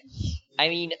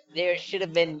mean, there should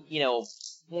have been,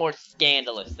 more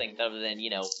scandalous things other than, he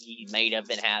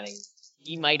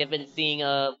might have been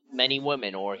seeing many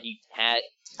women, or he had.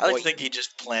 I like or to think he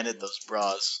just planted those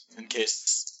bras in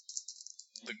case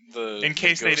In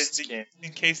case the they ghosts can't.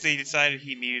 in case they decided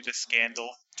he needed a scandal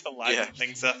to liven Yeah.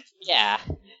 things up. Yeah.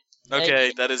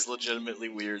 Okay, that is legitimately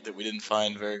weird that we didn't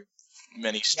find very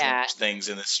many strange things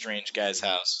in this strange guy's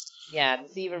house. Yeah,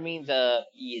 this either means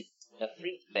he is a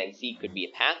freak thing. He could be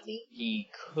a patsy. He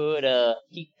could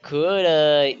this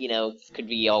could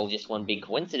be all just one big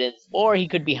coincidence, or he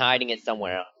could be hiding it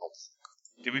somewhere else.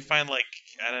 Did we find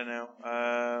I don't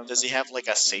know, Does he have like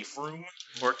a safe room?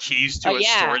 or keys to a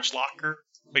yeah. storage locker?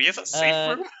 But he has a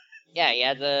safe room. Yeah, he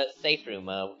has a safe room,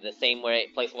 the same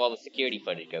place where all the security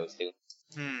footage goes to.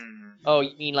 Hmm. Oh,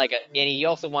 you mean and you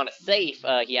also want a safe?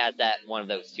 He has one of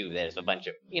those too. There's a bunch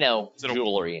of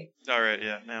jewelry. All right,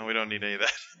 yeah. No, we don't need any of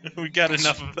that. We got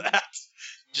enough of that.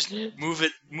 Just move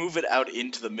it out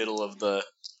into the middle of the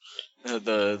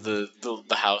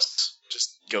house.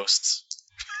 Just ghosts.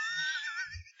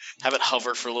 Have it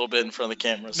hover for a little bit in front of the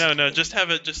cameras. No. Just have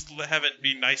it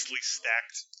be nicely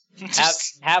stacked.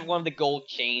 Have one of the gold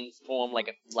chains form like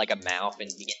a mouth and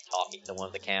begin talking to one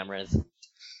of the cameras.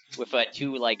 With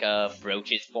two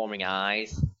brooches forming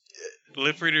eyes.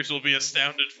 Lip readers will be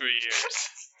astounded for years.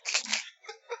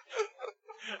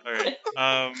 All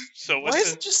right. So what's Why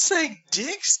is it just saying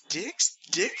dicks,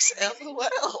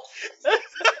 LOL?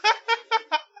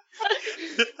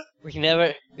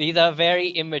 These are very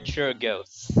immature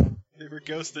ghosts. They were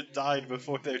ghosts that died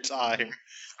before their time.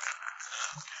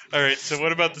 All right. So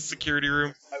what about the security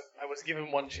room? I was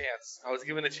given one chance. I was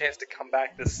given a chance to come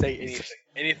back to say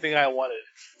anything I wanted.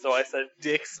 So I said,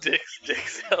 dicks,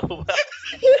 LOL.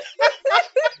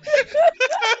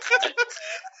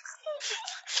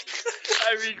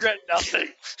 I regret nothing.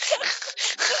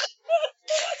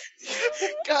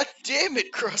 God damn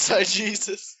it, cross-eyed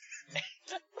Jesus.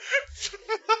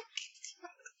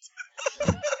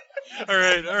 All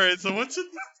right. So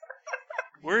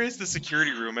where is the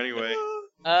security room anyway?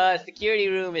 Security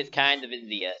room is kind of in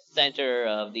the center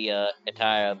of the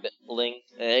entire building.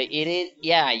 It is,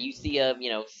 yeah. You see,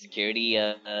 security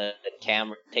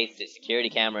security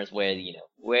cameras where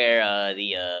where I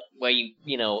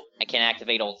can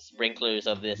activate all the sprinklers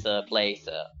of this place.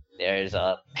 There's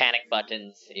panic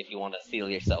buttons if you want to seal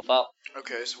yourself up.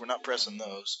 Okay, so we're not pressing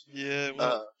those. Yeah,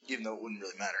 well, Even though it wouldn't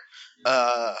really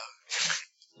matter.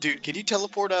 Dude, can you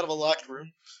teleport out of a locked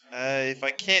room?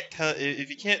 if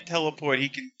you can't teleport, he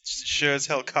can sure as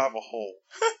hell carve a hole.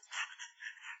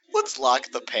 Let's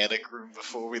lock the panic room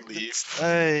before we leave.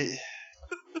 I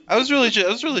was really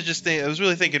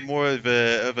thinking more of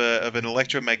an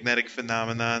electromagnetic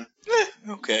phenomenon.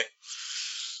 Okay.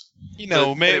 Maybe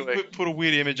anyway. put a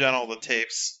weird image on all the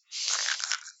tapes.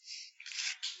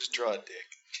 Just draw a dick.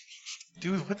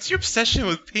 Dude, what's your obsession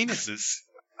with penises?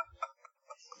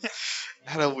 I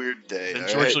had a weird day. And all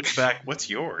George right? looks back. What's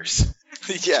yours?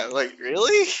 Yeah, like,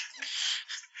 really?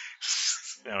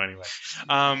 No, anyway.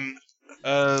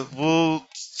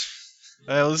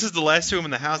 This is the last room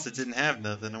in the house that didn't have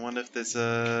nothing. I wonder if there's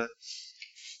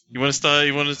you want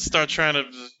to start trying to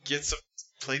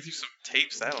play through some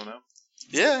tapes? I don't know.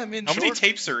 Yeah, I mean, How sure. many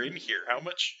tapes are in here?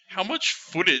 How much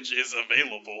footage is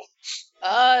available?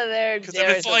 Because Because if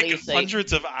it's like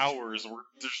hundreds of hours,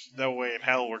 there's no way in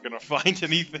hell we're gonna find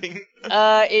anything.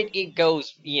 It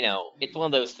goes, it's one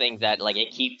of those things that, like,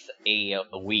 it keeps a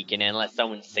week, and unless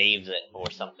someone saves it or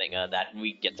something, that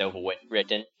week gets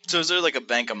overwritten. So is there like a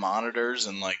bank of monitors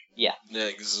and like? Yeah.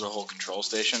 This is a whole control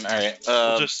station. All right.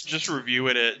 We'll just review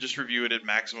it at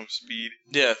maximum speed.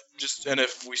 Yeah. And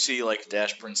if we see like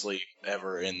Dash Princely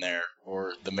ever in there,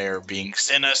 or the mayor being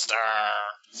sinister.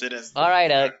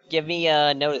 Alright, give me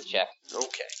a notice check.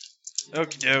 Okay.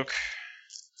 Okie doke.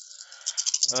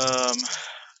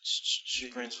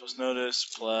 Brains plus notice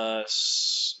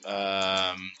plus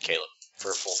Caleb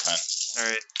for a full 10. All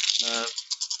right.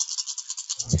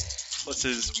 What's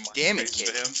his? Damn it, MySpace kid.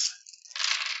 fans?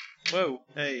 Whoa!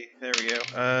 Hey, there we go.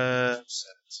 Let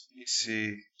me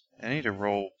see. I need to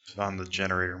roll on the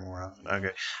generator more often.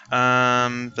 Okay.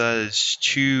 That is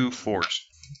 2 4s.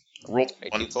 I rolled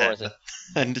Right, 1 2 4s. 10,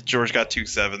 and George got 2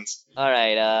 7s.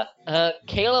 Alright,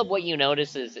 Caleb, what you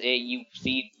notice is you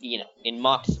see, in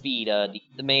Mach speed,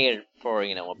 the mayor for,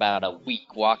 about a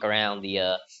week walk around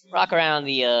the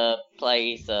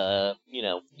place,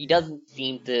 he doesn't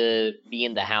seem to be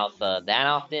in the house, that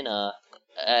often,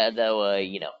 though,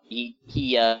 he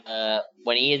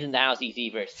when he is in the house, he's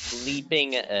either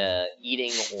sleeping,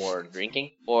 eating, or drinking,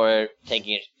 or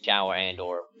taking a shower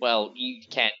or, well, you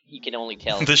can only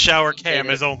tell. The shower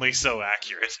cam is only so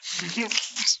accurate.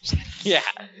 Yeah.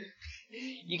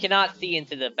 You cannot see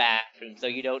into the bathroom, so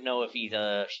you don't know if he's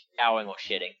showering or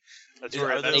shitting. That's Are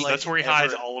where there, that's where he ever-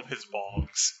 hides all of his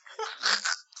bogs.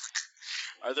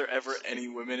 Are there ever any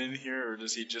women in here, or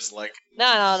does he just like?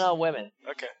 No, women.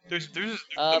 Okay. There's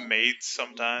the maids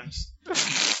sometimes.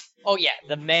 Oh yeah,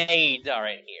 the maids are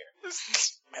in here.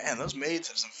 Man, those maids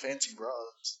have some fancy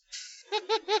bras.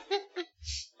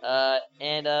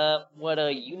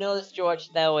 What you notice, George,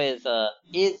 though, is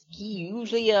he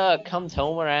usually comes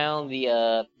home around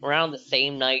the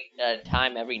same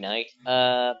time every night.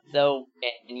 Though,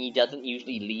 and he doesn't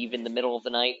usually leave in the middle of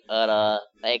the night. But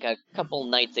like a couple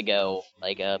nights ago,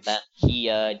 he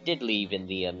did leave in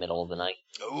the middle of the night.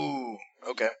 Ooh.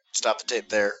 Okay. Stop the tape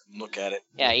there. Look at it.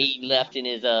 Yeah, he left in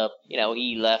his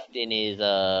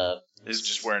He's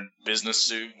just wearing business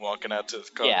suit, walking out to the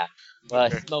car. yeah.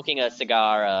 Okay. Smoking a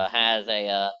cigar, has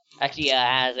a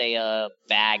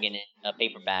bag in it, a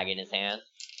paper bag in his hand.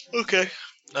 Okay.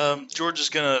 George is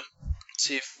gonna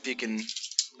see if he can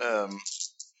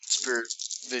spirit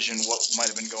vision what might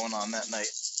have been going on that night.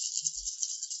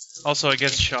 Also, I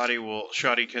guess Shoddy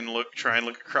can try and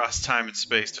look across time and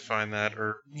space to find that,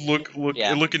 or look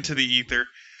into the ether.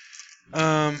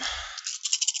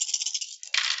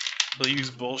 He'll use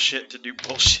bullshit to do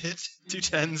bullshit. 2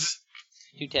 10s.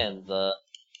 2 10s.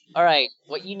 Alright,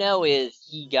 what you know is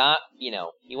he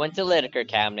went to the liquor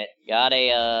cabinet, got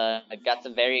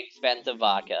some very expensive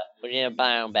vodka, put it in a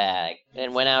brown bag,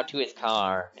 then went out to his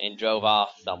car and drove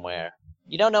off somewhere.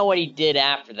 You don't know what he did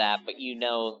after that, but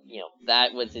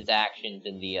that was his actions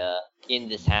in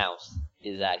this house.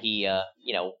 is that he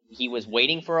was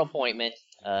waiting for an appointment.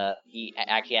 He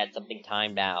actually had something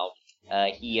timed out.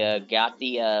 He got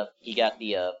the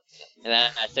and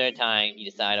then at a certain time he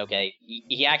decided, okay,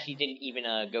 he actually didn't even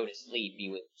go to sleep.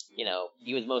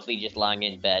 He was mostly just lying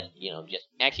in bed,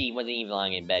 actually he wasn't even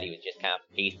lying in bed, he was just kind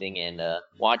of pacing and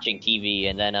watching TV,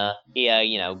 and then he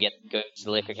goes to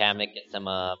the liquor cabinet, get some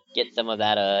of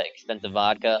that expensive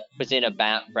vodka, puts it in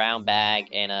a brown bag,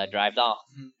 and drives off.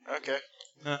 Okay.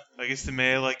 I guess the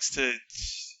mayor likes to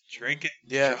drink and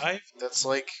Yeah, drive. that's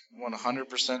like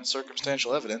 100%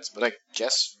 circumstantial evidence, but I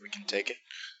guess we can take it.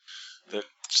 The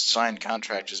signed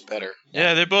contract is better.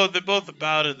 Yeah, they're both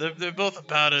about it. They're both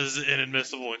about as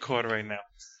inadmissible in court right now.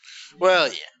 Well,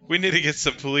 yeah. We need to get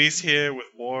some police here with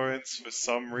warrants for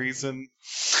some reason.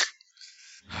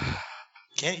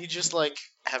 Can't you just, like,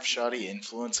 have Shoddy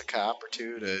influence a cop or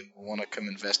two to want to come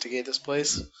investigate this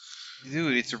place?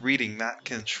 Dude, it's reading, not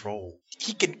control.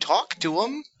 He can talk to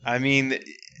him. I mean,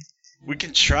 we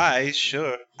can try,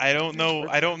 sure. I don't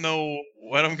know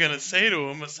what I'm gonna say to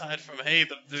him aside from, hey,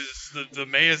 the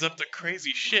mayor's up to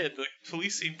crazy shit. The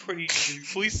police seem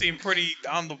pretty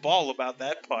on the ball about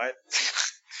that part.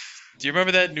 Do you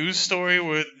remember that news story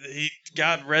where he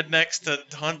got rednecks to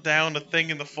hunt down a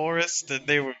thing in the forest and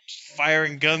they were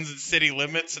firing guns in city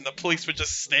limits and the police were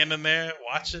just standing there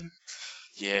watching?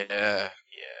 Yeah.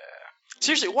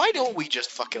 Seriously, why don't we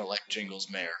just fucking elect Jingles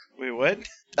mayor? Wait, what?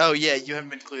 Oh, yeah, you haven't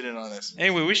been clued in on this.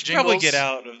 Anyway, we should Jingles, probably get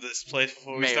out of this place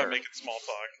before we start mayor. making small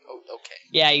talk. Oh, okay.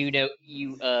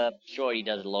 Yeah, Shorty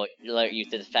does alert you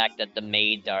to the fact that the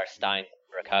maids are starting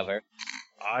to recover.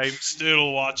 I'm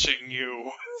still watching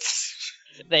you.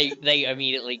 They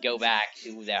immediately go back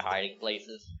to their hiding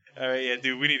places. All right, yeah,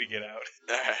 dude, we need to get out.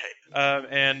 Alright.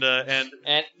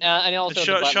 And also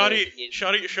the butler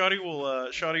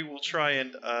Shoddy will try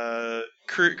and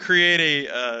create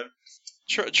a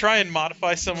try and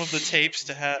modify some of the tapes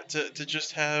to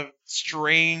just have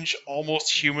strange,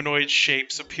 almost humanoid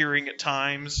shapes appearing at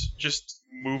times, just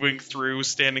moving through,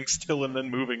 standing still, and then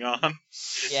moving on.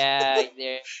 Yeah,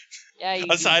 you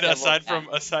aside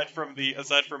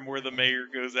from where the mayor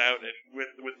goes out and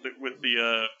with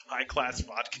the high class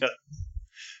vodka.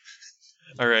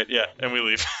 All right, yeah, and we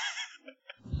leave.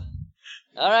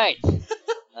 All right.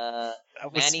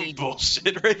 That was Manny, some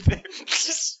bullshit right there.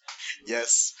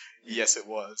 Yes, it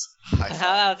was.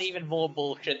 That was even more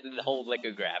bullshit than the whole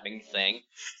liquor grabbing thing.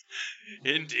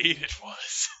 Indeed, it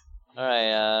was. All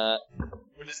right.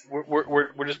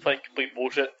 We're just playing complete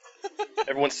bullshit.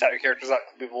 Everyone's stat your characters out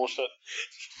complete bullshit.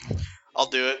 I'll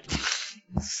do it.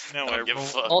 No, I don't give a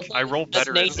fuck. Also, I roll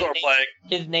better. This is what we're playing.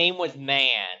 His name was Man.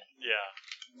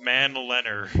 Yeah, Man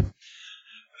Leonard.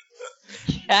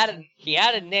 He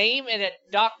had a name and a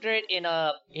doctorate in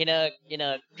a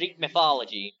Greek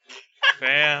mythology.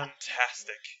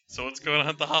 Fantastic. So what's going on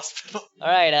at the hospital? All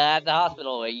right, at the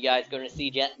hospital, are you guys going to see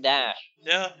Dash?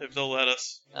 Yeah, if they'll let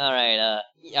us. All right,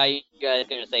 are you guys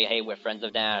going to say, hey, we're friends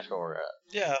of Dash, or?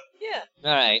 Yeah. Yeah.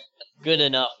 All right, good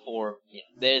enough for.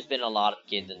 There's been a lot of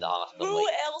kids in the hospital. Who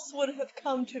else would have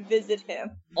come to visit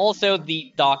him? Also,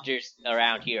 the doctors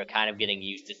around here are kind of getting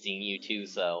used to seeing you too,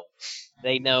 so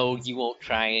they know you won't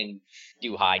try and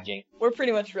do hijinks. We're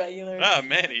pretty much regular. Ah,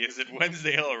 Manny, is it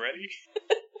Wednesday already?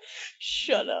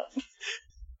 Shut up.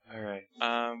 All right.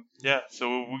 Yeah. So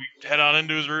we head on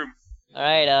into his room. All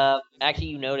right. Actually,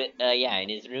 you noted. Yeah, in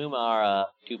his room are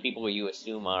two people you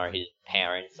assume are his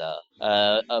parents.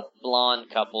 A blonde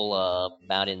couple,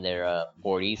 about in their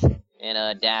 40s,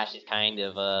 and Dash is kind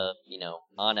of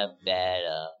on a bed.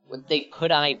 Would they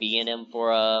put IV in him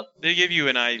for They give you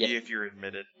an IV Yeah. if you're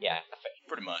admitted. yeah,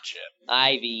 Pretty much, yeah.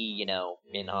 IV,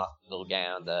 in hospital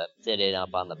gown, sitting up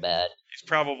on the bed. He's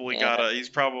probably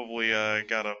Yeah.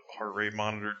 got a heart rate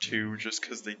monitor too, just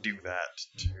because they do that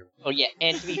too. Oh yeah,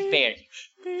 and to be fair,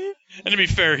 And to be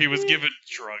fair, he was given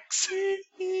drugs.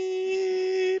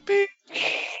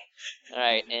 all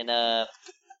right, and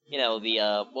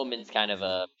the woman's kind of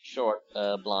a short,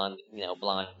 blonde,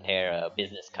 blonde hair,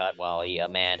 business cut, while the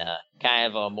man,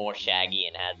 kind of more shaggy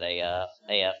and has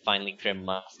a finely trimmed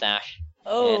mustache.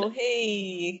 Oh, And-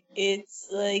 hey. It's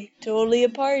like totally a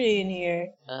party in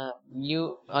here. Are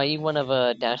you one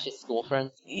of Dash's school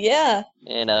friends? Yeah.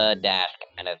 And Dash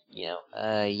kind of,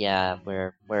 yeah,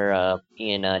 we're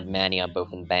he and Manny are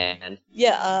both in band.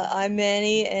 Yeah, I'm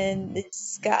Manny and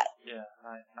it's Scott. Yeah,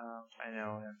 I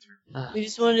know him too. We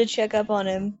just wanted to check up on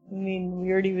him. I mean, we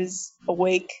heard he was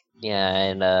awake. Yeah,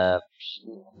 and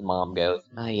Mom goes,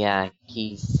 oh yeah,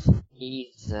 he's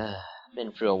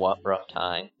been through a rough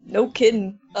time. No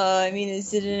kidding. I mean,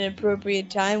 is it an appropriate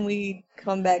time we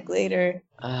come back later?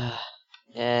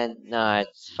 And no,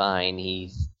 it's fine.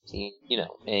 He's See, you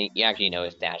actually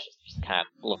notice Dash is just kind of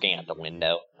looking at the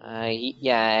window.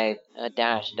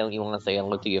 Dash, don't you want to say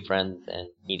hello to your friends? And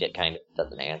he just kind of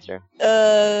doesn't answer.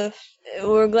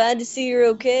 We're glad to see you're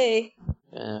okay.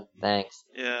 Thanks.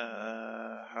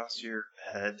 Yeah, how's your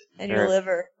head? And your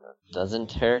liver.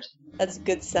 Doesn't hurt? That's a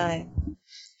good sign.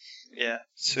 Yeah.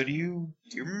 So do you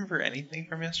remember anything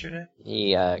from yesterday?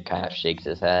 He kind of shakes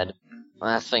his head.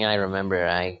 Last thing I remember,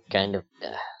 I kind of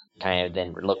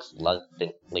then looks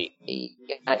reluctantly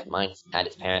at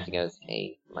his parents and goes,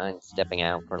 "Hey, mind stepping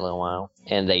out for a little while?"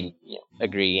 And they,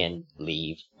 agree and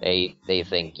leave. They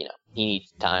think, he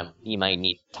needs time. He might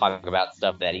need to talk about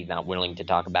stuff that he's not willing to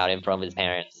talk about in front of his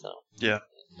parents. So Yeah.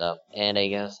 stuff. And he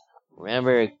goes,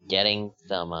 "Remember getting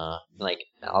some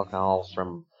alcohol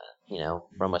from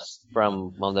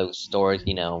from one of those stores,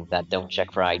 that don't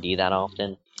check for ID that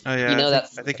often?" Oh yeah. I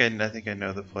I think I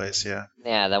know the place. Yeah.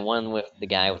 Yeah, the one with the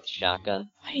guy with the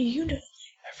shotgun. Why do you know?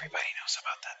 Everybody knows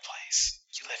about that place.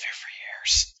 You live here for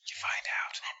years. You find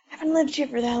out. I haven't lived here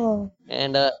for that long.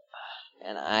 And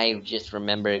I just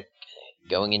remember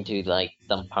going into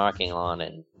some parking lot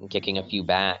and kicking a few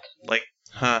back. Like,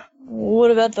 huh? What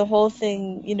about the whole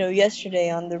thing, yesterday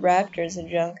on the rafters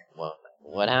and junk?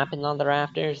 What happened on the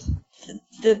rafters?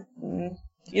 You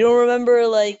don't remember,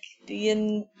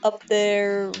 being up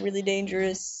there, really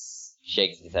dangerous?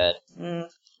 Shakes his head.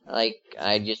 I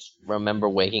just remember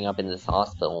waking up in this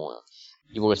hospital.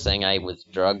 You were saying I was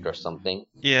drugged or something.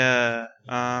 Yeah.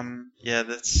 Yeah.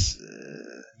 That's.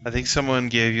 I think someone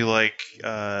gave you rape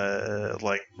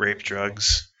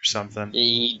drugs or something.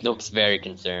 He looks very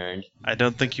concerned. I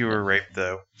don't think you were raped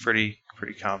though. Pretty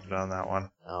confident on that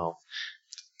one. Oh.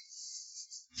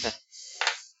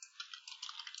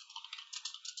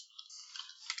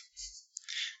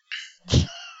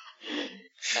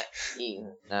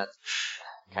 That's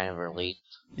kind of relief.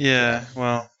 Yeah,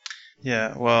 well,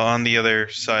 on the other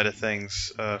side of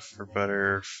things,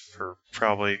 for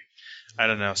probably, I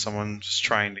don't know, someone just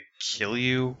trying to kill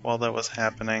you while that was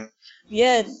happening.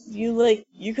 Yeah,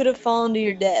 you could have fallen to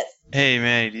your death. Hey,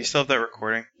 Manny, do you still have that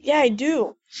recording? Yeah, I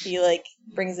do. He,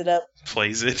 brings it up,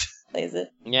 Plays it. plays it.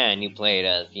 Yeah, and you play it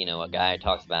as, a guy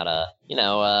talks about,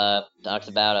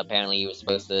 apparently he was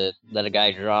supposed to let a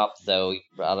guy drop, so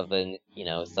rather than,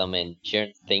 some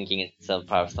insurance, thinking it's some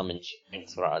part of some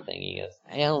insurance fraud thing, he goes,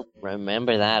 "I don't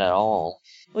remember that at all."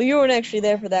 Well, you weren't actually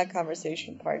there for that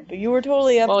conversation part, but you were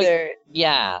totally up there.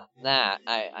 Yeah, that.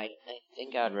 I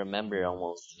think I'd remember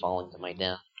almost falling to my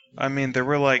death. I mean, there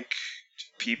were,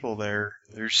 people there.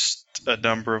 There's a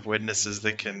number of witnesses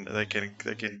that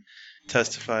can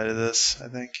testify to this, I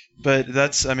think. But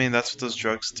that's what those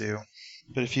drugs do.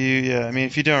 But if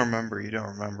you don't remember, you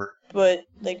don't remember. But,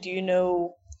 do you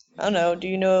know, I don't know, do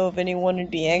you know if anyone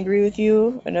would be angry with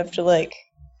you enough to,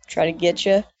 try to get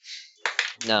you?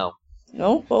 No.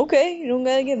 No? Okay, you don't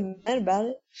gotta get mad about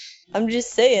it. I'm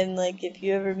just saying, if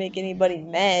you ever make anybody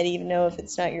mad, even though if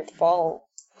it's not your fault.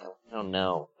 I don't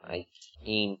know. I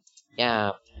mean,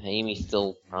 yeah, Amy's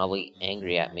still probably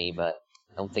angry at me, but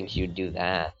I don't think she would do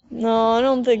that. No, I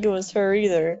don't think it was her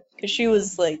either. Because she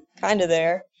was, kind of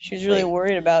there. She was really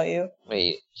worried about you.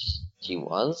 Wait, she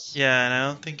was? Yeah, and I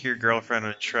don't think your girlfriend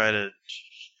would try to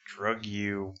drug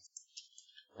you.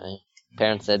 My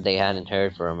parents said they hadn't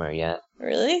heard from her yet.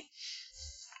 Really?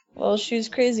 Well, she was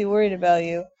crazy worried about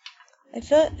you. I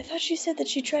thought she said that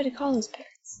she tried to call his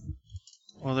parents.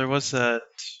 Well, there was that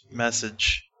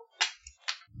message.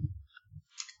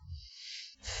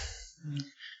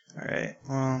 Alright,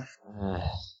 well...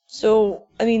 So,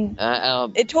 I mean,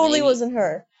 it totally wasn't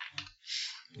her.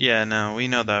 Yeah, no, we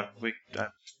know that.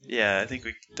 I think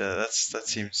that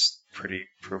seems pretty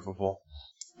provable.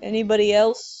 Anybody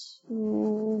else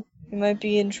who you might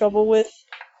be in trouble with?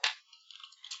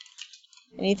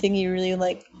 Anything you really,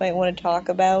 might want to talk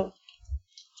about?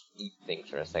 Think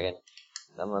for a second.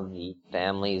 Some of the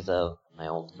families of my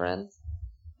old friends.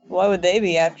 Why would they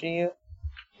be after you?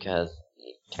 Because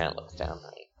it kind of looks down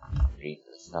reads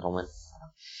the settlement.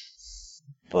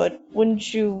 But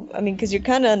wouldn't you, because you're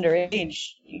kind of underage,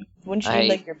 wouldn't you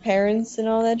need, your parents and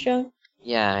all that junk?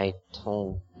 Yeah, I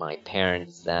told my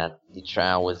parents that the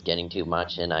trial was getting too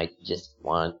much and I just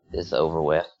wanted this over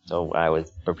with, so I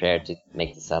was prepared to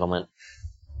make the settlement.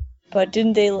 But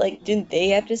didn't they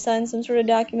have to sign some sort of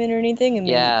document or anything?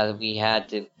 Yeah, we had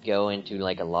to go into,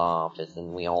 a law office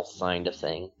and we all signed a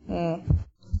thing.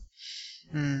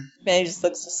 Manny just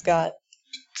looks at Scott.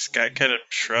 Scott kind of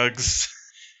shrugs.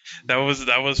 That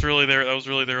was really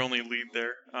their only lead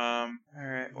there. All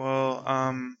right. Well,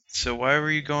 so why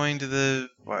were you going to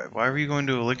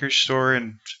a liquor store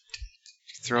and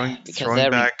throwing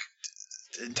back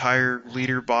entire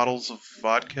liter bottles of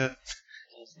vodka?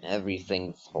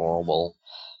 everything's horrible.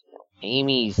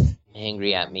 Amy's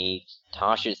angry at me.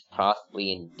 Tasha's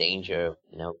possibly in danger of,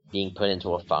 being put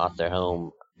into a foster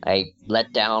home. I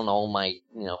let down all my,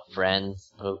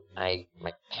 friends. My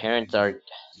parents are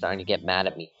starting to get mad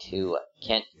at me too. I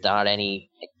can't start any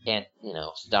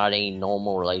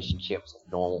normal relationships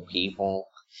with normal people.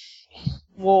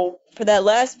 Well, for that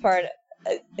last part,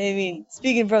 I mean,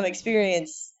 speaking from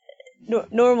experience,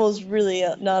 normal's really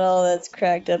not all that's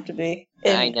cracked up to be.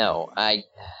 And I know. I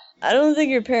don't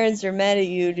think your parents are mad at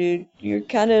you, dude. You're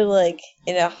kind of like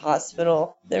in a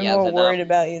hospital. They're Yeah, more they're worried not-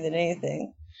 about you than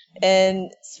anything.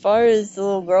 And as far as the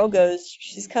little girl goes,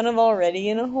 she's kind of already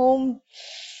in a home.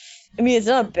 I mean, it's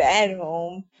not a bad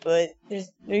home, but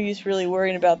there's no use really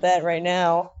worrying about that right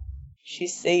now.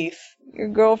 She's safe. Your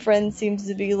girlfriend seems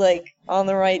to be, like, on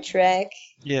the right track.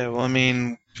 Yeah, well, I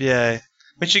mean, yeah.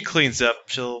 When she cleans up,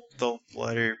 they'll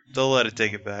let it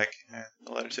take it back. Yeah,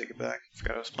 they'll let her take it back.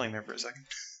 Forgot I was playing there for a second.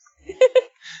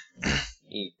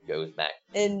 He goes back.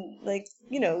 And, like,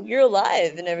 you're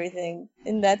alive and everything.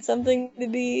 And that's something to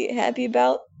be happy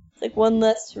about. It's like one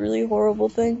less really horrible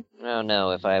thing. I don't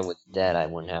know. If I was dead, I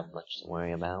wouldn't have much to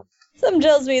worry about. Something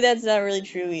tells me that's not really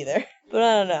true either. But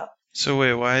I don't know. So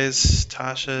wait, why is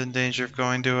Tasha in danger of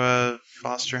going to a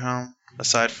foster home,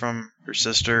 aside from her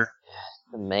sister?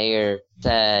 The mayor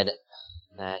said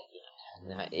that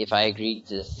if I agreed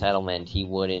to the settlement, he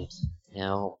wouldn't.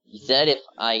 He said if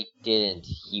I didn't,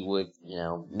 he would,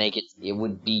 make it. It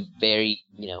would be very,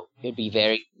 it'd be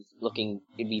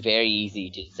very easy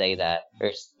to say that,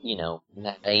 or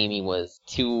that Amy was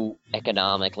too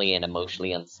economically and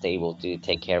emotionally unstable to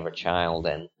take care of a child,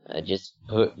 and just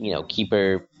put, keep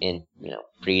her in,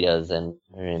 Frieda's and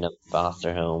her in a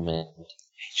foster home, and.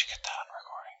 Did you get that on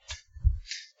recording?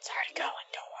 It's already going,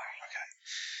 don't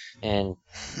worry.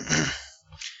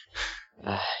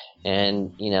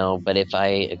 And but if I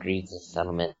agreed to the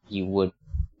settlement, you would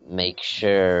make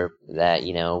sure that,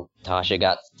 Tasha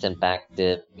got sent back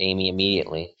to Amy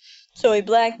immediately. So he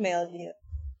blackmailed you.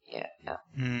 Yeah.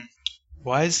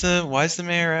 Why is the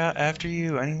mayor after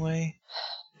you anyway?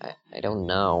 I don't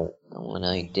know what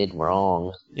I did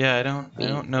wrong. Yeah, I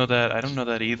don't know that. I don't know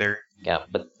that either.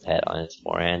 Got put his head on his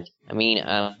forehand. I mean,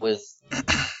 I was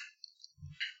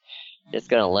just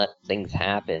gonna let things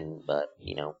happen, but,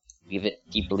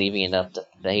 keep believing it up to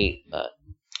fate, but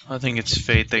I think it's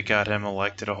fate that got him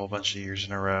elected a whole bunch of years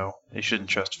in a row. They shouldn't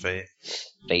trust fate.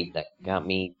 fate that got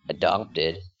me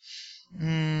adopted.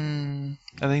 I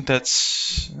think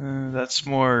that's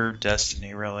more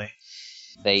destiny, really.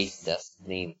 Fate,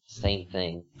 destiny, same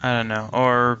thing. I don't know.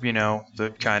 Or,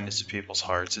 the kindness of people's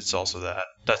hearts. It's also that.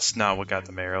 That's not what got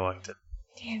the mayor elected.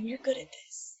 Damn, you're good at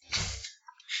this.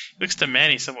 Looks to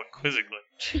Manny somewhat quizzically.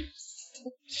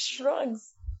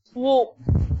 Shrugs. Well,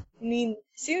 I mean,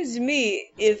 seems to me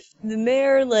if the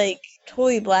mayor,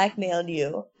 totally blackmailed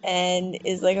you and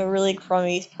is, a really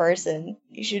crummy person,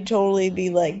 you should totally be,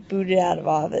 booted out of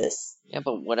office. Yeah,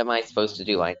 but what am I supposed to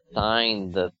do? I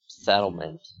signed the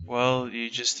settlement. Well, you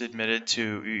just admitted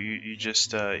to you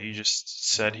just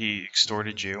said he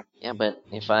extorted you. Yeah, but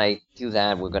if I do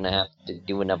that, we're gonna have to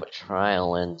do another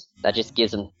trial, and that just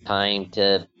gives him time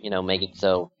to, make it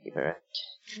so.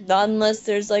 Not unless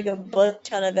there's, a butt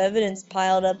ton of evidence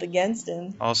piled up against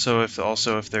him. Also,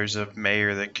 if there's a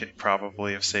mayor that could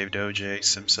probably have saved O.J.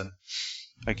 Simpson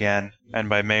again, and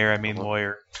by mayor I mean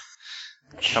lawyer,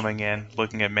 coming in,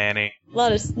 looking at Manny. A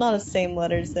lot of same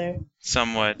letters there.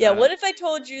 Somewhat. Yeah, what if I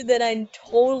told you that I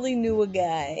totally knew a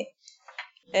guy,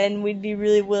 and we'd be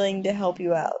really willing to help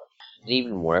you out? Is it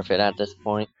even worth it at this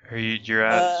point? You're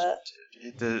at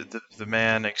the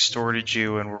man extorted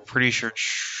you, and we're pretty sure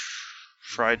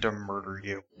tried to murder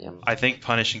you. Yeah. I think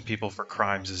punishing people for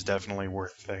crimes is definitely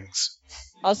worth things.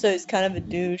 Also, he's kind of a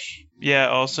douche. Yeah,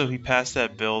 also he passed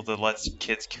that bill that lets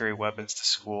kids carry weapons to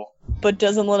school. But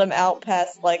doesn't let him out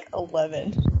past,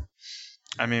 11.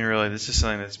 I mean, really, this is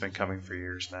something that's been coming for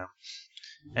years now.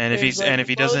 And if There's, if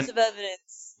he loads doesn't of evidence.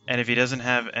 And if he doesn't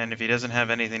have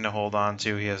anything to hold on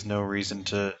to, he has no reason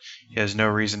to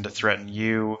threaten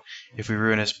you. If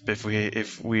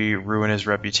we ruin his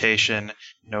reputation,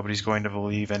 nobody's going to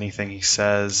believe anything he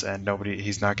says, and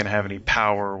he's not going to have any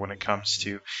power when it comes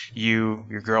to you,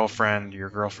 your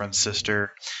girlfriend's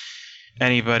sister,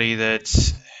 anybody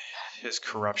that his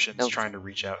corruption's Nope. trying to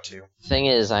reach out to. Thing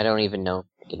is, I don't even know if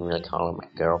I can really call her my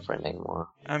girlfriend anymore.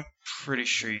 I'm pretty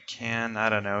sure you can. I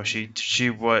don't know. She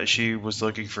was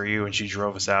looking for you, and she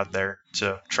drove us out there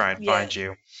to try and find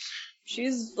you.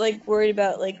 She's, worried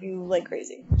about, you like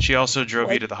crazy. She also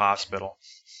drove you to the hospital.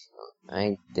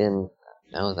 I didn't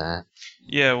know that.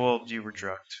 Yeah, well, you were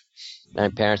drugged. My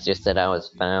parents just said I was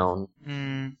found.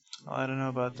 I don't know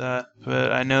about that,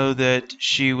 but I know that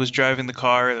she was driving the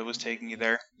car that was taking you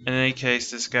there. In any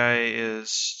case, this guy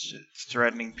is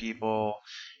threatening people.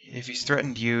 If he's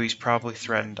threatened you, he's probably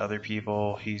threatened other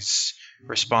people. He's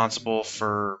responsible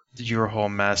for your whole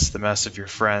mess, the mess of your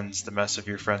friends, the mess of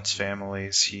your friends'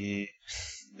 families.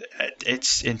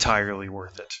 It's entirely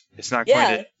worth it. It's not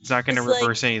going to it's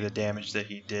reverse any of the damage that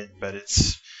he did, but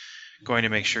it's going to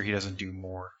make sure he doesn't do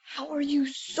more. How are you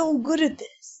so good at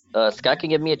this? Scott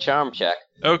can give me a charm check.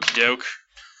 Okie doke.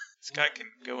 Scott can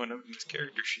go in his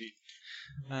character sheet.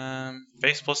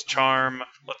 Face plus charm.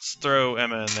 Let's throw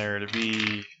Emma in there to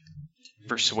be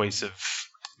persuasive.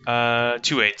 2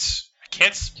 8s. I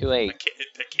can't 2 8.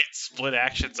 I can't split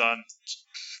actions on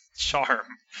charm.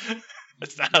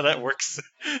 That's not how that works.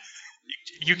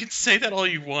 You can say that all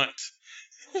you want.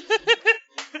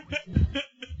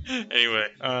 Anyway,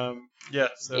 yeah,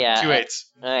 so 2 8s.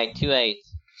 Alright, 2 8s.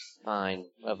 Fine.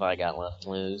 What have I got left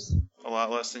to lose? A lot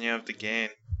less than you have to gain.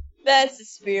 That's the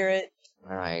spirit.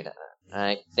 Alright,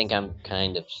 I think I'm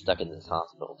kind of stuck in this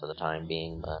hospital for the time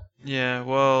being, but... Yeah,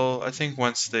 well, I think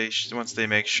once they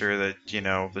make sure that,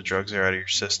 the drugs are out of your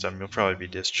system, you'll probably be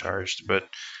discharged, but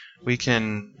we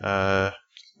can,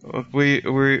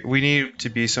 we need to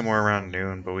be somewhere around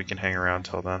noon, but we can hang around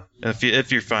till then.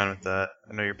 If you're fine with that.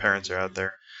 I know your parents are out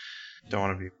there. Don't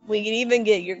want to be... We can even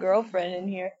get your girlfriend in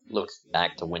here. Looks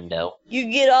back to window.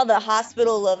 You get all the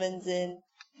hospital lovin's in.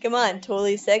 Come on,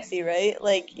 totally sexy, right?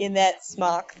 Like in that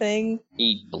smock thing.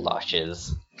 He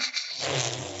blushes.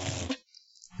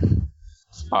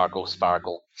 Sparkle,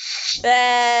 sparkle.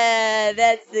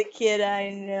 That's the kid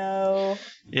I know.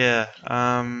 Yeah,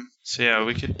 so yeah,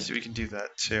 we can do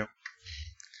that too.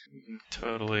 We can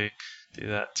totally do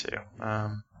that too.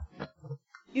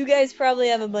 You guys probably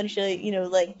have a bunch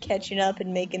of, like catching up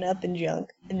and making up and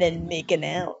junk, and then making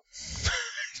out.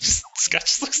 Scott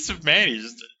just looks at Manny.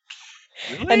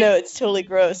 Really? I know, it's totally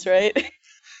gross, right?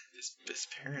 His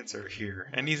parents are here,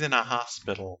 and he's in a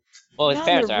hospital. Well, his Not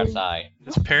parents in a are room. outside.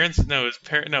 His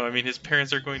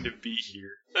parents are going to be here.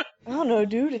 I don't know,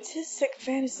 dude. It's his sick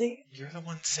fantasy. You're the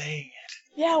one saying it.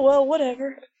 Yeah, well,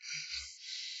 whatever.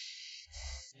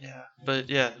 Yeah, but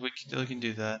yeah, we can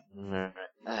do that. Alright.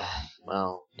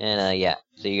 Well, and yeah.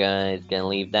 So you guys gonna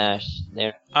leave Dash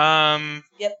there?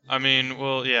 Yep. I mean,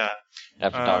 well, yeah.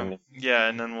 After talking to... Yeah,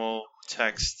 and then we'll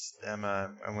text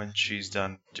Emma when she's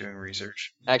done doing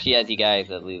research. Actually, as you guys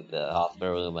leave the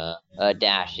hospital room,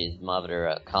 Dash's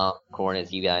mother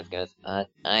corners you guys goes,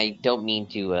 I don't mean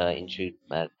to intrude,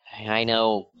 but I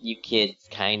know you kids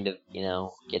kind of,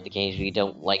 get the case we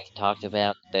don't like to talk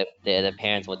about the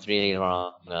parents what's really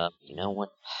wrong. You know what?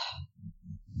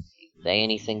 Say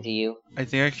anything to you? I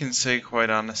think I can say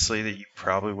quite honestly that you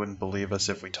probably wouldn't believe us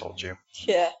if we told you.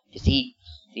 Yeah. Is he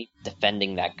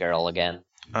defending that girl again?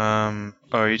 Are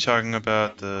you talking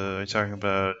about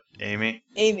Amy?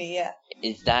 Amy, yeah.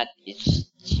 Is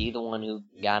she the one who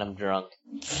got him drunk?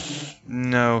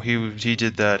 No, he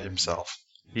did that himself.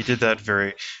 He did that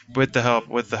with the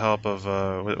help of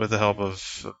a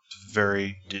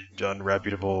very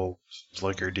unreputable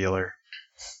liquor dealer.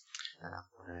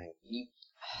 Alright.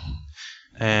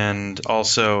 And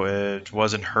also, it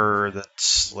wasn't her that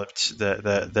slipped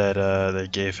that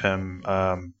gave him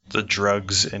the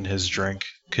drugs in his drink,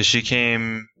 because she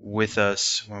came with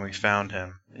us when we found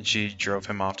him, and she drove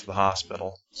him off to the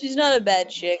hospital. She's not a bad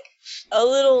chick. A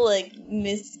little,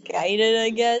 misguided, I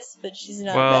guess, but she's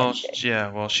not a bad chick.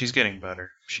 Yeah, well, she's getting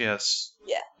better. She has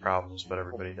Yeah. problems, but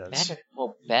everybody does.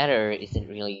 Better isn't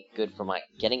really good for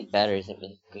getting better isn't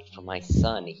really good for my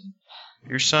son.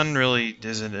 Your son really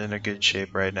isn't in a good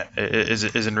shape right now.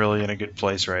 Isn't really in a good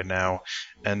place right now,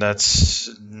 and that's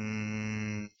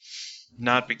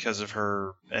not because of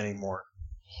her anymore.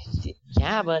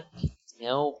 Yeah, but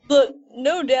Look,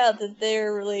 no doubt that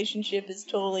their relationship is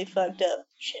totally fucked up.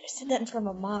 Shit, I said that in front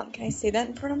of mom. Can I say that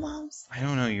in front of moms? I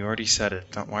don't know. You already said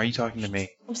it. Why are you talking to me?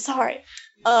 I'm sorry.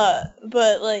 But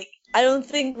I don't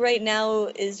think right now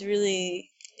is really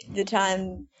the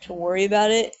time to worry about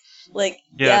it.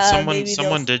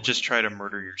 Someone did just try to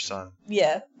murder your son.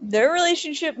 Yeah, their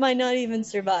relationship might not even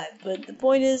survive, but the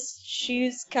point is,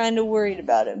 she's kind of worried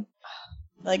about him.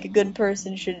 Like a good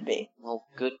person should be. Well,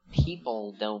 good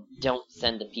people don't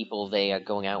send the people they are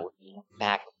going out with,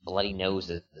 back with bloody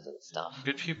noses and stuff.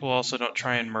 Good people also don't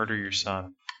try and murder your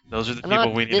son. Those are the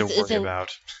people we need to worry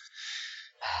about.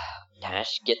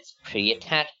 Dash gets pretty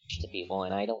attached to people,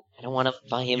 and I don't want to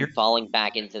find him falling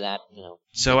back into that,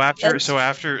 So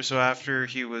after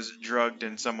he was drugged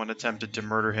and someone attempted to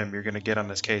murder him, you're gonna get on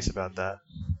his case about that.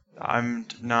 I'm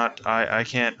not. I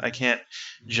can't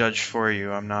judge for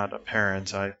you. I'm not a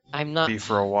parent. I I'm not. be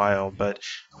for a while, but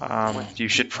you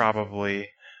should probably.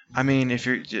 I mean, if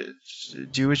you're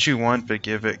do what you want, but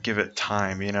give it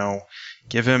time. You know,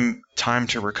 give him time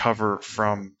to recover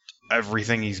from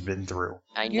everything he's been through.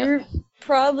 I know. You're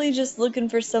probably just looking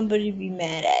for somebody to be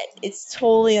mad at. It's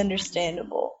totally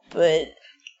understandable, but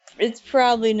it's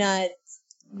probably not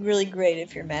really great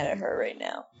if you're mad at her right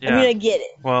now. Yeah. I mean, I get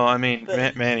it. Well, I mean,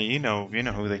 But- Manny, you know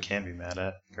who they can be mad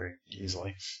at very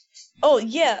easily. Oh,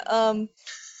 yeah,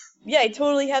 yeah, I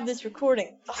totally have this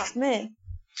recording. Oh, man.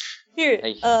 Here,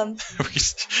 Hey.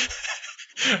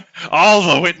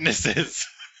 All the witnesses.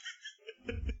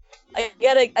 I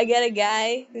got a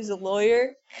guy who's a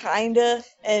lawyer, kinda,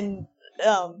 and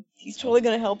he's totally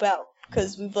gonna help out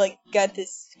because we've like got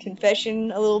this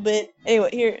confession a little bit. Anyway,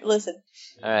 here, listen.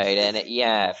 All right, and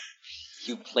yeah,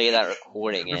 you play that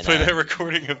recording, We and play that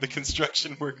recording of the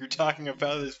construction worker talking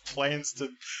about his plans to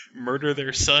murder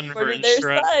their son for Murder their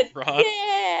insurance son. fraud.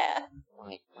 Yeah.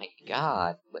 my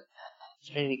God, but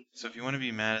it's really, So if you want to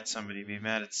be mad at somebody, be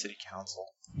mad at city council.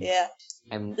 Yeah.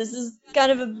 I'm. This is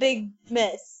kind of a big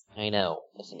mess. I know.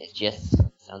 Listen, it just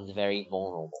sounds very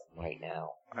vulnerable right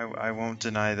now. I won't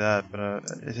deny that, but I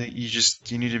think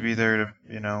you need to be there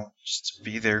to just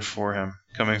be there for him.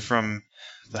 Coming from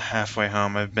the halfway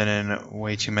home, I've been in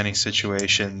way too many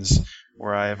situations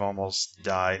where I have almost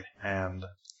died, and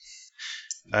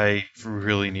I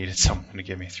really needed someone to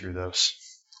get me through those.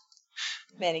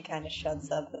 Manny kind of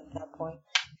shuts up at that point.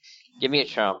 Give me a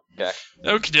charm check.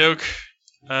 Okie doke.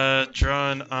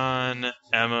 Drawn on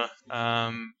Emma.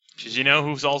 Cause you know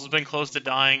who's also been close to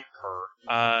dying? Her.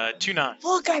 2 9s.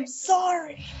 Look, I'm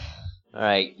sorry. All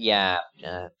right, yeah.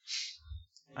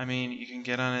 I mean, you can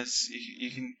get on his.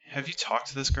 You can. Have you talked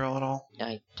to this girl at all?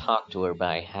 I talked to her, but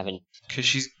I haven't. Cause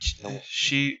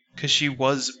she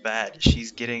was bad.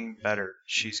 She's getting better.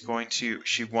 She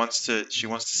wants to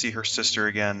see her sister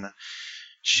again.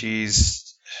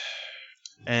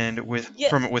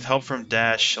 With help from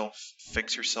Dash, she'll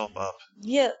fix herself up.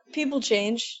 Yeah, people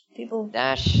change. People.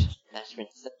 Dash been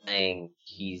saying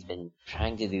he's been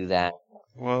trying to do that.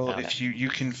 Well, Okay. if you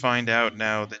can find out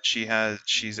now that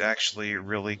she's actually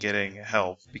really getting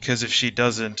help, because if she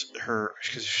doesn't,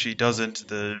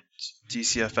 the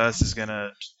DCFS is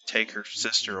gonna take her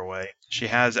sister away. She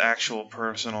has actual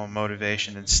personal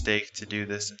motivation and stake to do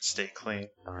this and stay clean.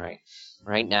 All right.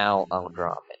 Right now, I'll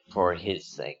drop it for his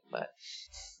sake, but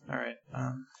All right.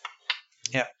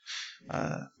 Yeah.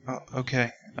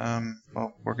 Okay.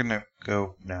 Well, we're gonna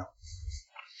go now.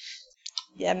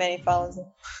 Yeah, Manny follows him.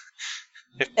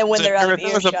 And when they're out of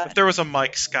earshot. If there was a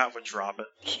mic, Scott would drop it.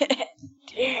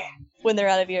 Yeah. When they're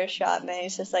out of earshot,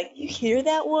 Manny's just like, you hear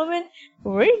that woman?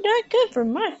 We're not good for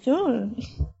my son.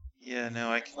 Yeah. No,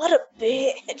 I can What a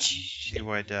bitch. see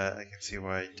why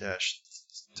Dash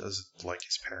doesn't like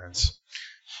his parents.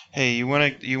 Hey, you wanna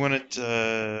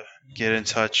get in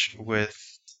touch with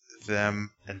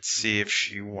them and see if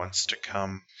she wants to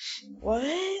come? What?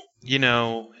 You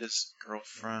know, his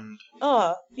girlfriend.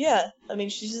 Oh, yeah. I mean,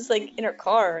 she's just like in her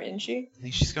car, isn't she? I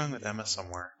think she's going with Emma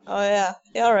somewhere. Oh, yeah.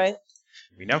 Yeah, alright.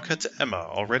 We now cut to Emma,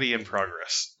 already in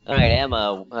progress. all right,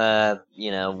 Emma.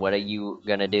 What are you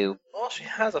gonna do? Well, she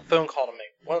has a phone call to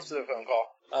make. Wants to do a phone call.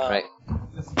 Right.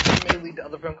 This may lead to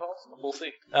other phone calls. We'll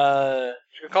see.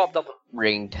 She could call up Dublin.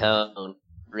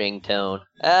 Ringtone.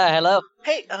 Hello.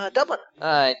 Hey, Dublin.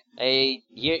 Hey,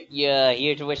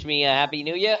 here to wish me a happy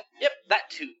new year? Yep, that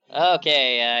too.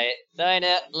 Okay,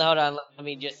 hold on, let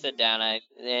me just sit down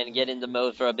and get in the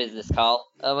mode for a business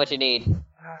call. What you need?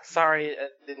 Sorry, I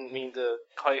didn't mean to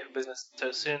call you for business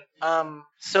so soon. As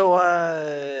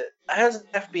an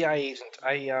FBI agent,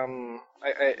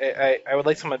 I would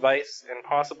like some advice and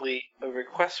possibly a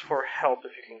request for help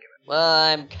if you can give it. Well,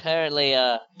 I'm currently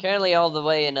all the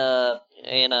way in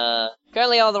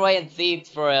Thebes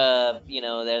for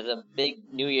there's a big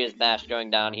New Year's bash going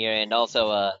down here, and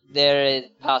also there is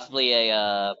possibly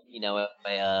a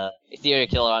serial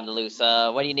killer on the loose.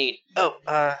 What do you need? Oh,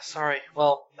 sorry.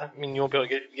 Well, I mean, you won't be able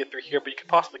to get through here, but you could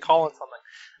possibly call in something.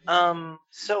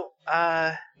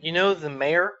 You know the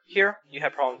mayor here? You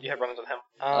have runs with him.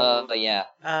 Yeah.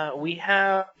 We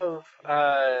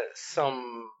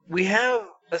have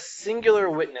a singular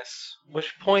witness,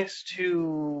 which points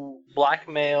to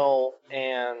blackmail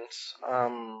and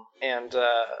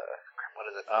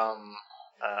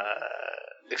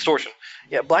extortion.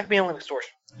 Yeah, blackmail and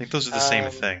extortion. I think those are the same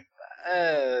thing.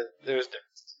 There's a difference.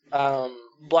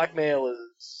 Blackmail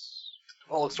is,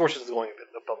 well, extortion is going a bit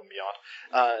above and beyond.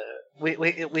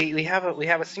 We have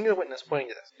a singular witness pointing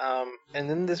to this. And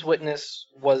then this witness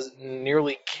was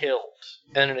nearly killed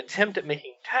in an attempt at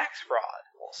making tax fraud.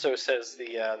 So says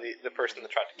the person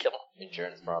that tried to kill him.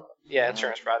 Insurance fraud. Yeah,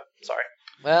 insurance fraud. Sorry.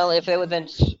 Well, if it was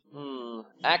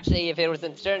actually, if it was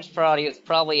insurance fraud, he was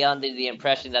probably under the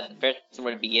impression that the person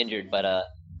would be injured, but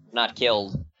not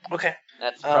killed. Okay.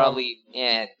 That's probably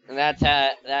yeah. And that's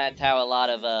how a lot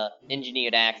of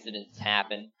engineered accidents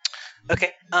happen.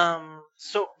 Okay.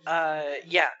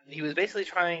 Yeah, he was basically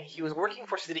he was working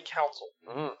for city council,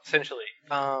 essentially,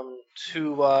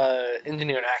 to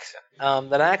engineer an accident.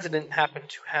 That accident happened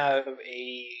to have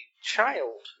a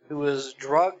child who was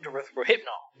drugged with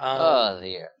Rohypnol. Oh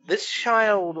dear. This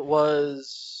child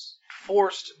was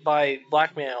forced by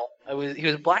blackmail. He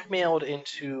was blackmailed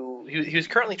into. He was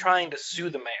currently trying to sue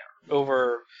the mayor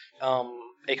over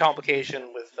a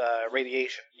complication with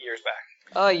radiation years back.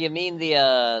 Oh, you mean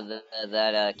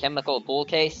that chemical pool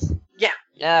case? Yeah.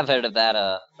 Yeah, I've heard of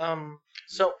that.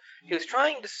 So he was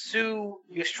trying to sue.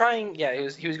 He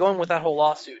was going with that whole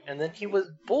lawsuit, and then he was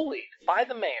bullied by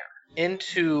the mayor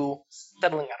into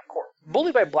settling out of court.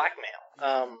 Bullied by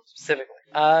blackmail, specifically.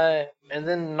 And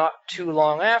then not too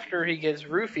long after, he gets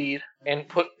roofied and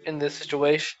put in this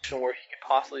situation where he could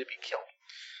possibly be killed.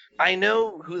 I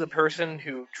know who the person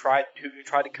who tried to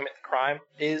commit the crime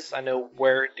is. I know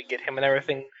where to get him and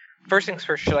everything. First things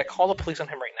first, should I call the police on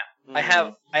him right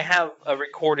now? I have a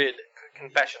recorded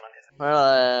confession on his.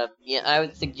 Well, yeah, I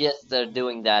would suggest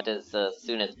doing that as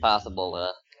soon as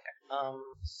possible.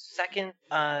 Second,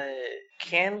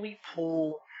 can we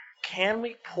pull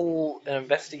an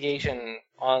investigation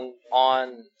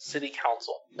on city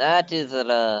council? That is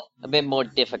a bit more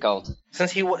difficult.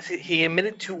 Since he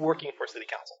admitted to working for city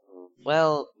council.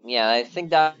 Well, yeah, I think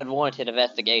that would warrant an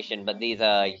investigation, but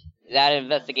that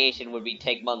investigation would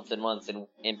take months and months, and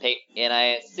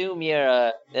I assume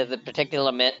there's a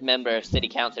particular member of city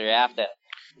council you're after.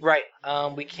 Right.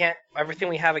 We can't. Everything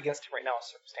we have against him right now is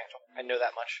circumstantial. I know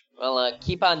that much. Well,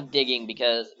 keep on digging,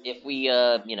 because if we,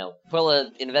 pull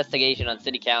an investigation on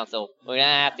city council, we're gonna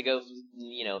have to go through,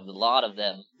 a lot of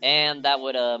them, and that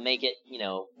would make it,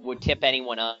 would tip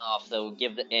anyone off. So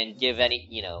give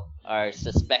any, our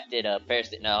suspected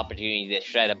person an opportunity to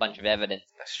shred a bunch of evidence.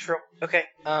 That's true. Okay.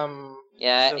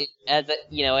 Yeah, so,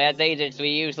 as agents, we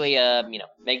usually,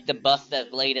 make the bust as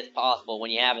late as possible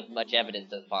when you have as much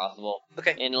evidence as possible.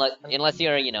 Okay. Unless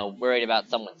you're, worried about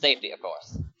someone's safety, of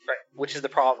course. Right, which is the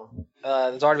problem.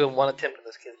 There's already been one attempt in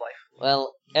this kid's life.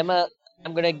 Well, Emma,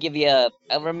 I'm gonna give you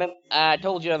I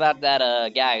told you about that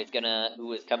guy who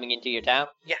was coming into your town?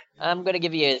 Yeah. I'm gonna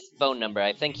give you his phone number.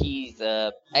 I think he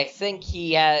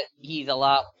has a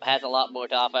lot more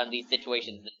to offer on these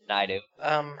situations than I do.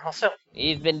 How so?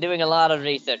 He's been doing a lot of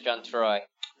research on Troy,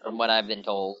 from what I've been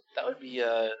told. That would be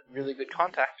a really good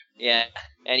contact. Yeah,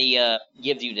 and he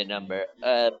gives you the number.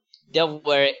 Don't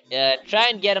worry. Try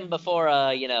and get him before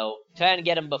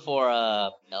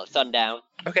sundown.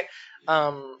 Okay.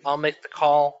 I'll make the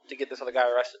call to get this other guy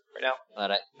arrested right now.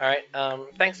 Alright.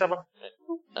 Thanks, Dublin.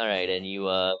 Alright, and you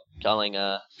calling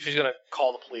She's gonna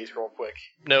call the police real quick.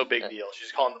 No big deal.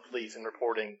 She's calling the police and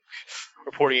reporting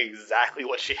exactly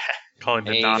what she had. Calling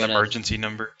the Hey, non-emergency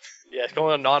number. Yeah, it's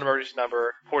calling a non-emergency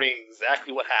number, reporting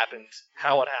exactly what happened,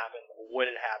 how it happened, when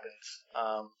it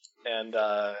happened.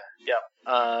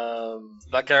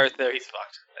 That guy right there, he's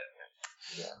fucked.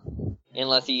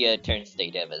 unless he turns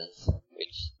state evidence,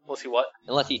 which Unless he what?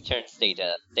 unless he turns state's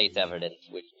evidence,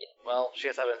 which Well, she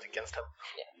has evidence against him,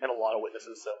 and a lot of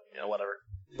witnesses, so whatever.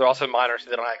 They're also minors, so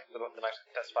they don't actually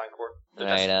testify in court.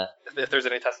 right. If there's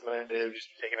any testimony, they would just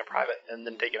be taken in private and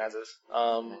then taken as is.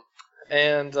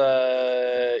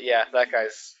 That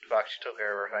guy's fucked. She took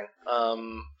care of everything.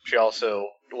 She also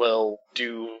will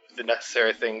do the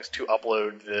necessary things to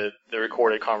upload the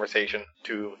recorded conversation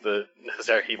to the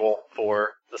necessary people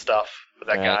for the stuff for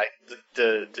that guy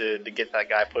to get that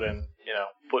guy put in,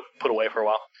 put away for a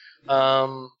while.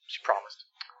 She promised.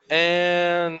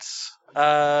 And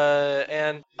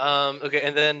then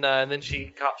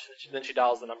she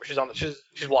dials the number. She's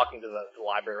walking to the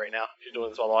library right now. She's doing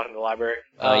this while walking to the library.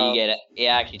 You get it. It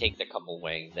actually takes a couple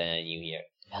wings, and you hear,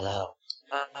 "Hello,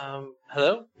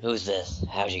 hello? who's this?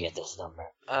 How'd you get this number?"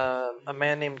 A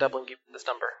man named Dublin gave me this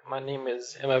number. My name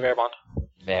is Emma Verbond.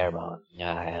 Verbon.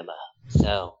 Hi, Emma.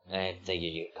 So, I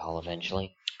figured you'd call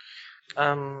eventually.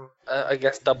 I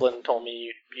guess Dublin told me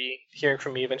you'd be hearing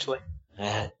from me eventually.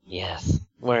 Yes.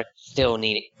 We're still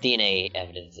needing DNA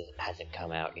evidence hasn't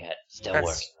come out yet. Still working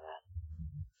on that.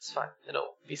 It's fine.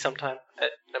 It'll be sometime.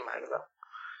 Never mind though.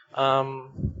 I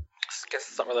guess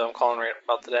it's not really what I'm calling right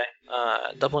about today.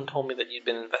 Dublin told me that you'd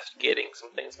been investigating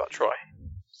some things about Troy.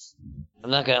 I'm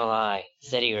not gonna lie,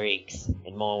 city reeks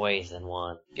in more ways than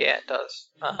one. Yeah, it does.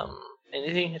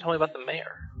 Anything you can tell me about the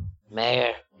mayor?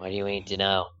 Mayor, what do you need to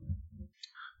know?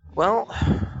 Well,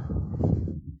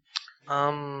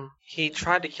 he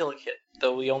tried to kill a kid,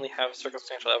 though we only have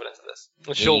circumstantial evidence of this.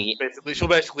 And she'll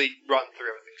basically run through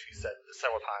everything she said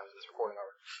several times in this recording of her.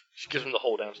 She gives him the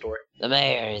whole damn story. The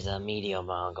mayor is a media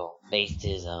mogul. Based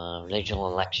his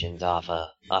regional elections off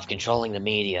controlling the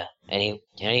media. Any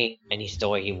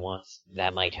story he wants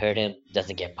that might hurt him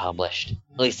doesn't get published,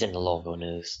 at least in the local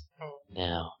news.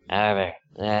 Now, however,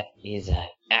 his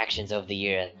actions over the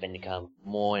year have become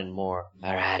more and more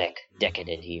erratic,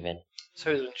 decadent even.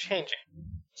 So he's been changing.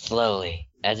 Slowly,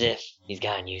 as if he's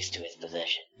gotten used to his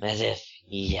position, as if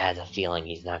he has a feeling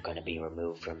he's not going to be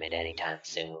removed from it anytime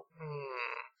soon.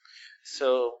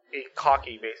 So,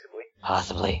 cocky, basically.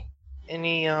 Possibly.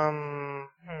 Any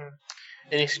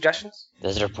suggestions?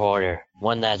 There's a reporter,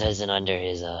 one that isn't under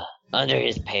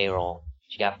his payroll.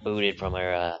 She got booted from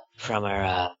her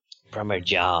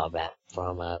job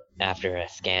after a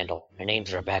scandal. Her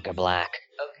name's Rebecca Black.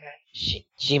 Okay.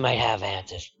 She might have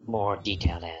answers, more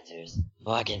detailed answers.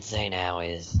 All I can say now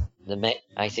is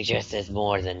I suggest there's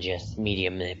more than just media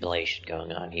manipulation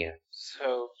going on here.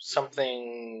 So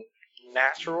something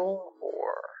natural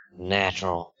or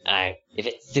natural? If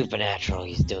it's supernatural,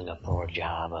 he's doing a poor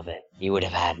job of it. He would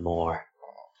have had more.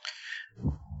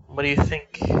 What do you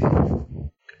think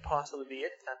could possibly be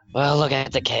it then? Well, look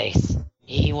at the case.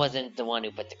 He wasn't the one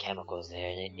who put the chemicals there,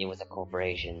 and it was a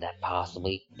corporation that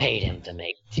possibly paid him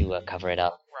to cover it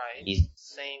up. Right. He's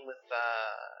Same with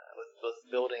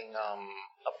building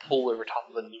a pool over top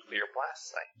of a nuclear blast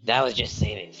site. That was just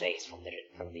saving face from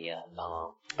the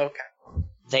bomb.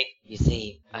 Okay. You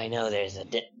see, I know there's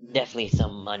definitely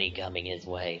some money coming his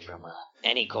way from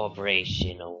any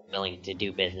corporation willing to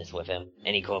do business with him.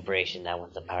 Any corporation that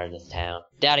wants a part of this town.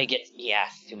 Doubt he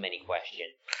asks too many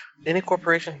questions. Any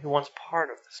corporation who wants part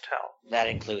of this town. That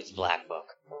includes Black Book.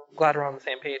 I'm glad we're on the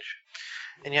same page.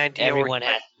 Any idea everyone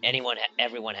has to pay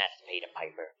the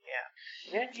piper.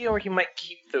 Yeah. Any idea where he might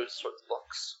keep those sorts of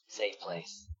books? Safe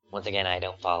place. Once again, I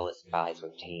don't follow the spy's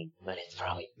routine, but it's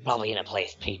probably in a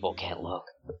place people can't look.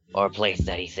 Or a place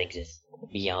that he thinks is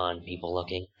beyond people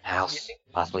looking. House,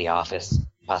 possibly office,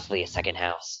 possibly a second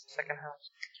house. Second house.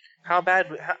 How bad?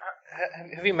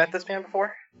 Have you met this man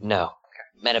before? No.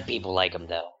 Okay. Met a people like him,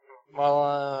 though. Well,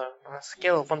 on a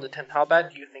scale of 1 to 10, how bad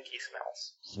do you think he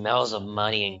smells? Smells of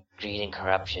money and greed and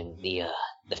corruption.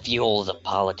 The fuels of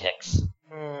politics.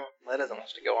 That isn't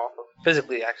much to go off of.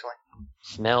 Physically, actually.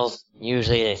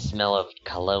 Usually they smell of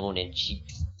cologne and cheap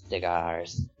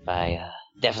cigars.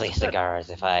 Definitely cigars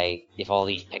if all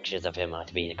these pictures of him are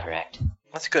to be correct.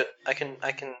 That's good. I can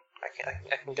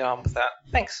get on with that.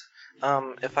 Thanks.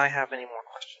 If I have any more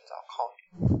questions, I'll call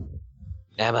you.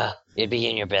 Emma, it'd be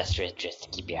in your best interest to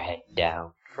keep your head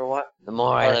down. For what? The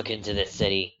more I look into this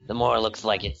city, the more it looks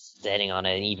like it's setting on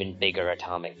an even bigger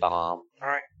atomic bomb.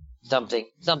 Alright.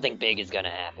 Something big is gonna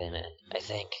happen, and I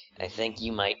think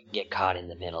you might get caught in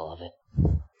the middle of it.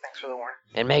 Thanks for the warning.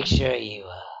 And make sure you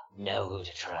know who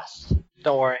to trust.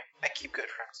 Don't worry, I keep good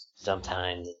friends.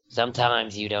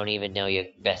 Sometimes you don't even know your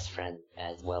best friend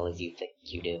as well as you think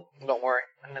you do. Don't worry,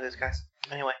 I know these guys.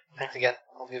 Anyway, thanks again.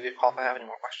 I'll give you a call if I have any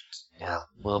more questions. Yeah,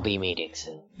 we'll be meeting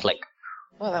soon. Click.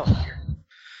 Well, that was weird.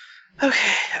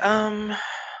 Okay,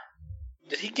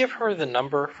 did he give her the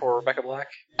number for Rebecca Black?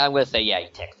 I'm gonna say, yeah, he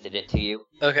texted it to you.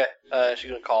 Okay, she's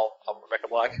gonna call Rebecca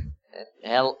Black.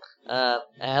 Hello,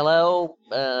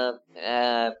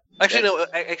 Actually, no,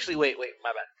 wait,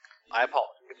 my bad. I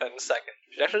apologize. I'll get that in a second.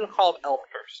 She's actually gonna call up Elm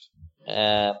first.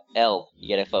 Elf, you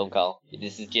get a phone call.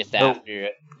 This is just after,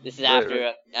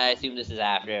 I assume this is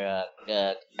after,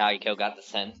 Kaiko got the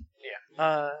scent.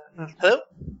 Yeah. Hello?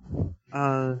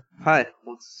 Hi,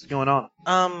 what's going on?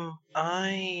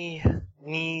 I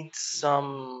need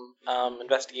some,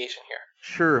 investigation here.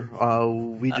 Sure,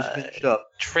 we just finished up.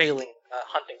 Trailing,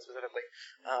 hunting specifically.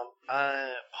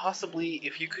 Possibly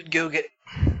if you could go get,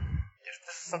 if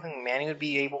this is something Manny would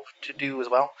be able to do as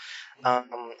well,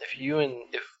 if you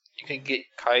could get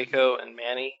Kaiko and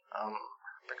Manny,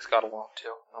 bring Scott along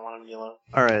too. I don't want him to be alone.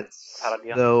 Alright, How'd I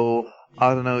be on? so,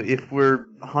 I don't know, if we're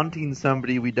hunting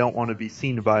somebody we don't want to be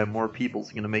seen by more people,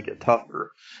 it's gonna make it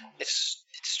tougher. It's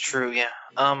true, yeah.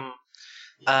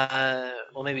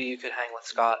 Well, maybe you could hang with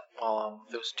Scott while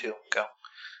those two go.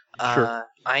 Sure.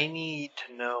 I need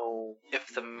to know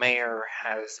if the mayor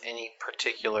has any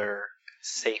particular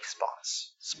safe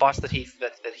spots that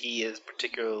he is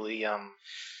particularly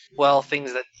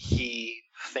things that he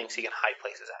thinks he can hide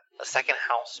places at. A second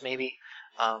house, maybe.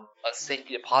 a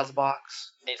safety deposit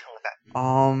box, anything like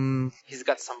that. He's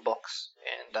got some books,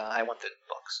 and I want the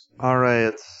books.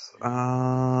 Alright.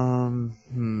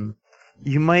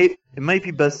 It might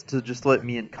be best to just let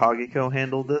me and Kageko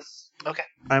handle this. Okay.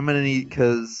 I'm gonna need,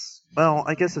 cause, well,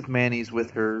 I guess if Manny's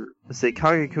with her, say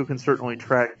Kageko can certainly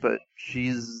track, but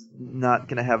she's not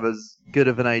gonna have as good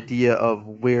of an idea of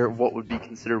what would be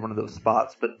considered one of those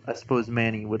spots, but I suppose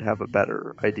Manny would have a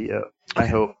better idea. I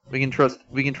hope. We can trust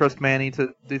Manny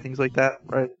to do things like that,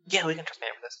 right? Yeah, we can trust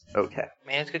Manny for this. Okay.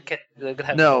 Manny's a good kid. He's a good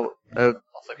head. No,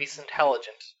 Also, he's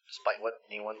intelligent, despite what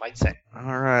anyone might say.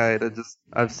 alright,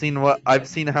 I've seen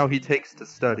how he takes to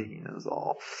studying is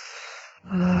all.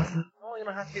 Well, you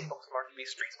don't have to be book smart to be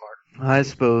street smart. I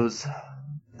suppose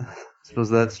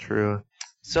that's true.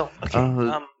 So,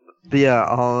 okay, But yeah,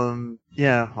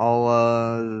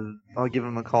 I'll give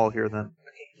him a call here then.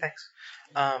 Okay, thanks.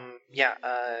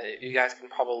 You guys can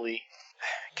probably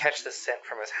catch the scent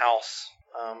from his house.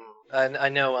 I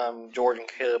know George and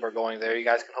Caleb are going there. You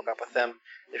guys can hook up with them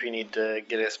if you need to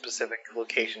get a specific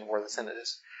location where the scent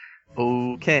is.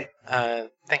 Okay.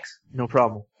 Thanks. No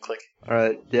problem. Click.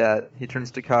 Alright, yeah, he turns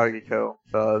to Kageko,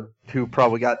 who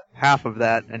probably got half of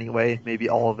that anyway. Maybe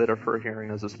all of it if her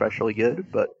hearing is especially good,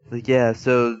 but yeah,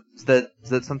 so is that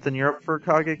something you're up for,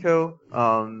 Kageko?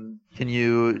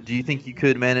 Do you think you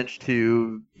could manage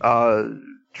to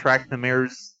track the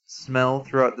mayor's smell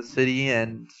throughout the city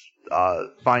and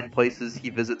find places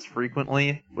he visits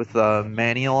frequently with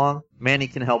Manny along? Manny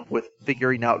can help with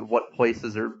figuring out what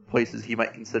places he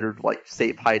might consider like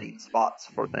safe hiding spots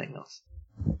for things.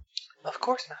 Of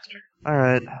course, Master.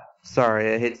 Alright.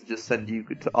 Sorry, I hate to just send you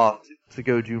off to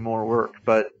go do more work,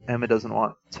 but Emma doesn't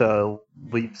want to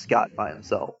leave Scott by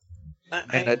himself.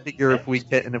 And I figure if we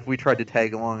tried to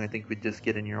tag along, I think we'd just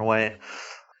get in your way.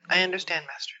 I understand,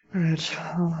 Master.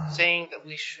 Alright. Saying that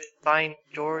we should find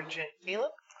George and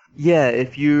Caleb? Yeah,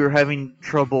 if you're having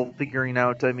trouble figuring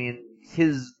out, I mean,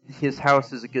 his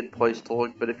house is a good place to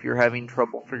look, but if you're having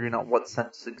trouble figuring out what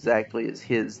sense exactly is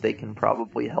his, they can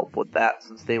probably help with that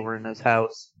since they were in his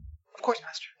house. Of course,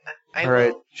 Master. I All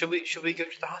right. will. Should we go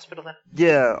to the hospital then?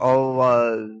 Yeah,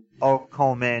 I'll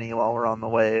call Manny while we're on the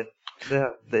way.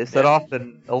 Yeah, they set off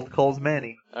and Eld calls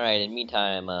Manny. Alright, in the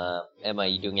meantime, Emma,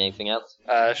 you doing anything else?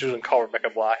 She was gonna call Rebecca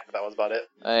Black, but that was about it.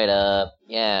 Alright,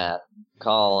 yeah,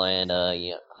 call and,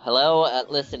 yeah. Hello,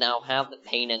 listen, I'll have the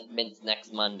payments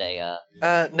next Monday,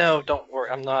 No, don't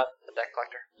worry. I'm not a debt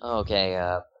collector.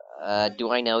 Okay,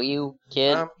 do I know you,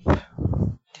 kid?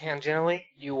 Tangentially,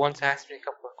 you once asked me a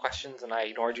couple of questions and I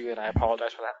ignored you, and I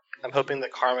apologize for that. I'm hoping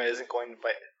that karma isn't going to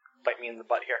bite me in the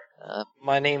butt here.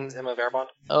 My name's Emma Verabond.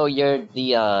 Oh, you're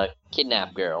the,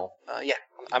 kidnapped girl. Yeah.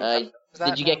 I'm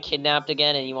Did you get kidnapped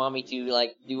again and you want me to,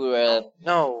 like, do a...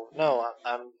 No,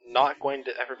 I'm not going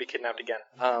to ever be kidnapped again.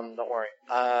 Don't worry.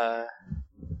 I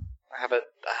have a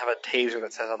taser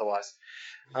that says otherwise.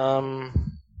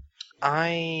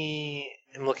 I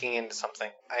am looking into something.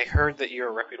 I heard that you're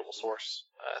a reputable source,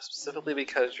 specifically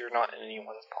because you're not in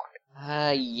anyone's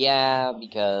pocket. Yeah,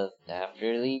 because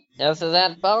so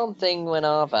that bomb thing went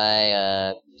off,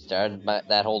 I, started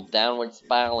that whole downward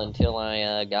spiral until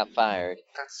I, got fired.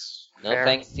 That's No fair.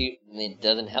 thanks to, it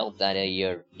doesn't help that,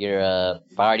 your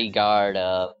bodyguard,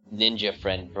 ninja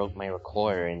friend broke my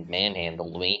recorder and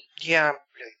manhandled me. Yeah, I'm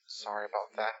really sorry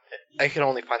about that. I can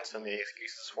only find so many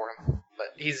excuses for him, but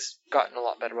he's gotten a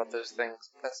lot better about those things.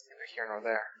 That's neither here nor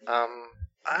there.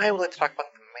 I would like to talk about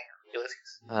the mayor,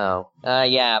 Ulysses. Oh,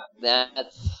 yeah,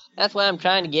 that's why I'm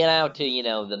trying to get out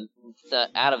to,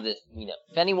 out of this,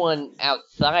 if anyone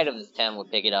outside of this town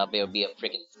would pick it up, it would be a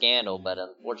freaking scandal, but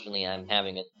unfortunately I'm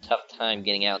having a tough time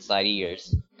getting outside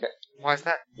ears. Why is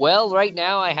that? Well, right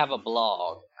now I have a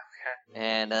blog. Okay.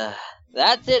 And,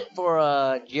 that's it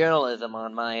for, journalism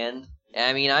on my end.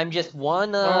 I mean, I'm just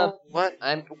one, What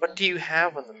do you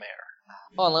have on the mayor?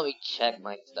 hold on, let me check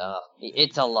my stuff.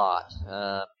 It's a lot.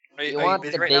 Are You you want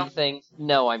busy the right big now? things?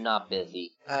 No, I'm not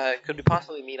busy. Could we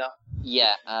possibly meet up?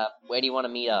 Yeah, where do you want to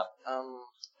meet up?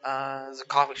 There's a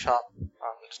coffee shop,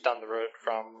 just down the road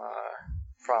from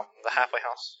the halfway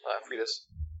house, Frieda's.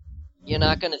 You're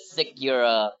not gonna stick your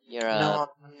No,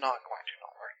 I'm not going to,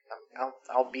 don't worry.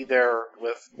 I'll be there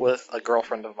with a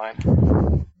girlfriend of mine.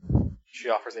 She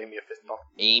offers Amy a fist bump.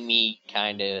 Amy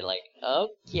kinda like,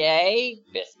 okay,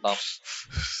 fist bump.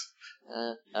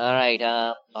 Alright,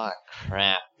 oh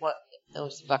crap. What?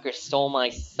 Those fuckers stole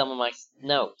some of my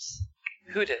notes.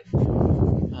 Who did?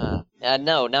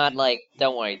 No, not like,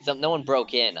 don't worry, no one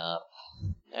broke in,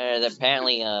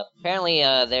 Apparently,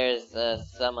 there's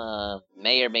some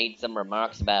mayor made some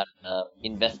remarks about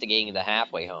investigating the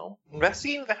halfway home.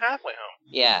 Investigating the halfway home.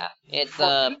 Yeah, it's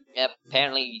For-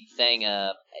 apparently saying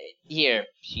here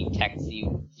she texts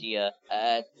you. She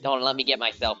don't let me get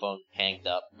my cell phone hangs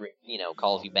up.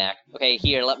 Calls you back. Okay,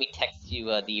 here, let me text you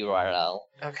the URL.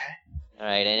 Okay.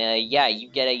 Alright, and yeah,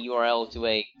 you get a URL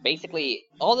to basically,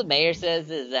 all the mayor says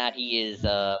is that he is,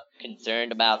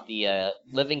 concerned about the,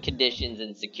 living conditions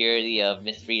and security of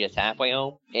Miss Frieda's halfway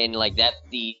home, and, that's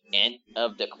the end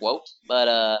of the quote,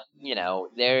 but,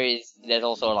 there's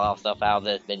also a lot of stuff out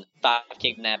there's been 5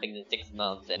 kidnappings in 6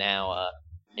 months, and how,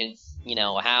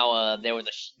 there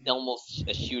was almost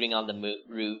a shooting on the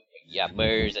route. Yeah,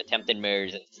 murders, attempted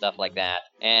murders, and stuff like that.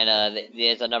 And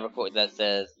there's another quote that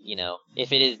says,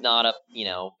 if it is not a,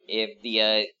 if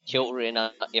the children,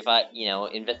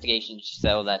 investigations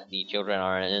show that the children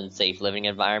are in an unsafe living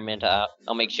environment,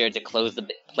 I'll make sure to close the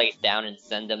place down and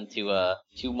send them to a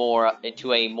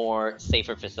more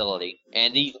safer facility.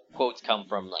 And these quotes come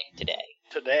from today.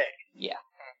 Today. Yeah,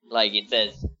 it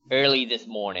says early this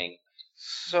morning.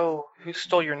 So, who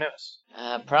stole your news?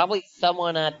 Probably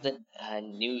someone at the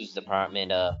news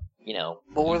department.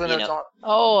 What were the notes on?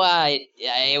 Oh,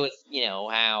 it was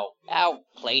how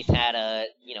place had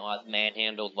was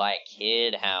manhandled by a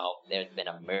kid. How there's been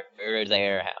a murder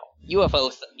there. How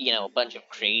UFOs, a bunch of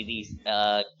crazies,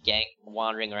 gang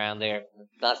wandering around there.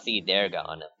 Let's see, they're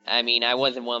gone. I mean, I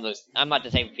wasn't one of those. I'm not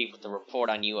the type of people to report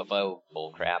on UFO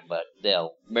bullcrap, but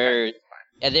still, murder.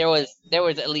 And there was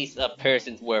at least a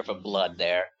person's worth of blood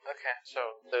there. Okay, so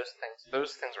those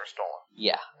things were stolen.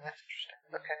 Yeah. That's interesting.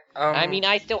 Okay. I mean,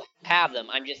 I still have them.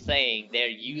 I'm just saying they're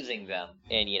using them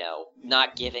and,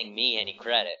 not giving me any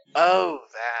credit. Oh,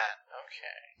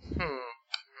 that. Okay.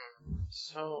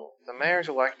 So, the mayor's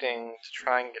electing to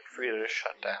try and get Frieda to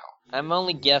shut down. I'm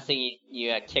only guessing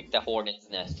you kicked the hornet's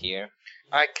nest here.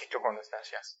 I kicked a hornet's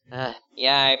nest, yes.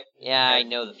 I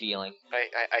know the feeling.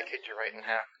 I kicked her right in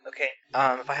half. Okay.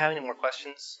 If I have any more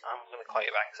questions, I'm gonna call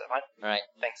you back. Is that fine? Alright.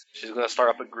 Thanks. She's gonna start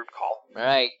up a group call.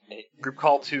 Alright. Group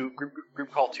call to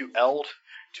Eld,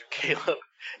 to Caleb,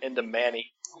 and to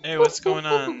Manny. Hey, what's going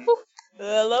on?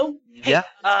 Hello? Yeah.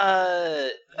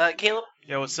 Caleb,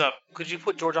 Yeah, what's up? could you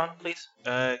put George on, please?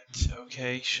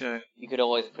 Okay, sure. You could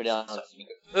always put it on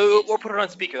speaker. Or put it on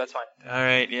speaker. That's fine.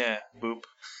 Alright, yeah. Boop.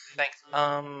 Thanks.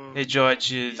 Hey,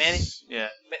 George is... Manny? Yeah.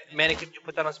 Manny, could you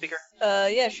put that on speaker?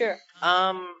 Yeah, sure.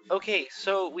 Okay,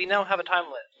 so we now have a time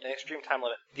limit, an extreme time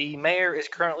limit. The mayor is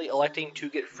currently electing to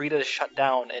get Frieda to shut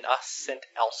down and us sent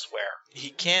elsewhere. He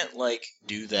can't,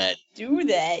 do that Do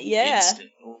that, yeah.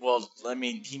 instant. Well, I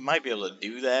mean, he might be able to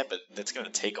do that, but that's going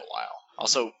to take a while.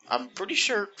 Also, I'm pretty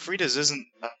sure Frieda's isn't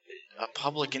a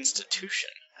public institution.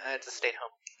 It's a state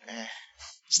home.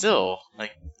 Still, I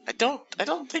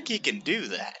don't think he can do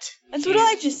that. That's what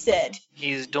I just said.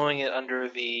 He's doing it under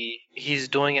the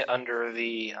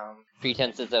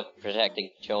Pretenses of protecting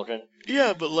children.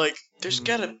 Yeah, but there's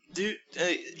gotta do.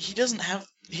 He doesn't have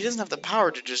the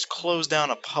power to just close down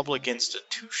a public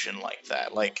institution like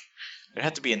that. There'd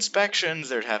have to be inspections.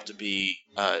 There'd have to be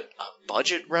a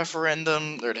budget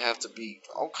referendum. There'd have to be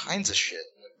all kinds of shit.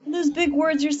 Those big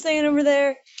words you're saying over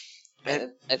there.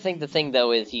 I think the thing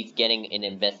though is he's getting an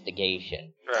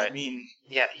investigation. Right. I mean,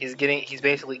 Yeah, he's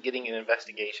basically getting an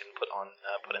investigation put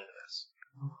into this.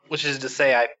 Which is to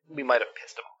say, we might have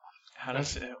pissed him off. How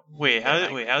does it... Wait, how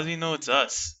does he know it's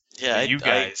us? yeah, You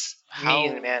guys. Me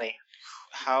and Manny.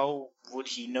 How would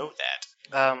he know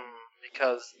that?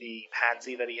 Because the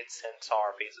patsy that he had sent saw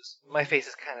our faces. My face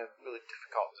is kind of really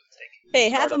difficult to take. Hey,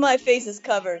 half of my face is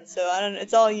covered, so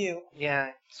it's all you.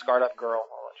 Yeah, scarred up girl,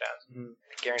 all that jazz.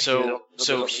 I guarantee So- you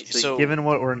so- So, given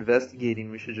what we're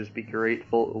investigating, we should just be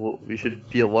grateful. Well, we should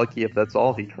feel lucky if that's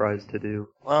all he tries to do.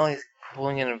 Well, he's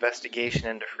pulling an investigation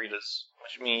into Frieda's,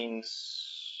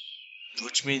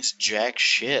 which means jack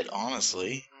shit,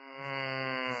 honestly.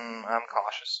 I'm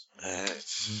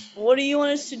cautious. What do you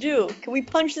want us to do? Can we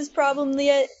punch this problem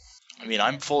yet? I mean,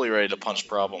 I'm fully ready to punch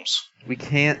problems. We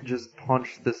can't just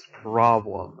punch this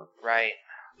problem. Right.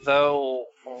 Though,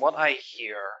 from what I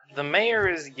hear, the mayor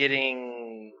is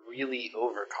getting really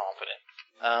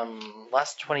overconfident.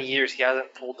 Last 20 years, he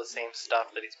hasn't pulled the same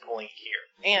stuff that he's pulling here.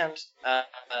 And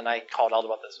I called out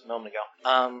about this a moment ago.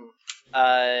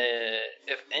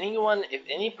 If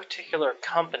any particular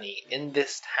company in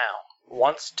this town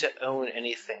wants to own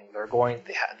anything,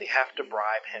 they have to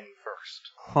bribe him first.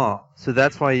 Huh. So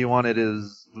that's why you wanted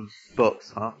his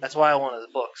books, huh? That's why I want his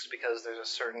books, because there's a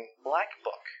certain black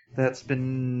book. That's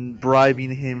been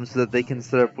bribing him so that they can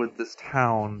set up with this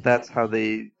town. That's how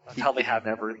they That's how they have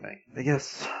everything. I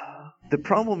guess the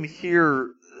problem here,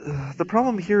 the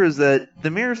problem here is that the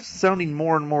mayor's sounding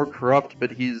more and more corrupt,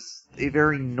 but he's a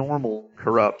very normal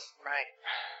corrupt. Right.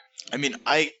 I mean,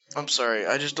 I'm sorry,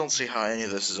 I just don't see how any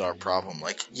of this is our problem.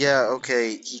 Like, yeah,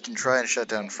 okay, he can try and shut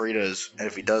down Frieda's, and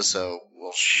if he does so,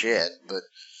 well, shit, but,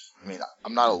 I mean,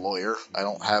 I'm not a lawyer.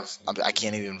 I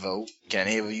can't even vote. Can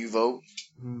any of you vote?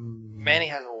 Manny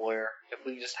has a lawyer. If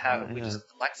we just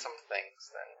collect some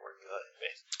things, then we're good,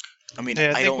 basically. I mean,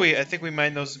 Hey, I I think we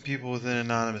might know some people with an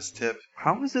anonymous tip.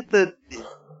 How is it that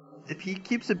if he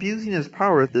keeps abusing his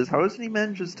power at this, how doesn't he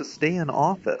manage to stay in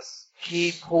office?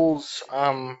 He pulls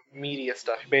media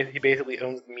stuff. He basically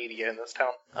owns the media in this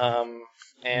town.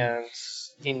 And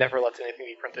he never lets anything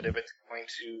be printed if it's going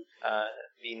to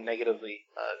be negatively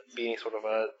be any sort of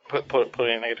put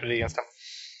any negativity against him.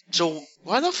 So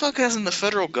why the fuck hasn't the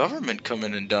federal government come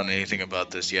in and done anything about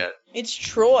this yet? It's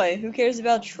Troy. Who cares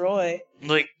about Troy?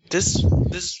 Like, this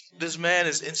man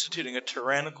is instituting a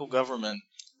tyrannical government,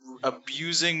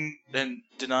 abusing and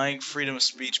denying freedom of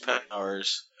speech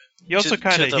powers. He also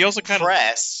kind of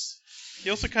press. He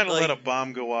also kind of let a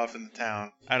bomb go off in the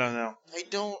town. I don't know.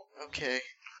 Okay.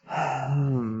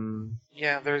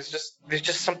 Yeah, there's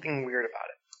just something weird about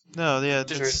it. No, yeah,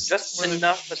 There's just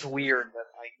enough that's weird that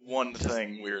One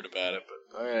thing weird about it,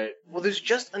 but alright. Well, there's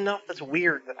just enough that's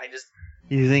weird that I just.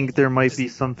 You think there might be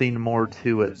something more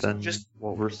to it than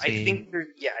what we're seeing?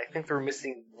 I think they're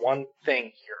missing one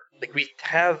thing here. Like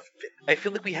I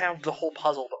feel like we have the whole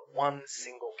puzzle, but one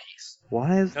single piece.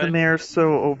 Why is the mayor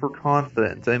so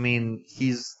overconfident? I mean,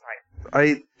 he's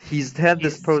had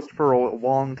this post for a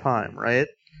long time, right?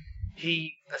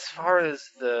 As far as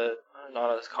the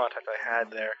anonymous contact I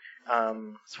had there,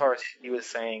 as far as he was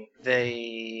saying,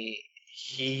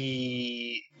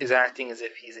 he is acting as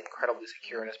if he's incredibly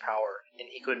secure in his power, and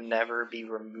he could never be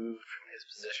removed from his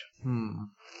position.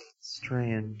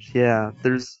 Strange. Yeah,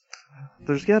 there's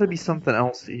got to be something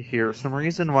else here. Some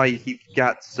reason why he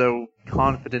got so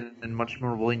confident and much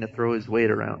more willing to throw his weight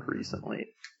around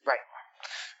recently. Right.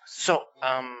 So,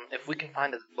 if we can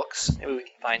find his books, maybe we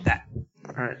can find that.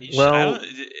 All right. Well,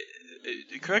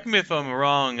 correct me if I'm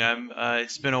wrong.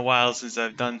 It's been a while since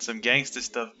I've done some gangster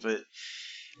stuff, but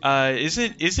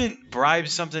isn't bribe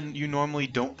something you normally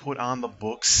don't put on the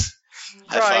books?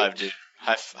 High five, dude.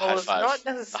 High five. Not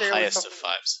necessarily the highest of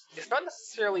fives. It's not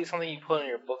necessarily something you put in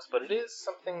your books, but it is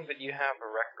something that you have a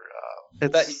record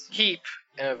of that you keep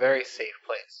in a very safe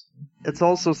place. It's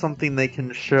also something they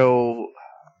can show.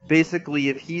 Basically,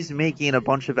 if he's making a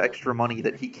bunch of extra money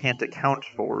that he can't account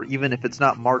for, even if it's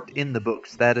not marked in the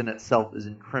books, that in itself is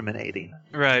incriminating.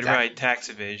 Right, tax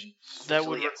evasion. That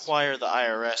would require the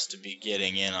IRS to be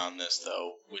getting in on this,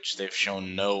 though, which they've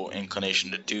shown no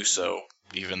inclination to do so,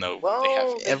 even though they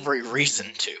have every reason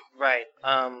to. Right.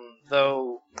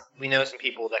 Though we know some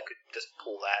people that could just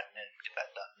pull that and get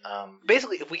that done.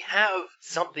 Basically, if we have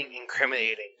something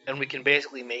incriminating, and we can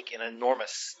basically make an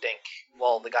enormous stink,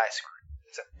 well, the guy's screwed.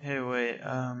 Hey, wait.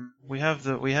 We have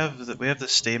the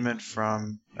statement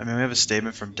from. I mean, we have a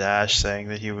statement from Dash saying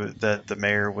that the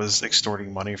mayor was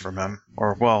extorting money from him,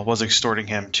 or was extorting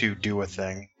him to do a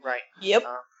thing. Right. Yep.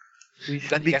 We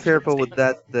should be careful with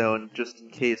that, though, and just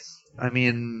in case. I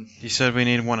mean, you said we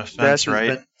need one offense,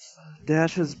 right?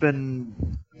 Dash has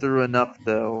been through enough,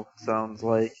 though. Sounds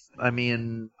like. I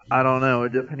mean, I don't know.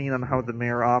 Depending on how the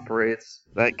mayor operates,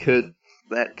 that could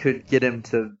get him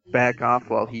to back off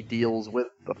while he deals with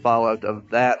the fallout of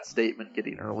that statement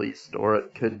getting released. Or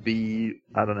it could be,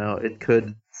 I don't know, it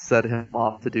could set him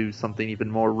off to do something even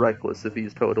more reckless if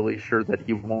he's totally sure that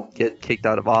he won't get kicked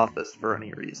out of office for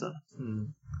any reason.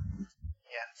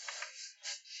 Yeah.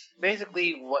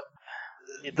 Basically,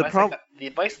 the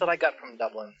advice that I got from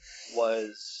Dublin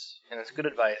was, and it's good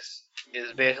advice,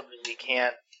 is basically we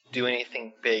can't do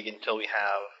anything big until we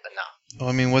have enough. Well,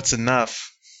 I mean, what's enough?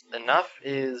 Enough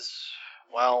is,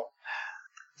 well,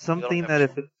 something that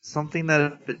if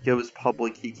it goes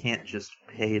public, he can't just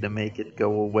pay to make it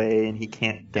go away, and he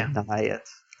can't deny it.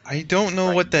 I don't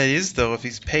know what that is, though. If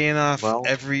he's paying off all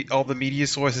the media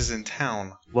sources in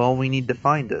town, well, we need to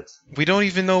find it. We don't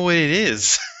even know what it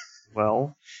is.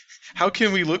 Well, how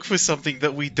can we look for something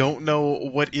that we don't know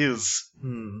what is?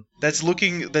 That's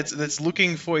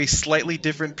looking for a slightly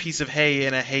different piece of hay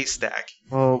in a haystack.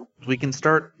 Well, we can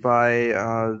start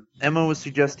by Emma was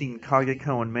suggesting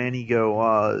Kageko and Manny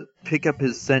go pick up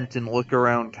his scent and look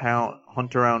around town,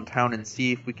 hunt around town, and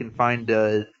see if we can find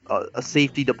a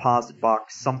safety deposit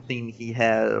box, something he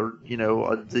had, or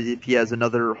if he has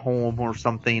another home or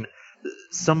something,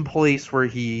 some place where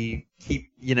he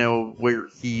where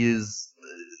he is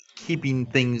keeping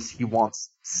things he wants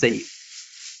safe.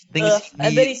 I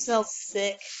bet he smells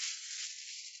sick.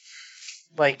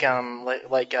 like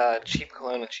cheap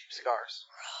cologne and cheap cigars.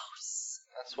 Gross.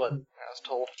 That's what I was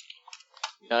told.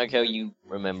 Kaneko, you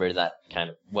remember that kind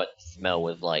of what smell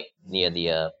was like near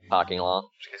the parking lot?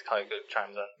 Because Kaliko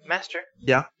chimes in. Master.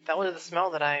 Yeah? That was the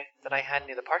smell that I had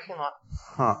near the parking lot.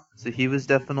 Huh. So he was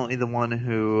definitely the one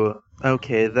who...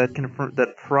 Okay,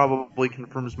 that probably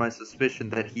confirms my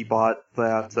suspicion that he bought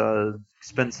that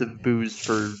expensive booze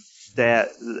for Dad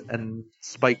and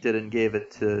spiked it and gave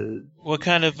it to What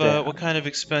kind of Yeah.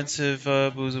 expensive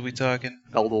booze are we talking?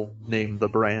 Eldel, named the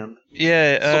brand.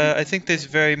 Yeah, I think there's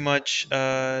very much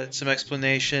some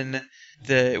explanation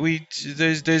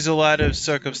that there's a lot of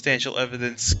circumstantial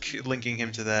evidence linking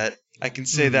him to that. I can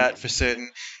say that for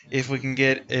certain. If we can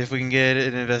get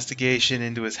an investigation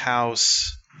into his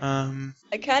house, I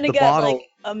kind The of got bottle- like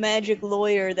a magic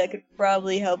lawyer that could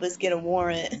probably help us get a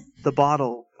warrant. The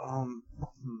bottle,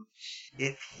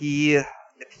 if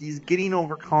he's getting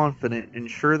overconfident and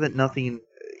sure that nothing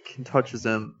can touches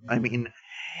him, I mean,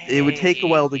 it would take a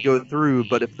while to go through,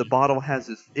 but if the bottle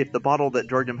that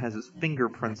drugged him has his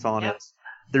fingerprints on Yep. it,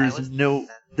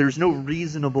 there's no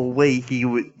reasonable way he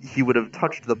would have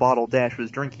touched the bottle Dash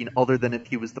was drinking other than if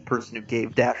he was the person who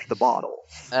gave Dash the bottle.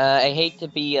 I hate to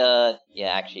be, Amy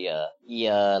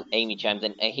chimes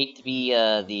in. I hate to be,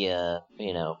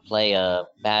 play a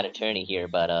bad attorney here,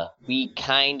 but, we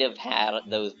kind of had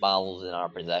those bottles in our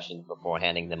possession before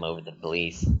handing them over to the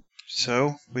police.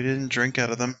 so we didn't drink out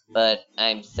of them. But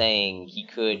I'm saying he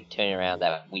could turn around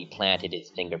that we planted his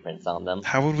fingerprints on them.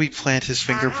 How would we plant his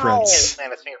Yeah, fingerprints?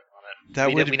 man, his fingerprint on it. That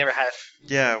we, would we never had.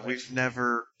 Yeah, we've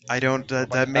never. I don't.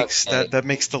 That makes Okay. that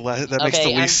makes the makes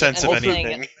Okay, the least sense I'm of saying-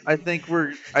 anything. I think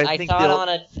I saw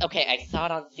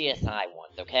it on CSI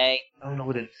once, okay? Oh no,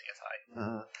 it didn't.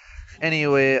 CSI.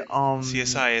 Anyway,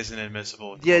 CSI isn't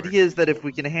admissible. in The court. idea is that if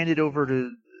we can hand it over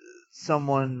to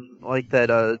someone like that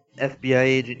FBI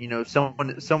agent,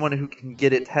 someone who can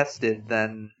get it tested,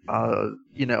 then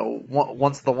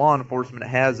once the law enforcement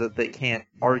has it, they can't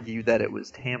argue that it was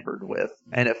tampered with.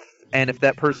 And if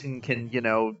that person can,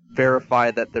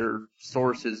 verify that their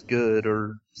source is good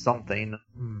or something.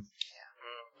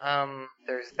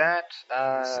 There's that.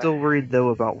 Still worried though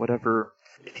about whatever.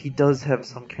 If he does have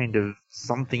some kind of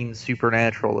something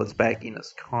supernatural that's backing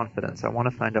his confidence, I want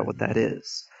to find out what that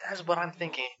is. That's what I'm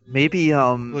thinking. Maybe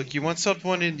Look, you want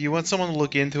someone to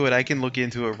look into it? I can look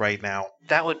into it right now.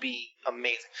 That would be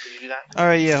amazing. Could you do that? All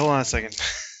right, yeah. Hold on a second.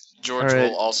 George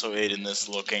Alright. will also aid in this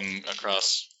looking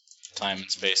across time and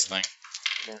space thing.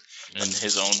 Yeah. In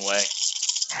his own way.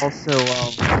 Also,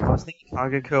 I was thinking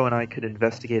Agako and I could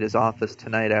investigate his office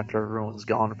tonight after everyone's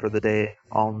gone for the day.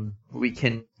 We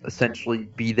can essentially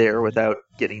be there without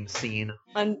getting seen.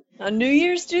 On New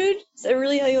Year's, dude? Is that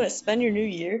really how you want to spend your New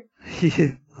Year?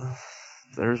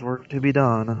 There's work to be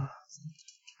done.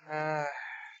 Alright,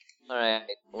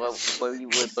 well, what you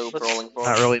were both rolling for?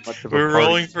 Not really much of a We were party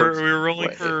rolling for. person. We were rolling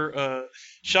Wait. for.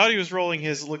 Shoddy was rolling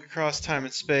his look across time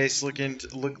and space. Look at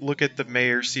the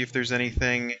mayor. See if there's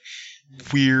anything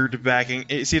weird backing.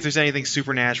 See if there's anything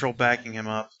supernatural backing him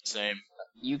up. Same.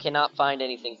 You cannot find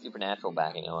anything supernatural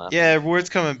backing him up. Yeah, word's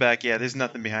coming back. Yeah, there's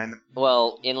nothing behind them.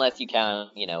 Well, unless you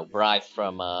count, bribes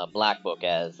from Black Book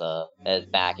as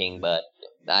backing, but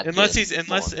that's Unless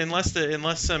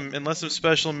some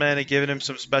special men have given him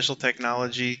some special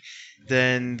technology,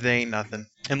 then they ain't nothing.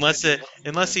 Unless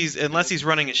he's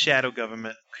running a shadow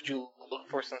government. Could you look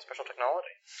for some special technology?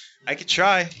 I could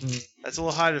try. That's a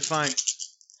little harder to find.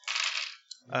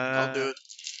 I'll do it.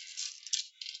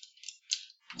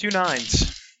 2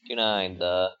 9s. 2 9s.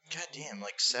 God damn,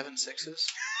 like 7 6s?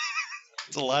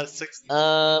 It's a lot of 6.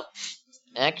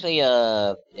 Actually,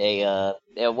 there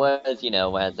was, as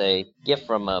a gift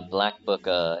from Black Book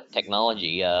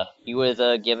Technology, he was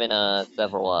given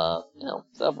several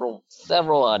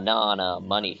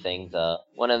non-money things.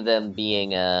 One of them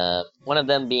being, a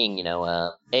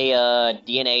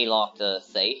DNA locked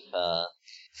safe.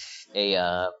 A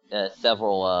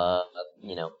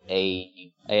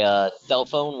cell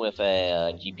phone with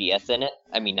a GPS in it.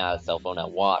 I mean, not a cell phone, a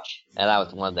watch. And that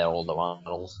was one of their older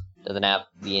models. Doesn't have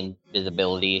the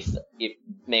invisibility. It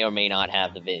may or may not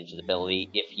have the visibility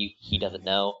if he doesn't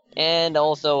know. And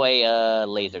also a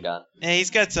laser gun. Yeah, he's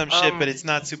got some shit, but it's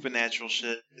not supernatural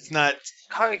shit. It's not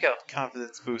Kaliko.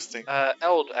 confidence boosting.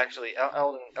 Eldon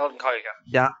Kaliko.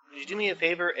 Yeah. Could you do me a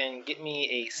favor and get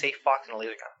me a safe box and a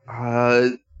laser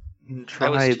gun?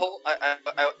 Try.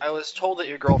 I was told that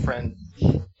your girlfriend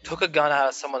took a gun out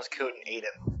of someone's coat and ate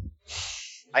it.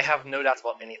 I have no doubts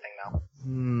about anything now.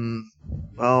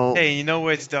 Well, Hey, you know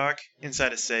where it's dark?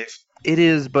 Inside a safe. It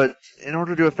is, but in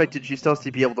order to affect it, she still has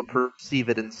to be able to perceive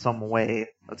it in some way.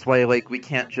 That's why, like, we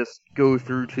can't just go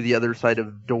through to the other side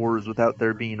of doors without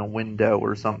there being a window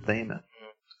or something.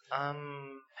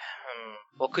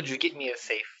 Well, could you get me a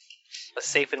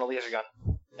safe and a laser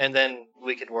gun, and then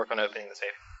we could work on opening the safe.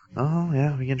 Oh,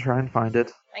 yeah, we can try and find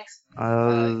it. Thanks.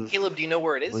 Uh, Caleb, do you know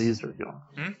where it is? laser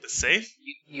gun. The safe?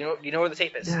 You know where the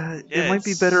safe is? Yeah, Yeah, it might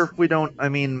be it's- better if we don't, I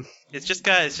mean, It's just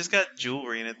got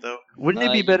jewelry in it though. wouldn't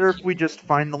it be you- better if we just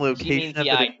find the means location of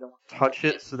the it eye- and don't touch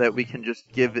it so that we can just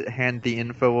hand the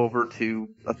info over to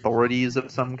authorities of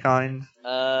some kind?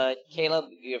 Caleb,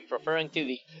 you're referring to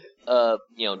the,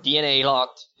 DNA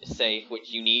locked safe, which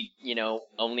you need,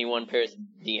 only one person's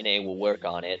DNA will work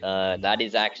on it. That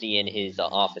is actually in his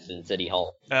office in City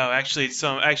Hall. Oh, actually,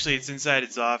 it's inside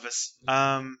its office.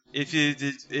 If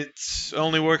it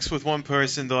only works with one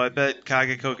person, though, I bet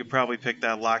Kageko could probably pick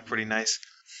that lock pretty nice.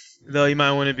 Though you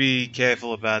might want to be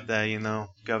careful about that,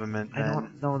 government. I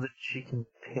don't know that she can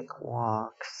pick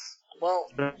locks. Well,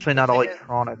 Especially not the thing is-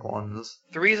 electronic ones.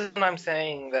 the reason I'm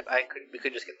saying that we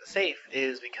could just get the safe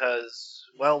is because,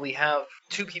 well, we have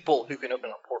two people who can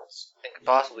open up portals and could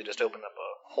possibly just open up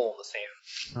a hole in the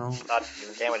safe No, without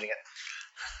even damaging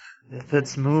it. if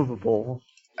it's movable.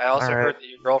 I also All right. heard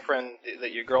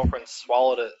that your girlfriend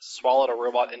swallowed a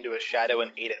robot into a shadow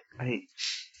and ate it.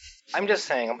 I'm just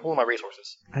saying, I'm pulling my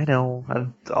resources. I know.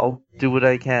 I'll do what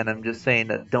I can. I'm just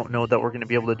saying I don't know that we're going to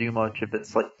be able to do much if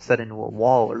it's like set into a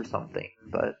wall or something.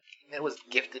 But It was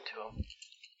gifted to him.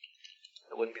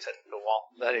 It wouldn't be set into a wall.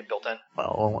 That ain't built in.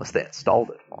 well, unless they installed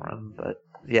it for him. But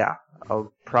yeah,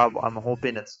 I'm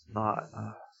hoping it's not.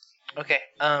 Okay.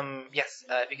 Yes.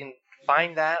 If you can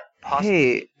find that, possibly.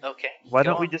 Hey, Okay. why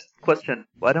go don't we on. just question?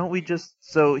 Why don't we just?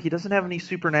 So he doesn't have any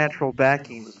supernatural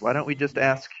backings. Why don't we just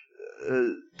ask?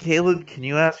 Caleb, can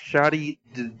you ask Shadi?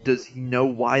 Does he know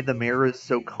why the mayor is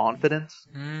so confident?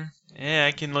 Yeah,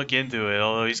 I can look into it.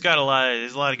 Although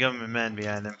there's a lot of government men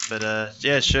behind him. But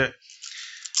yeah, sure.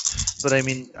 But I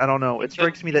mean, I don't know. It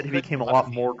strikes me that he became a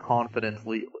lot more confident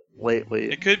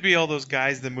lately. It could be all those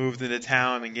guys that moved into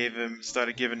town and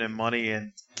started giving him money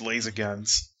and laser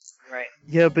guns. Right.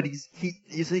 Yeah, but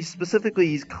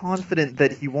he's confident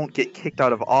that he won't get kicked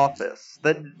out of office.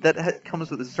 That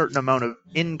comes with a certain amount of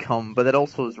income, but that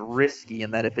also is risky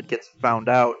in that if it gets found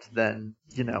out, then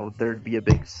there'd be a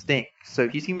big stink. So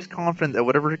he seems confident that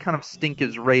whatever kind of stink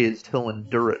is raised, he'll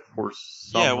endure it for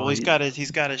some Yeah, well, he's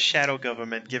reason. got a shadow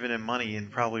government giving him money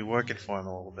and probably working for him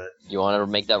a little bit. You want to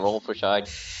make that roll for Shide?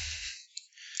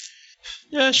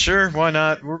 Yeah, sure, why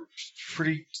not? We're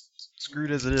pretty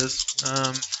screwed as it is.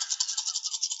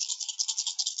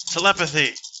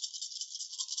 Telepathy.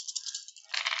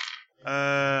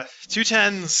 2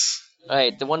 10s.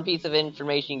 Alright, the one piece of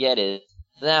information you get is,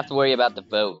 you don't have to worry about the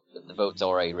vote. The vote's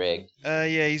already rigged.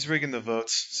 Yeah, he's rigging the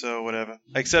votes, so whatever.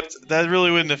 Except that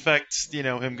really wouldn't affect,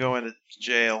 him going to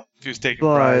jail if he was taking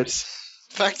bribes.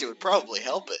 In fact, it would probably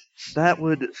help it. That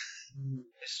would.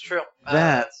 It's true.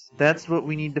 That's what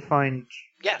we need to find.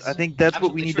 Yes. I think that's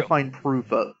what we absolutely need true. to find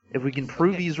proof of. If we can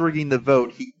prove Okay. he's rigging the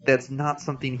vote, that's not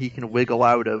something he can wiggle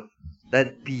out of.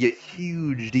 That'd be a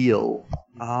huge deal.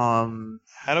 How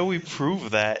do we prove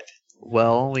that?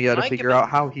 Well, we got to Can I figure give a- out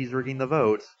how he's rigging the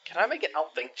vote. Can I make an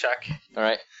outthink check?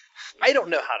 Alright, I don't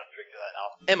know how to figure that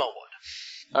out. Emma would.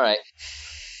 alright,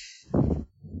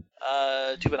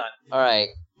 2 by 9. alright.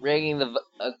 Rigging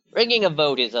a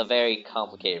vote is a very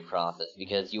complicated process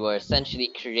because you are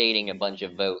essentially creating a bunch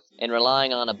of votes and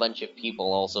relying on a bunch of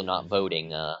people also not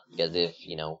voting, because if,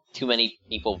 too many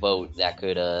people vote, that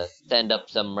could, send up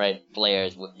some red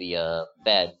flares with the,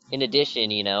 Fed. In addition,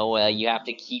 you have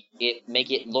to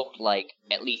make it look like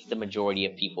at least the majority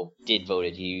of people did vote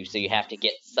at you, so you have to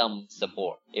get some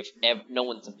support. If no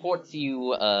one supports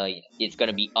you, it's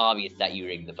gonna be obvious that you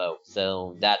rigged the vote.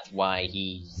 So that's why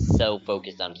he's so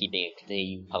focused on keeping a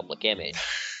clean public image.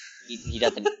 He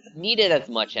doesn't need it as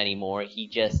much anymore, he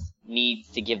just needs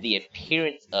to give the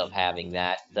appearance of having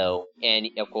that, and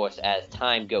of course, as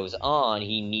time goes on,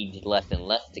 he needs less and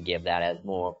less to give that as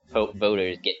more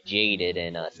voters get jaded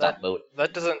and stop voting.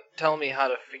 That doesn't tell me how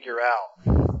to figure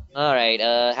out. Alright,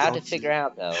 how to figure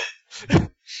out, though? That's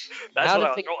How what to I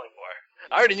was fig- rolling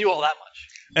for. I already knew all that much.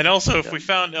 And also, if we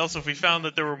found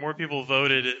that there were more people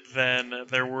voted than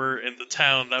there were in the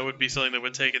town, that would be something that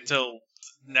would take until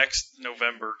next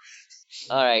November.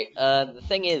 Alright, the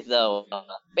thing is, though,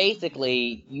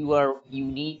 basically, you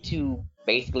need to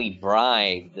basically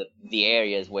bribe the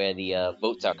areas where the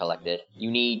votes are collected.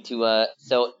 You need to,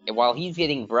 so while he's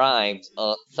getting bribed,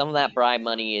 some of that bribe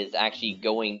money is actually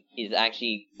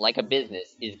like a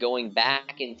business, is going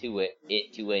back into it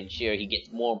to ensure he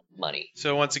gets more money.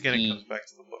 So once again, it comes back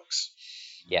to the books.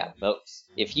 Yeah, but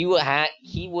if you had,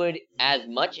 he would, as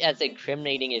much as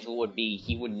incriminating as it would be,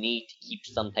 he would need to keep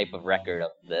some type of record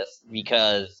of this,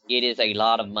 because it is a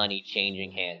lot of money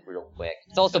changing hands real quick.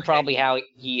 It's also probably how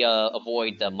he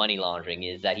avoids money laundering,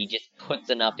 is that he just puts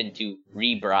enough into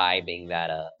rebribing that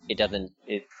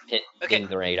it hit things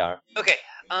the radar. Okay.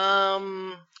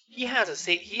 He has a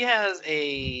safe. He has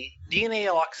a DNA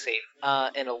lock safe,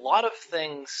 and a lot of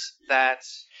things that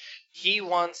he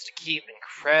wants to keep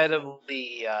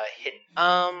incredibly hidden.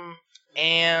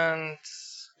 And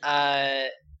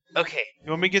okay. You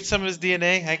want me to get some of his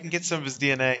DNA? I can get some of his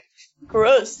DNA.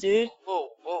 Gross, dude. Whoa.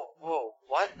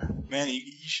 What? Man, you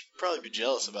should probably be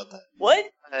jealous about that. What?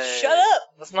 Shut up.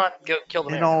 Let's not kill the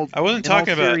In man. all, I wasn't in all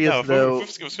talking about serious, no. though,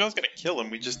 If I was gonna kill him,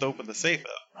 we just opened the safe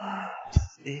up.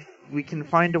 if we can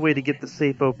find a way to get the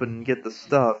safe open and get the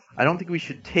stuff, I don't think we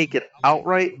should take it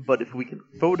outright, but if we can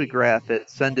photograph it,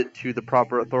 send it to the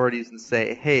proper authorities and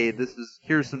say, hey,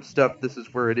 here's some stuff, this is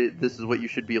where it is, this is what you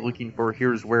should be looking for,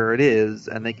 here's where it is,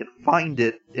 and they can find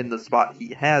it in the spot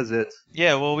he has it.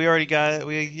 Yeah, well, we already got it.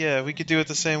 We could do it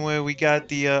the same way we got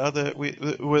the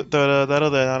that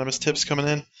other anonymous tips coming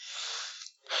in.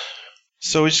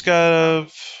 So we just gotta,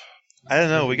 I don't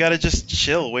know, we gotta just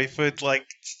chill, wait for it, like,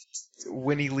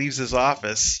 when he leaves his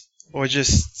office, or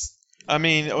just, I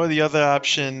mean, or the other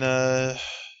option is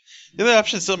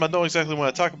something I don't exactly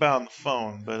want to talk about on the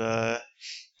phone, but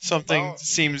something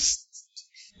seems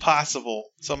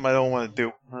possible, something I don't want to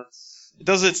do.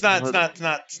 It's not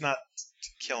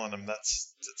killing him.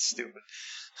 That's stupid.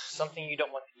 Something you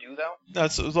don't want to do, though?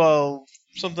 That's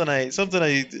something I You're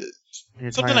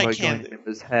Something talking I about can't going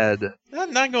through his head.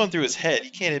 not going through his head. He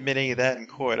can't admit any of that in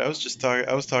court. I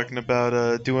was talking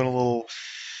about doing a little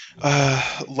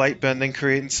light bending,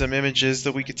 creating some images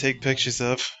that we could take pictures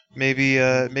of. Maybe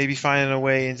finding a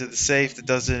way into the safe that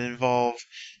doesn't involve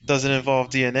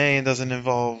DNA and doesn't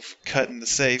involve cutting the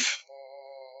safe.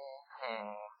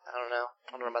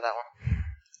 I don't know about that one.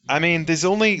 I mean, there's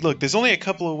only a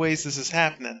couple of ways this is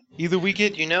happening. Either we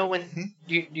get, Do you know when?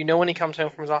 Do you know when he comes home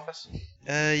from his office?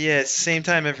 yeah, it's the same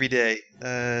time every day.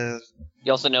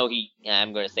 You also know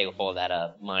I'm going to say before that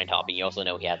mind hopping, you also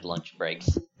know he has lunch breaks.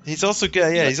 He's also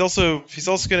he's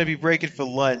also going to be breaking for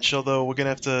lunch. Although we're gonna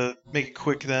have to make it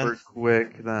quick then. We're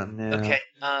quick then, yeah. Okay.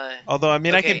 Although I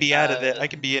mean, I can okay, be out of there. I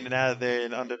can be in and out of there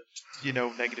in under,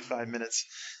 -5 minutes.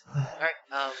 All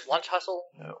right. Lunch hustle.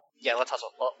 No. Yeah, let's hustle.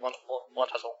 Lunch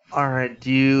hustle. All right.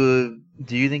 Do you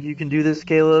think you can do this,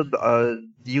 Caleb?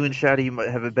 You and Shadi might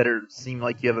seem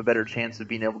like you have a better chance of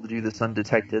being able to do this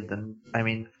undetected than. I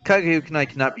mean, Kagyu and I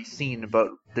cannot be seen, but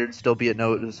there'd still be a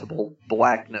noticeable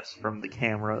blackness from the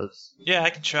cameras. Yeah, I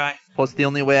can try. Plus, the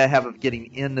only way I have of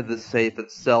getting into the safe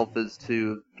itself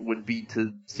would be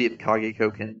to see if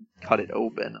Kageko can cut it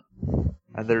open.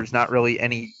 And there's not really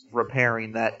any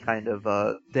repairing that kind of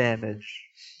damage.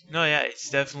 No, yeah, it's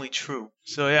definitely true.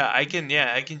 So yeah, I can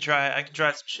try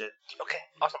some shit. Okay.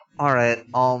 Awesome. All right.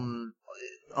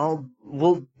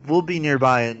 We'll be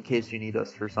nearby in case you need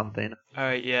us for something. All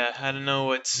right, yeah. I don't know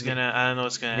what's gonna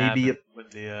Maybe happen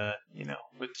with the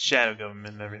with the shadow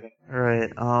government and everything. All right.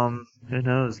 Who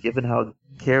knows? Given how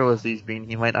careless he's been,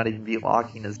 he might not even be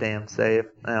locking his damn safe.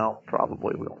 Well,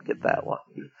 probably we won't get that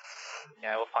lucky.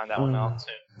 Yeah, we'll find that one out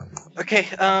soon. Okay.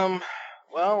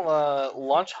 Well,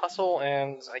 lunch hustle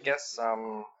and I guess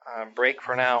break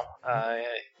for now.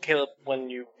 Caleb,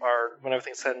 when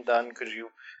everything's said and done, could you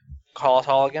call us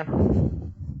all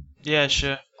again? Yeah,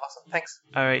 sure. Awesome. Thanks.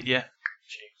 All right, yeah.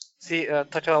 See.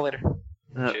 Talk to y'all later.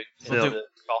 Uh, We'll so- do the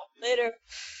call. Later.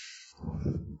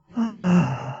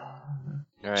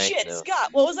 All right. Shit, so, Scott,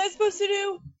 what was I supposed to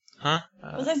do? Huh?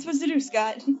 What was I supposed to do,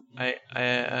 Scott? I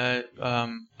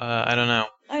don't know.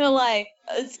 I'm gonna lie.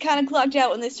 It's kind of clocked out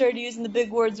when they started using the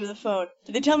big words with the phone.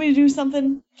 Did they tell me to do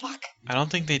something? Fuck. I don't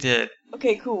think they did.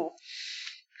 Okay, cool.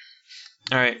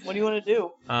 All right. What do you want to do?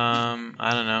 I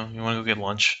don't know. You want to go get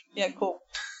lunch? Yeah, cool.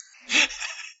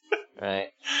 Right.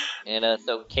 And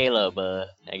so Caleb,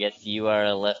 I guess you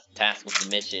are left tasked with the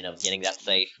mission of getting that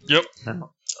safe. Yep.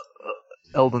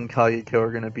 Eldon and Kageko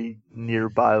are gonna be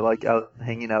nearby, like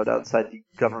hanging out outside the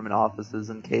government offices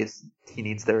in case he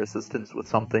needs their assistance with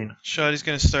something. Shadi's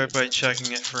gonna start by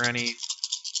checking it for any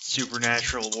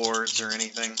supernatural wards or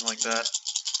anything like that.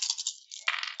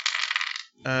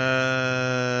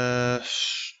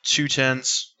 2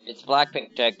 10s. It's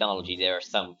Blackpink technology. There are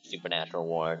some supernatural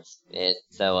wards.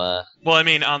 Well, I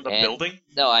mean, on the And- building?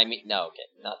 No, I mean, no, okay,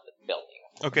 not the building.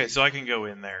 Okay, so I can go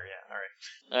in there, yeah, alright.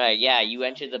 Alright, yeah, you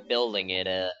enter the building. It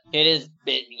is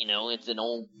it's an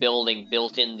old building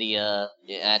built in the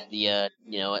at the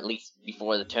at least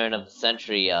before the turn of the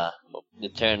century, the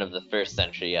turn of the first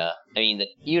century.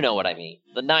 You know what I mean,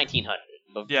 the 1900s.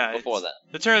 Yeah, Before it's that,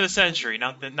 the turn of the century,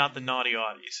 not the naughty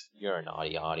oddies. you're a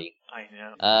naughty hottie. I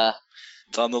know.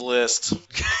 It's on the list.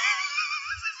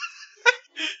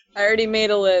 I already made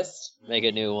a list. Make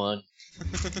a new one.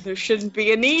 There shouldn't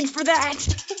be a need for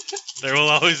that. There will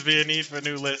always be a need for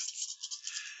new lists.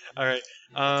 All right.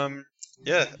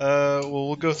 Yeah. Well,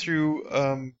 we'll go through.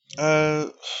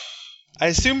 I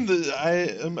assume that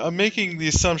I'm making the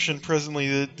assumption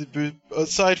presently that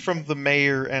aside from the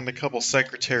mayor and a couple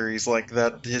secretaries, like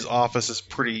that, his office is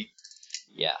pretty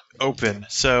open.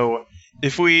 So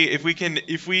if we can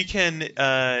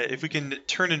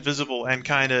turn invisible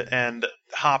and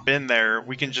hop in there,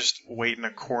 we can just wait in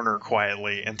a corner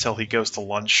quietly until he goes to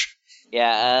lunch.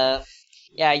 I'm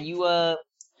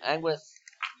gonna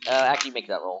actually make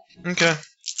that roll. Okay.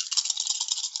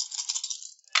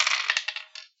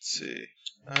 Let's see.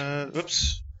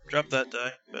 Whoops. Dropped that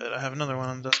die, but I have another one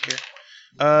on the desk here.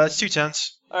 It's 2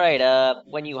 10s. Alright,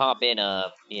 when you hop in,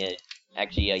 you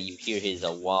hear his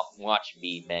watch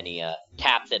beep, and he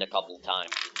taps it a couple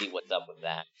times to see what's up with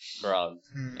that drug,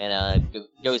 and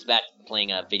goes back to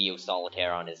playing video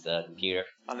solitaire on his computer.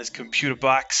 On his computer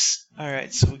box.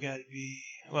 Alright, so we gotta be...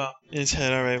 Well, in his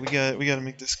head, alright, we gotta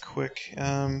make this quick.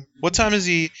 What time is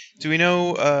he... Do we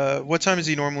know, what time does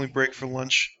he normally break for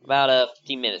lunch? About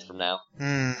 15 minutes from now.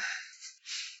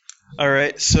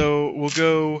 Alright, so we'll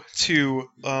go to,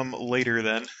 later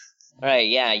then. Alright,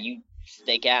 yeah, you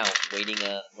stake out, waiting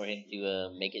for him to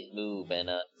make his move, and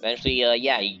eventually,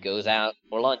 he goes out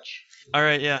for lunch. All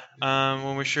right, yeah.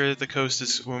 When we're sure that the coast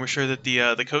is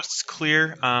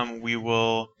clear, we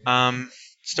will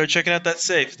start checking out that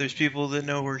safe. There's people that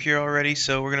know we're here already,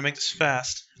 so we're gonna make this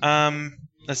fast.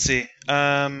 Let's see.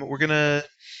 We're gonna.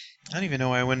 I don't even know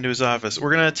why I went into his office.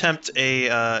 We're gonna attempt a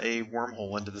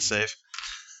wormhole into the safe.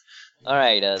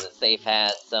 Alright, the safe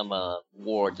has some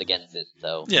wards against it,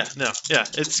 so... Yeah,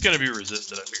 it's gonna be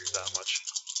resisted, I figured that much.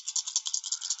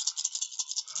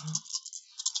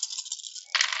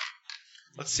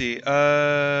 Let's see, 3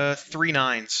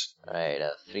 9s. Alright,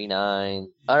 3 9.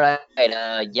 Alright,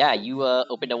 you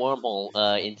open a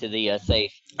wormhole into the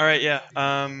safe. Alright, yeah,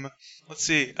 let's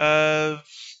see,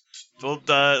 we'll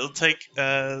take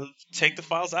the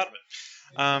files out of it.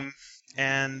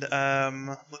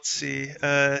 Let's see.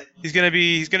 He's gonna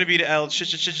be to L.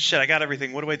 Shit. I got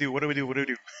everything. What do I do?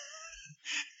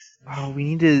 Oh, we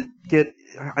need to get.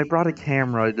 I brought a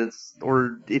camera.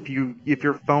 Or if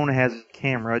your phone has a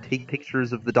camera, take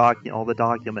pictures of all the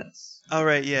documents. All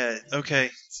right. Yeah.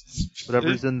 Okay.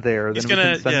 Whatever's in there. Then we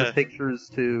can send the pictures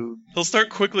to. He'll start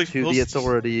quickly to the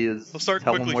authorities. He'll start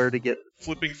tell quickly them where to get.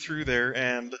 Flipping through there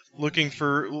and looking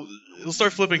for. He'll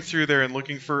start flipping through there and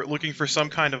looking for some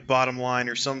kind of bottom line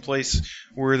or some place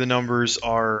where the numbers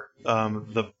are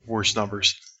the worst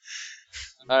numbers.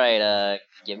 All right.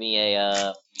 Give me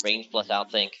a range plus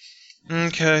outthink.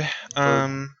 Okay.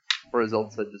 Or as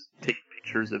Eld said, just take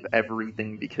pictures of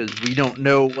everything because we don't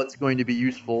know what's going to be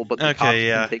useful. But the cops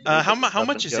can take how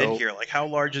much is in here? Like, how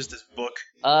large is this book?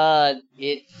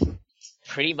 It's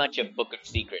pretty much a book of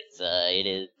secrets.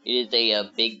 It is a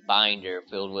big binder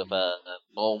filled with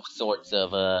all sorts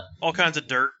of all kinds of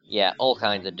dirt. Yeah, all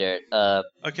kinds of dirt.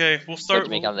 Okay, we'll start.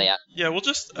 We'll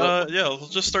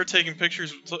just start taking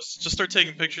pictures. Just start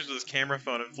taking pictures with his camera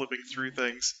phone and flipping through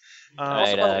things.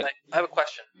 Right, I have a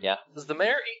question. Yeah. Does the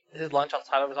mayor eat his lunch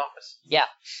outside of his office? Yeah.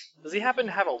 Does he happen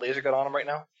to have a laser gun on him right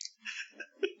now?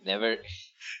 Never.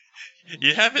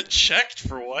 You haven't checked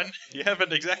for one. You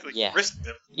haven't exactly frisked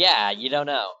him. Yeah, you don't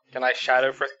know. Can I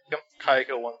shadow frisk him?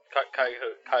 Kayako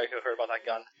heard about that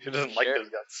gun. She doesn't like those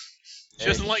guns. She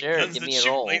doesn't like guns give that me a shoot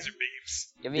roll. laser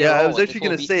beams. Give me a roll. I was actually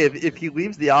going to say, if he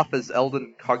leaves the office,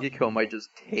 Eldon Kagiko might just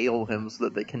tail him so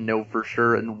that they can know for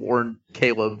sure and warn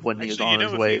Caleb when he's on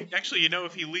his way.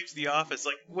 If he leaves the office,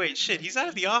 like, wait, shit, he's out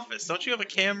of the office. Don't you have a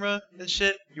camera and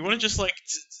shit? You want to just, like...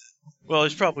 Well,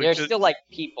 it's probably... There's still, like,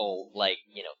 people, like,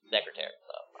 secretaries.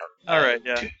 Alright,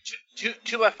 yeah.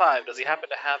 2 by 5, does he happen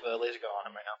to have a laser gun on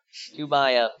him right now? 2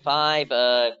 by 5,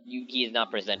 he is not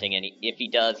presenting any... If he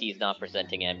does, he is not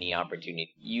presenting any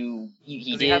opportunity.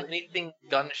 Does he have anything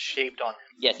gun-shaped on him?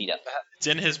 Yes, he does. It's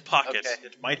in his pocket. Okay.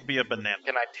 It might be a banana.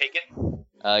 Can I take it?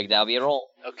 That'll be a roll.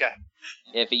 Okay.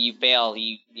 If you fail,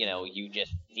 you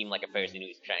just seem like a person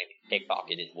who's trying to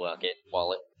pickpocket his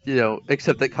wallet. You know,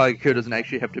 except that Kageko doesn't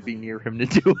actually have to be near him to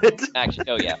do it. Actually,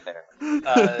 oh yeah, fair.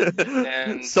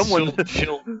 And someone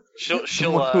she'll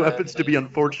someone who happens to be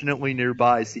unfortunately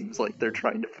nearby seems like they're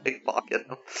trying to pickpocket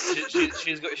him.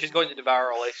 she's going to devour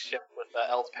a relationship with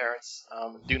Elle's parents.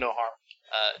 Do no harm.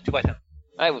 2 by 10.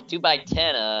 Alright, with 2 by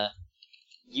 10,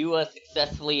 you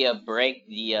successfully break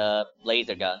the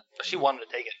laser gun. She wanted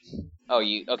to take it. Oh,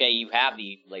 you have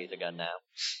the laser gun now.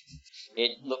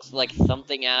 It looks like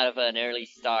something out of an early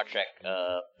Star Trek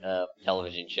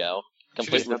television show,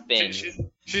 complete with fins.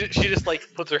 She just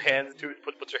like puts her hand into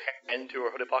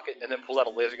her hooded pocket and then pulls out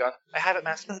a laser gun. I have it,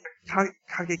 Master.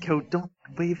 Kageko, don't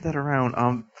wave that around.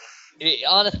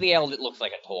 Honestly, it looks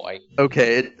like a toy.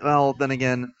 Okay, well, then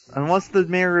again, unless the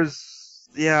mirror is...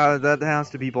 Yeah, that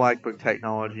has to be Black Book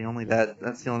technology. Only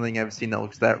that's the only thing I've seen that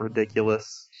looks that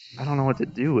ridiculous. I don't know what to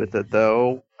do with it,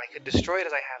 though. I could destroy it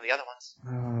as I have the other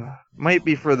ones. Might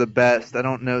be for the best. I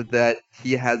don't know that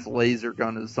he has laser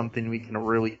gun is something we can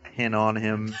really pin on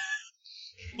him.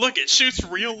 Look, it shoots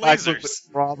real Black Book would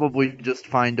lasers. probably just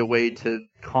find a way to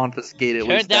confiscate it.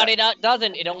 Turns out it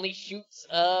doesn't. It only shoots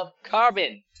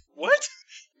carbon. What?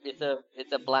 It's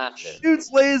a blaster.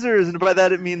 Shoots lasers, and by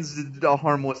that it means a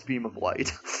harmless beam of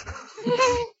light.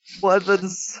 What?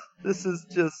 This is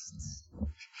just...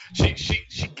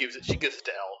 She gives it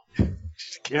to Elle.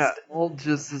 Yeah, well,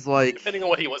 just is like... Depending on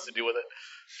what he wants to do with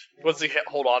it. Wants to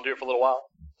hold on to it for a little while?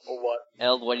 Or what?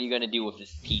 Eld, what are you gonna do with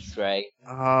this piece, right?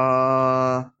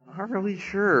 Not really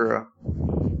sure.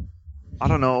 I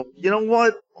don't know. You know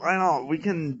what? I don't know. We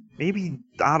can maybe,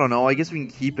 I don't know. I guess we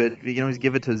can keep it. We can always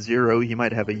give it to Zero. He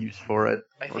might have a use for it.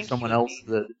 Or someone else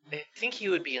that... I think he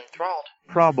would be enthralled.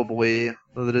 Probably.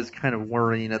 Though that is kind of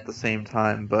worrying at the same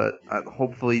time. But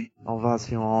hopefully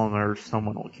Alvacion or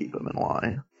someone will keep him in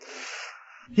line.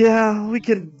 Yeah, we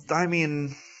can... I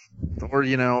mean... Or,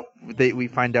 you know, we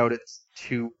find out it's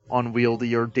too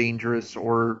unwieldy or dangerous,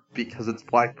 or because it's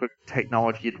Black Book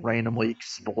technology, it randomly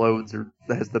explodes or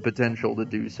has the potential to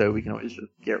do so. We can always just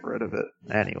get rid of it.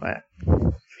 Anyway. Yeah,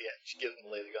 she gives him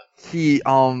the laser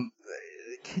gun.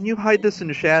 Can you hide this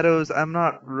in shadows? I'm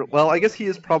not... Well, I guess he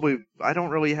is probably... I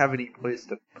don't really have any place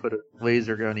to put a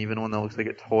laser gun, even one that looks like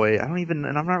a toy. And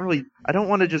I'm not really... I don't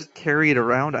want to just carry it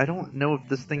around. I don't know if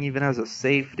this thing even has a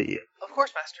safety. Of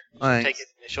course, Master. Thanks. Take it,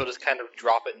 and she'll just kind of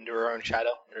drop it into her own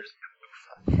shadow. And just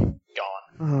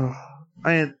gone.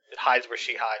 It hides where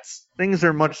she hides. Things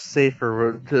are much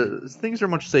safer. Things are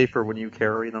much safer when you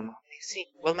carry them. I see.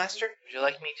 Well, Master, would you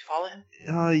like me to follow him?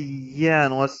 Yeah,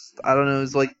 unless, I don't know,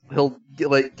 it's like, he'll get,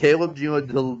 like, Caleb,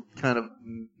 he'll kind of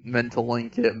mental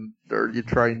link him, or you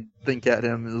try and think at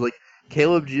him, it's like,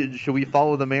 Caleb, should we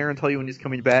follow the mayor and tell you when he's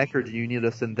coming back, or do you need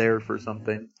us in there for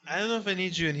something? I don't know if I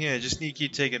need you in here. I just need to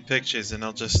keep taking pictures, and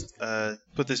I'll just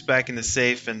put this back in the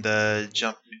safe and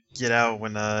get out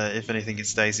when if anything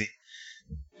gets dicey.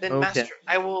 Then, Okay. Master,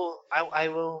 I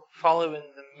will follow in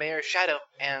the mayor's shadow,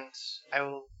 and I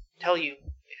will tell you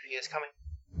if he is coming.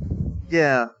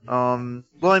 Yeah,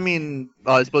 well, I mean,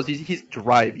 I suppose he's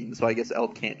driving, so I guess El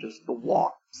can't just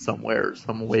walk somewhere,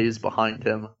 some ways behind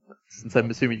him, since I'm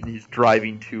assuming he's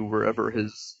driving to wherever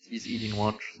he's eating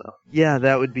lunch, so. Yeah,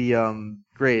 that would be,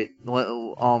 great.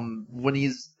 When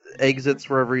he's exits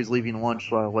wherever he's leaving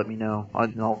lunch, let me know.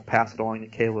 I'll pass it along to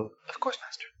Caleb. Of course,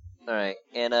 Master. Alright,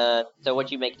 and so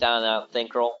what'd you make down that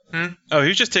think roll? Oh, he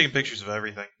was just taking pictures of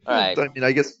everything. Alright. I mean,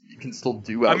 I guess you can still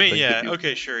do I outthink mean, if yeah, you-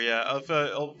 okay, sure, yeah.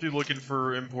 I'll be looking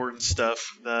for important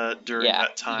stuff during Yeah,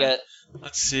 that time. you got,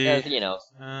 Let's see. you know,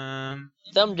 Um,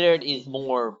 some dirt is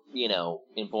more,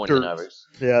 important than Dirt. others.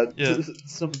 Yeah, Yeah.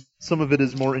 some of it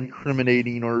is more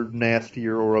incriminating or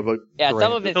nastier or of a... Yeah,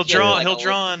 some of it. it's he'll just draw like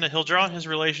he'll draw on his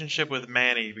relationship with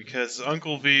Manny because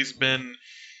Uncle V's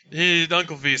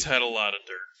Uncle V's had a lot of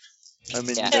dirt. I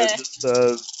mean,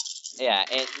 Yeah. Yeah,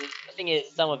 and the thing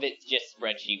is, some of it's just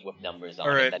spreadsheet with numbers on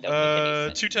All it right, that don't make any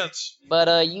sense. 2 tenths.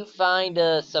 But you find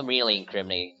some really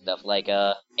incriminating stuff, like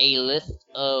a list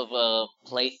of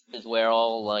places where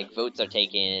all like votes are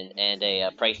taken, and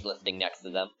a price listing next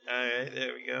to them. All right,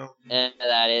 there we go. And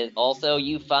that is also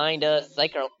you find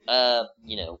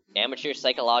amateur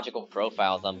psychological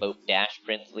profiles on both Dash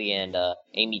Princely and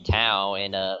Amy Tao,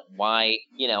 and why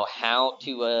how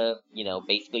to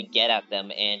basically get at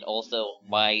them, and also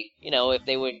why if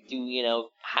they were to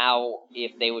how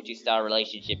if they were to start a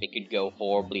relationship it could go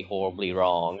horribly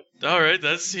wrong. All right,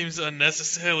 that seems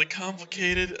unnecessarily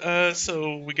complicated.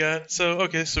 So we got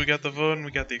the vote, and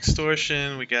we got the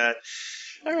extortion, we got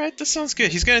All right, that sounds good.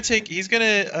 He's gonna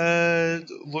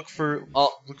look for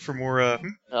Oh, more.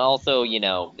 also,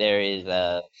 there is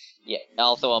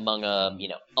also among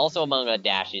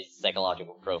Dash's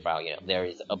psychological profile, there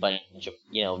is a bunch of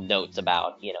notes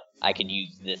about I could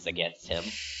use this against him.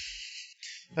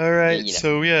 All right, you know.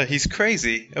 so yeah, he's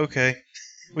crazy. Okay,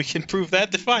 we can prove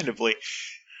that definably.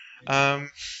 Yeah,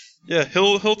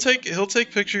 he'll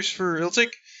take pictures for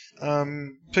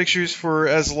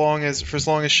as long as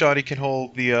Shoddy can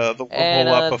hold the And,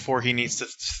 wormhole up before he needs to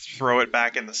throw it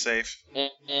back in the safe.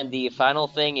 And the final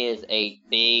thing is a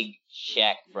big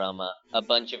check from a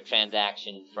bunch of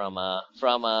transactions from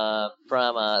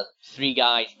Three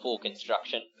Guys Pool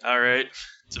Construction. All right,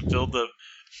 to build the.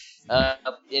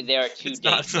 There are two It's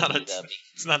dates.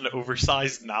 not an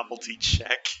oversized novelty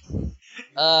check.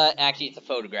 Actually, it's a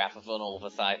photograph of an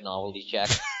oversized novelty check.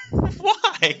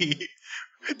 Why?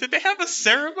 Did they have a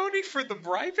ceremony for the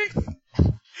bribing?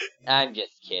 I'm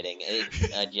just kidding. I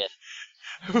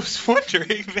was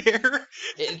wondering there.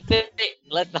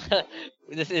 Let's not.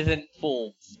 This isn't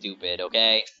full stupid,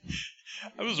 okay?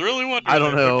 I was really wondering. I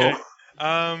don't know. Okay.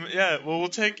 Yeah. Well, we'll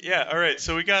take. Yeah. All right.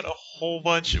 So we got a whole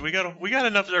bunch. We got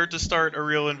enough there to start a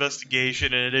real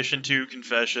investigation, in addition to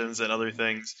confessions and other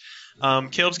things.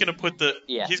 Caleb's gonna put the.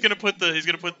 Yeah. He's gonna put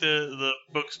the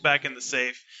books back in the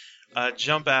safe.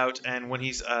 Jump out, and when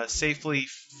he's safely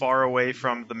far away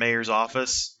from the mayor's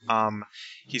office,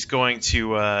 he's gonna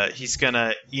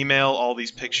email all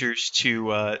these pictures to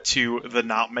the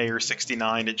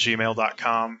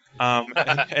notmayor69@gmail.com,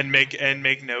 and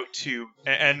make note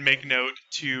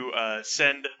to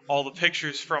send all the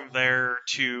pictures from there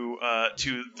to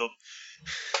the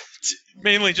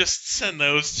mainly just send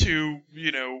those to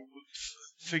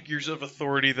figures of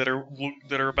authority that are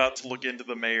about to look into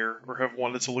the mayor or have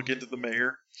wanted to look into the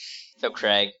mayor. So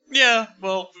Craig. Yeah,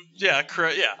 well, yeah,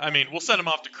 Craig. Yeah, I mean, we'll send him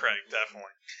off to Craig,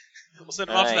 definitely. We'll send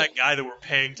him off to that guy that we're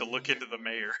paying to look into the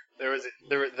mayor. There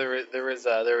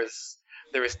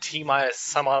is T-minus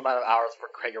some amount of hours before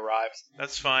Craig arrives.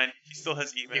 That's fine. He still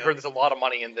has email. You heard there's a lot of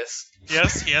money in this.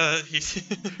 Yes, yeah. He's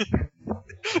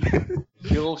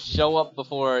You'll show up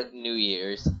before New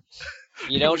Year's.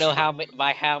 You don't know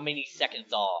by how many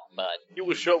seconds off, but He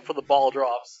will show up for the ball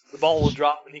drops. The ball will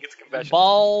drop when he gets a confession.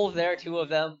 ball. There are two of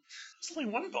them. There's only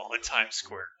one ball in Times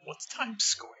Square. What's Times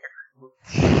Square?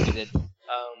 Is it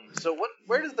So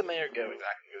where does the mayor go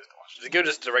exactly? He goes to lunch. Does he go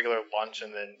just to regular lunch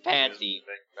and then fancy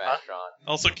Huh? restaurant?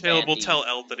 Also, Caleb will Fancy. tell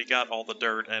Eld that he got all the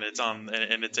dirt and it's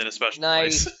in a special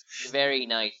Nice, place. very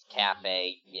nice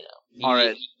cafe. All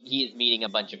right. He is meeting a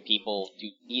bunch of people.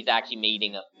 He's actually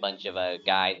meeting a bunch of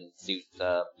guys in suits.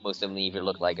 Most of them even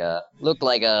look like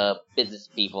business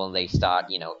people, and they start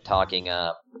talking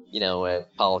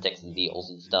politics and deals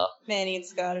and stuff. Manny and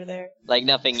Scott are there. Like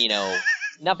nothing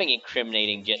nothing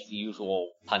incriminating, just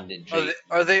usual punditry.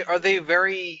 Are they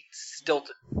very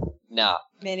stilted? Nah.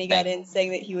 Manny got in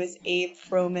saying that he was Abe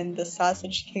Froman, the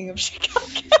Sausage King of Chicago.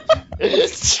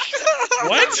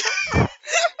 What? You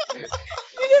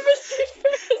never seen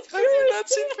Ferris Have you not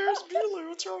seen Ferris Bueller?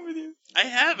 What's wrong with you? I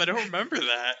have. I don't remember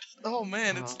that. Oh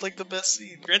man, it's like the best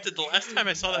scene. Granted, the last time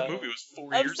I saw that movie was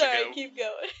 4 I'm years sorry, ago. keep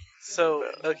going. So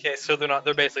they're basically not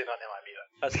MIB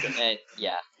then. That's good. And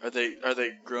yeah. Are they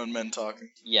grown men talking?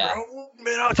 Yeah.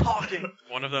 Men are talking.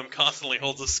 One of them constantly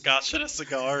holds a scotch and a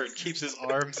cigar and keeps his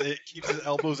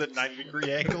elbows at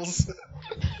 90-degree angles.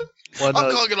 One,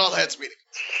 I'm calling it all hands meeting.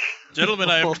 Gentlemen,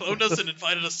 I have cloned us and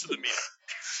invited us to the meeting.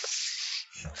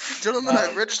 Gentlemen,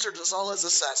 I've registered us all as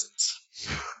assassins.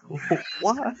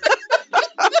 what?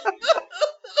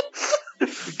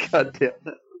 God damn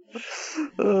it.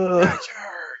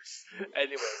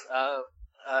 Anyways,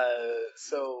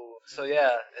 so yeah,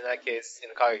 in that case,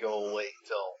 Kageko will wait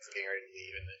until it's getting ready to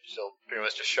leave, and then she'll pretty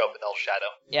much just show up in El's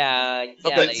shadow. Yeah.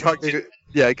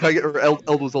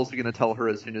 Eld was also gonna tell her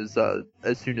as soon as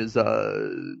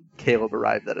Caleb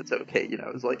arrived that it's okay.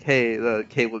 It was like, hey,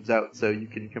 Caleb's out, so you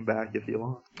can come back if you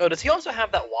want. Oh, does he also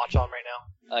have that watch on right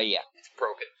now? Yeah. It's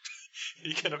broken.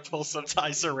 You gonna pull some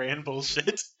Ty Saran bullshit?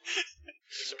 There's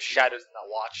some shadows in that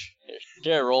watch.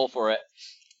 Sure, roll for it.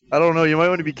 I don't know. You might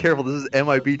want to be careful. This is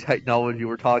MIB technology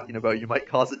we're talking about. You might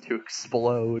cause it to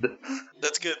explode.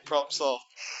 That's good. Problem solved.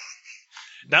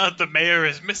 Now that the mayor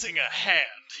is missing a hand,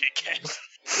 he can't.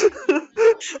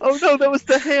 Oh no, that was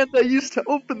the hand I used to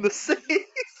open the safe.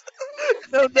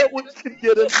 Now that one can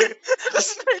get in there.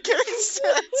 Doesn't make any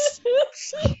sense.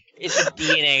 It's a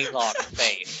DNA lock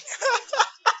face.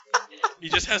 He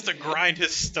just has to grind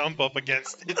his stump up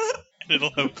against it, and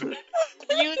it'll open.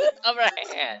 Use his other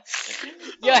hand.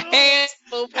 Your hand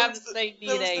both have the same That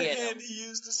was the DNA in hand them. he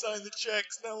used to sign the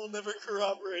checks. Now we'll never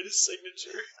corroborate his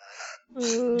signature.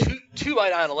 2 by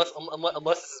 9, unless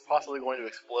this is possibly going to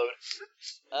explode.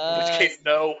 In which Uh, case,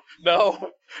 no.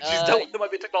 She's dealt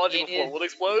with the technology it before. is- Will it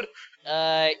explode?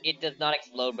 it does not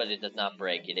explode, but it does not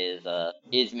break. It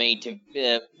is made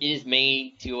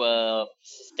to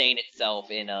sustain itself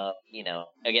in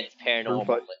against paranormal.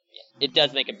 But- It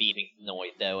does make a beeping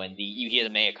noise though, and you hear the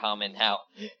mayor comment how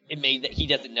he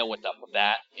doesn't know what's up with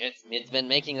that. It's been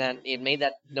making that, it made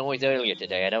that noise earlier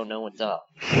today. I don't know what's up.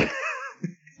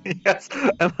 Yes,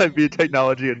 that might be a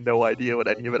technology and no idea what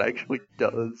any of it actually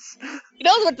does. He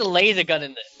knows what the laser gun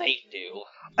in the safe do.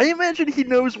 I imagine he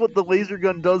knows what the laser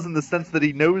gun does in the sense that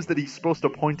he knows that he's supposed to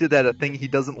point it at a thing he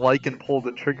doesn't like and pull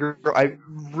the trigger. I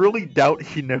really doubt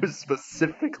he knows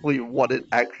specifically what it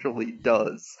actually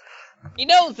does. He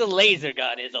knows the laser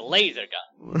gun is a laser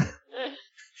gun.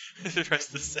 The rest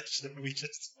of the session, we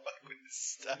just fuck with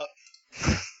this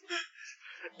stuff.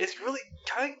 It's really,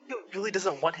 Kaigo really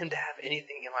doesn't want him to have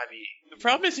anything MIB. The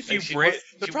problem is if you Like, she break. wants-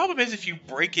 The she- problem is if you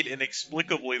break it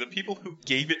inexplicably, the people who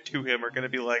gave it to him are going to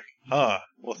be like, "Huh,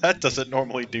 well that doesn't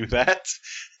normally do that."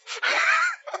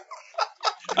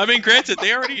 I mean, granted,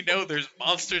 they already know there's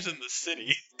monsters in the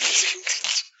city.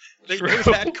 They True. know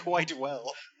that quite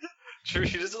well. True,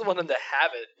 she just doesn't want him to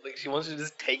have it. Like, she wants to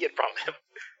just take it from him.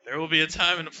 There will be a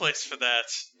time and a place for that.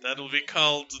 That'll be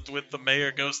called "When the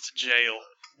Mayor Goes to Jail."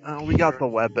 We got the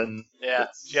weapon. Yeah,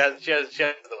 she has the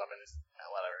weapon.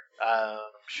 Whatever.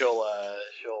 She'll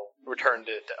return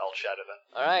to El Shadow then.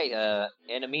 All right.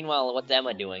 And meanwhile, what's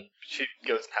Emma doing? She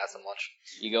goes and has some lunch.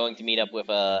 You going to meet up with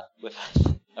a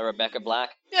Rebecca Black?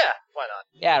 Yeah, why not?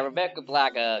 Yeah, Rebecca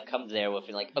Black comes there with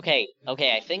like, okay,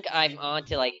 I think I'm on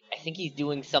to I think he's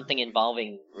doing something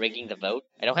involving rigging the vote.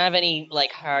 I don't have any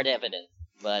hard evidence,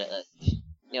 but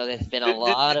there's been a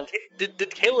lot of. Did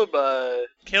Caleb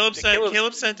Caleb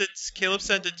Caleb- sent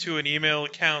it to an email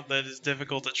account that is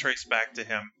difficult to trace back to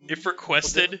him. If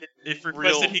requested,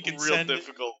 he can send.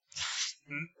 difficult.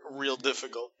 Real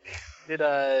difficult.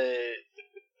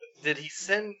 did he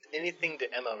send anything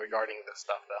to Emma regarding this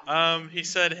stuff though? He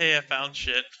said, "Hey, I found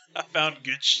shit. I found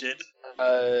good shit,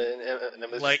 And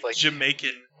Emma's like just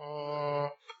Jamaican."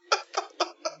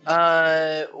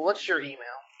 What's your email?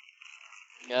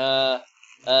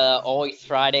 Always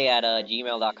Friday at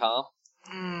gmail.com.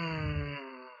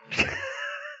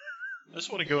 I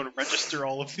just want to go and register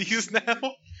all of these now.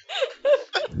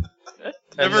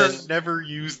 And Never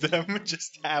use them.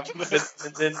 Just have them.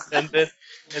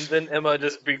 and then Emma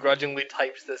just begrudgingly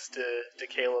types this to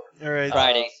Caleb. All right.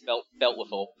 Friday spelt with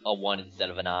a 1 instead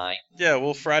of an I. Yeah,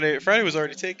 well, Friday was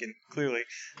already taken, clearly.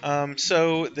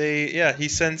 So he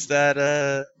sends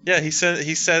that. He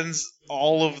sends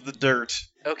all of the dirt.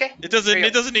 Okay. It There you go.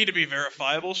 doesn't need to be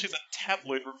verifiable. She's a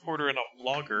tabloid reporter and a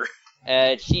blogger.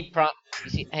 Hey,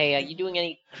 are you doing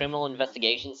any criminal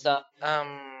investigation stuff?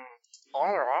 On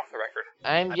or off the record?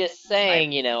 I'm just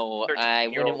saying, I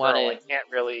wouldn't want I to. can't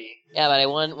really. Yeah, but I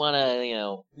wouldn't want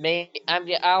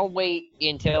to, I'll wait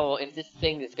until, if this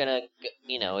thing is gonna,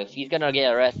 if he's gonna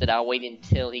get arrested, I'll wait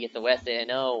until he gets arrested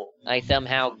and, I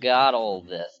somehow got all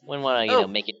this. Wouldn't want to,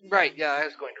 make it. Right. Yeah, I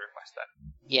was going to request that.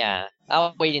 Yeah,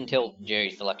 I'll wait until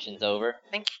jury selection's over.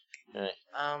 Thank you.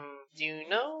 Do you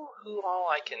know who all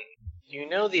I can? Do you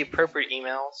know the appropriate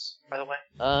emails, by the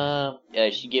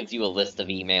way? She gives you a list of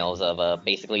emails of,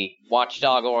 basically,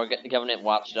 government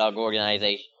watchdog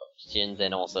organizations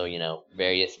and also,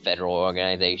 various federal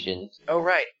organizations. Oh,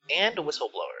 right. And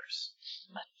whistleblowers.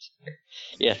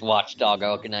 Yes, watchdog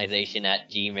organization at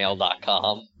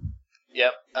gmail.com.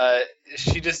 Yep.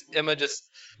 Emma just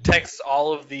texts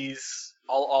all of these,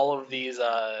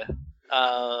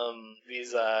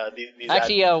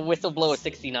 Actually,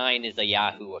 whistleblower69 is a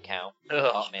Yahoo account.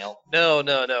 Ugh. Hotmail. No.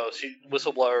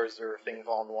 Whistleblowers are things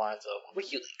along the lines of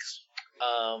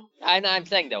WikiLeaks. I'm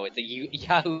saying though, it's a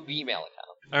Yahoo email account.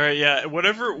 All right, yeah.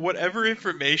 Whatever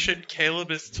information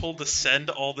Caleb is told to send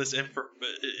all this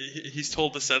he's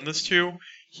told to send this to.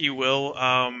 He will.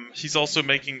 He's also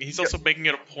making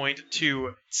it a point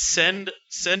to send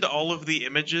all of the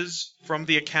images from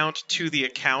the account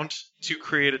to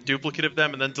create a duplicate of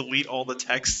them, and then delete all the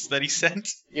texts that he sent.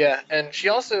 Yeah, and she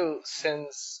also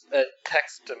sends a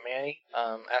text to Manny,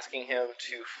 asking him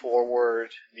to forward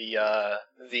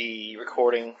the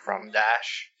recording from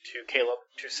Dash to Caleb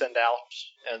to send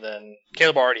out, and then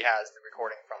Caleb already has the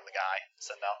recording from the guy to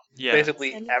send out. Yeah.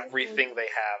 Basically everything they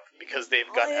have, because they've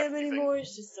All got I have everything. anymore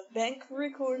is just a bank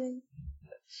recording.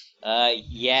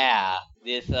 Yeah.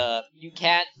 This, you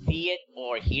can't see it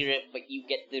or hear it, but you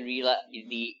get the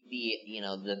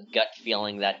gut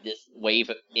feeling that this wave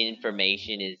of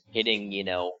information is hitting,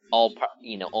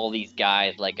 all these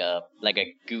guys like a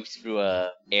goose through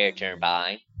a air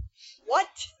turbine. What?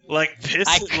 Like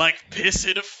I- piss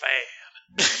in a fan.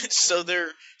 So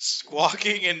they're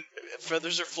squawking and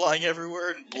feathers are flying everywhere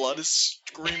and blood is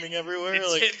screaming everywhere.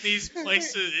 It's Like, hitting these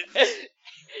places. I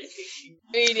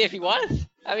mean, if you want.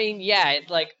 I mean, yeah, it's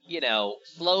like,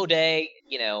 slow day,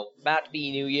 about to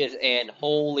be New Year's, and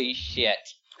holy shit.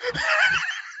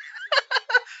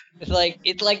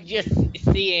 It's like just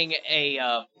seeing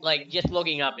just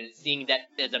looking up and seeing that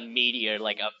there's a meteor,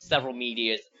 several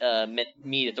meteors,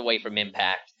 meters away from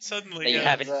impact. Suddenly, That you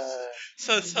haven't.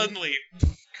 So suddenly,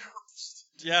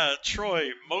 yeah, Troy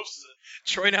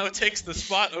now takes the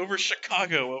spot over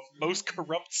Chicago of most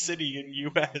corrupt city in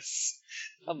U.S.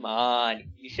 Come on,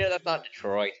 you sure that's not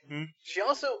Detroit? She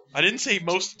also I didn't say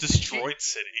most destroyed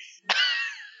city.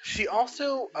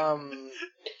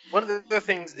 one of the other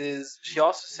things is she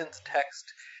also sends a text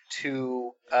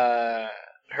to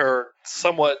her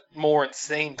somewhat more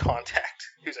insane contact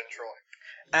who's in Troy,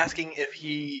 asking if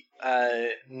he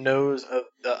knows of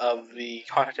the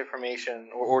contact information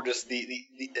or just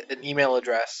an email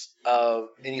address of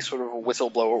any sort of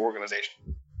whistleblower organization.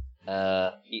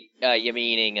 You're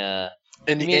meaning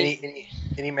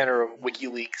Any manner of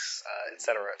WikiLeaks,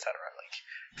 etc., like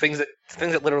things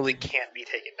that literally can't be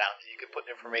taken down. That you can put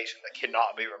information that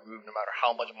cannot be removed, no matter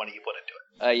how much money you put into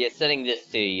it. you're sending this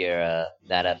to your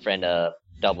that friend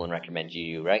Dublin recommends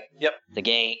you, right? Yep. The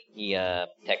gang, he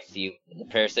texts you. The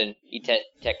person, he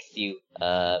texts you.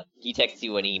 He texts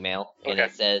you an email, and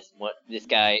Okay. it says, "What this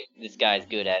guy's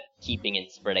good at keeping and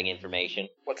spreading information."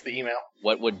 What's the email?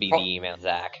 What would be the email,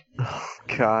 Zach? Oh,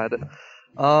 God.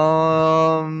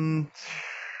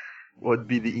 Would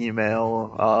be the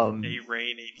email. A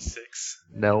Rain 86.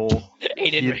 No.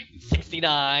 Aiden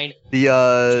 69. The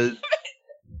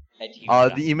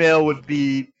At the email would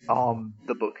be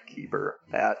the bookkeeper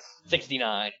at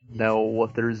 69. no,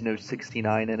 there's no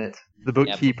 69 in it. The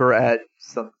bookkeeper at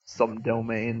some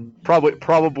domain.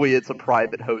 Probably it's a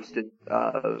private hosted.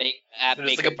 At So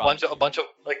just like a bunch of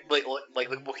like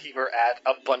the bookkeeper at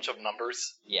a bunch of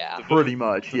numbers. Yeah. Pretty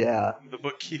much, yeah. The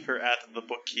bookkeeper at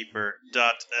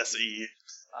thebookkeeper.se.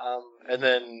 And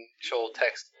then she'll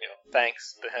text,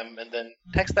 thanks to him, and then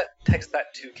text that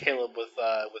to Caleb with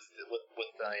the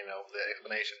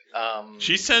explanation.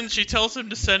 She tells him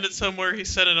to send it somewhere. He's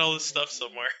sending all this stuff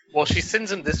somewhere. Well, she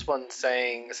sends him this one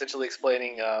essentially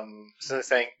explaining,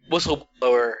 saying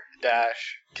whistleblower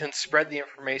dash can spread the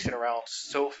information around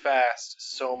so fast,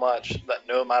 so much that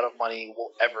no amount of money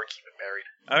will ever keep it buried.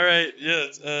 All right, yeah.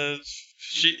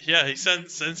 He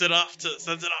sends it off to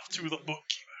the bookkeeper.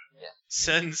 Yeah.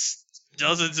 Sends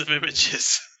dozens of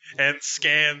images and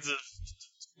scans of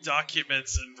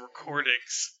documents and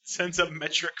recordings. Sends a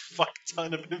metric fuck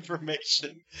ton of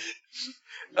information.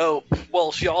 Oh,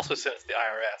 well, she also sends the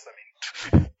IRS.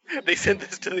 I mean, they sent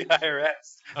this to the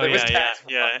IRS. Oh, There was yeah, tax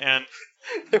fraud. and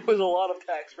There was a lot of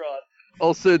tax fraud.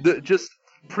 Also, just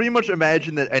pretty much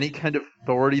imagine that any kind of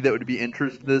authority that would be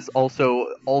interested in this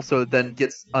also then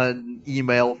gets an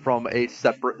email from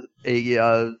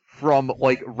from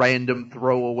like random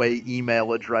throwaway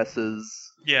email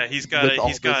addresses. yeah, he's got With all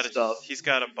this a stuff.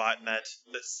 botnet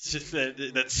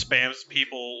that spams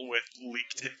people with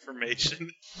leaked information.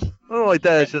 Oh, like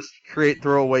that. It's just create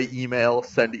throwaway email,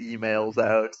 send emails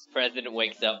out. President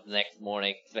wakes up the next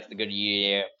morning, expects a good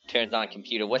year, turns on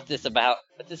computer. What's this about?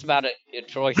 What's this about at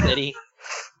Troy City?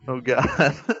 Oh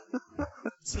God.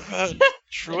 It's about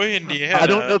Troy, Indiana. I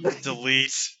don't know the-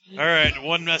 Delete. All right,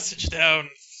 one message down,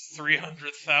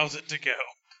 300,000 to go.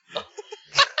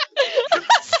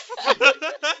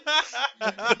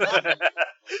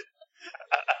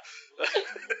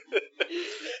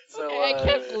 So, I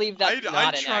can't believe that's not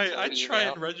I'd an try actual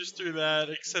email. and register that,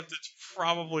 except it's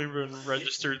probably been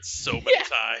registered so many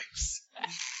times.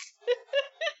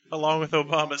 Along with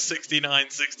Obama 69,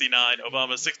 69,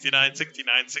 Obama 69,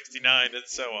 69, 69, and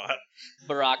so on.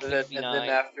 Barack and 69.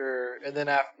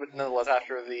 nonetheless,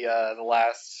 after the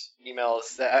last email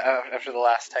after the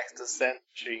last text is sent,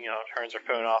 she turns her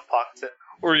phone off, pockets it,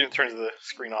 or even turns the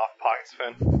screen off, pockets the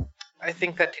phone. I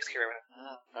think that takes care of it.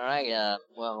 Alright,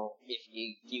 well, if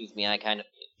you excuse me, I kind of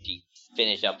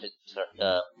finish up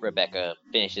Rebecca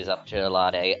finishes up to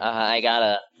Lade. I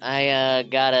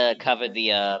gotta cover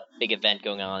the big event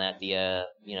going on at the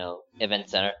event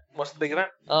center. What's the big event?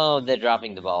 Oh, they're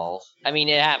dropping the balls. I mean,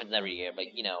 it happens every year, but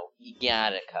you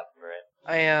gotta cover it.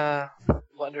 I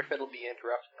wonder if it'll be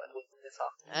interrupted by the this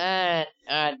off.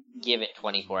 I'd give it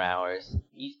 24 hours.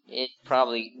 It's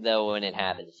probably, though, when it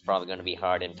happens, it's probably going to be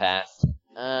hard and fast.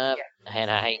 And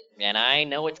I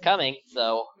know it's coming,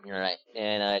 so you're right.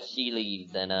 And she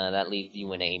leaves, and that leaves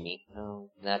you and Amy. Oh,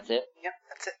 that's it. Yep,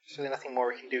 that's it. There's really nothing more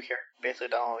we can do here. Basically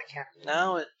done all we can.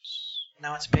 Now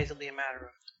it's basically a matter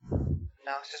of.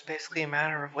 Now it's just basically a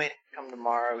matter of waiting. Come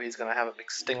tomorrow, he's gonna have a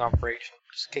big sting operation,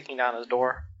 just kicking down his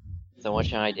door. So what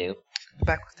should I do? Go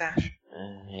back with Dash.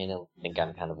 I don't think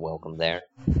I'm kind of welcome there.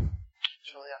 It's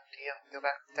really up to you. Go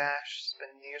back with Dash,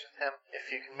 spend New Year's with him,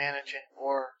 if you can manage it,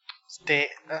 or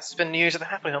spend New Year's at the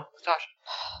halfway home with Tasha.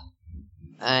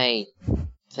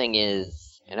 Thing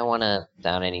is, I don't want to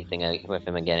down anything with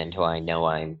him again until I know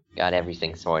I got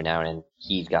everything sorted out, and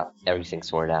he's got everything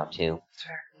sorted out too. That's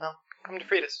fair. Well, come to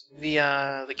Frieda's.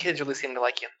 The kids really seem to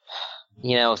like you.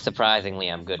 You know, surprisingly,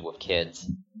 I'm good with kids.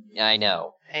 I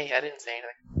know. Hey, I didn't say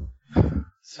anything.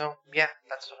 So, yeah,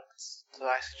 that's what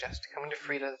I suggest. Coming to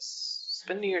Frieda's,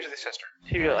 spend New Year's with your sister.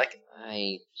 She really like it.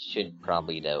 I should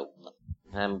probably, though.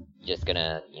 I'm just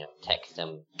gonna, text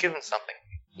him. Give him something.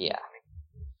 Yeah.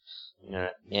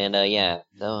 And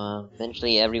so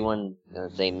eventually everyone,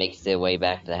 makes their way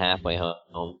back to the halfway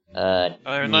home.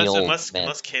 Unless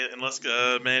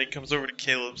Manny comes over to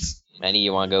Caleb's. Manny,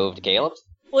 you wanna go over to Caleb's?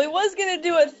 Well, he was gonna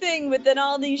do a thing, but then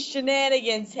all these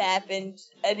shenanigans happened,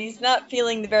 and he's not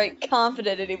feeling very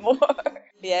confident anymore.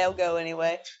 Yeah, he'll go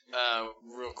anyway.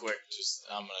 Real quick,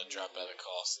 I'm gonna drop out of the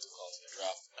call, so the call's gonna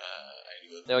drop. I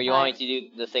need to So you want me to do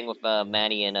the thing with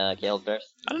Manny and Caleb first?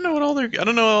 I don't know what all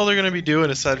they're gonna be doing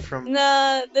aside from.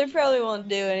 Nah, they probably won't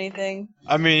do anything.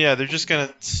 I mean, yeah, they're just gonna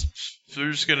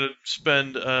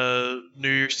spend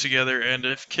New Year's together, and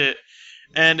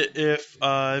if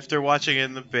they're watching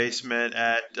in the basement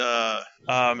at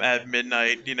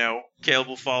midnight, Caleb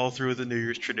will follow through with the New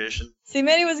Year's tradition. See,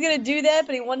 Manny was gonna do that,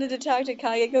 but he wanted to talk to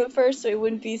Kageko first, so he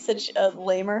wouldn't be such a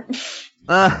lamer.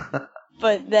 But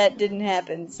that didn't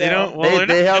happen. So. They don't. Well,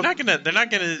 they're not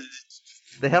gonna.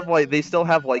 They still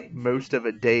have like most of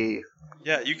a day.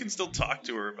 Yeah, you can still talk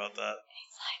to her about that.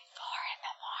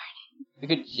 We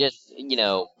could just,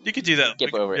 You could do that.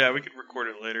 skip over it. Yeah, we could record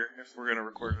it later if we're gonna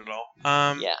record it at all.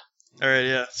 Yeah. All right.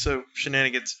 Yeah. So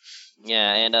shenanigans.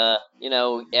 Yeah, and,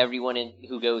 everyone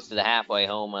who goes to the halfway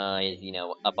home, is,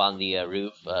 up on the,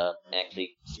 roof.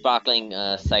 Actually, sparkling,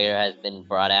 cider has been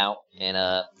brought out, and,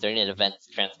 certain events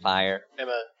transpire.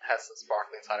 Emma has some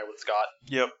sparkling cider with Scott.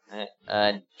 Yep.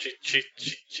 She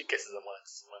kisses him when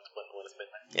it's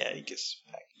midnight. Yeah, he gets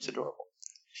back. It's adorable.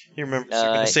 He remembers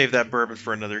they're gonna save that bourbon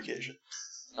for another occasion.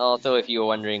 Also, if you were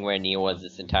wondering where Neil was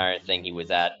this entire thing, he was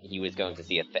going to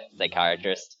see a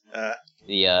psychiatrist.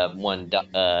 The one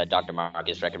Dr.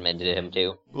 Marcus recommended him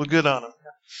to. Well, good on him.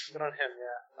 Good on him,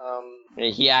 yeah.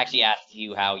 He actually asked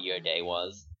you how your day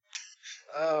was.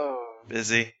 Oh.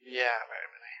 Busy. Yeah, very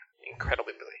busy.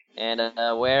 Incredibly busy. And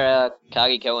where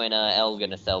Kageko and Elle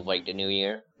gonna celebrate the New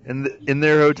Year? In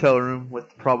their hotel room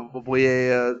with probably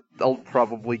they'll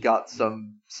probably got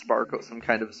some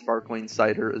kind of sparkling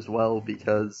cider as well,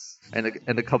 because and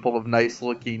a couple of nice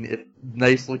looking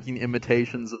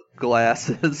imitations of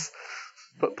glasses.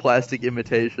 But plastic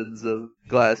imitations of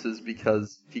glasses,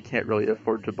 because he can't really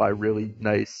afford to buy really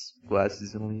nice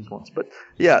glasses and these ones. But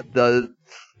yeah,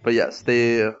 yes,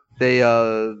 they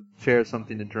share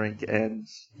something to drink, and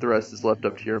the rest is left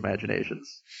up to your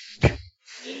imaginations.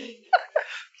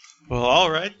 Well, all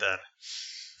right then.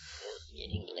 It's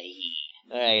getting late.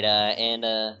 Alright, and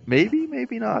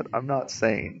Maybe not. I'm not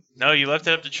saying. No, you left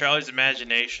it up to Charlie's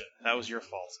imagination. That was your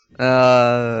fault.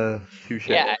 Touche.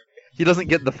 yeah, He doesn't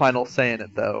get the final say in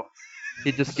it, though.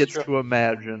 He just gets to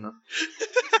imagine.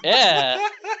 yeah.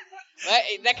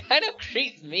 That kind of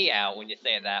creeps me out when you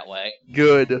say it that way.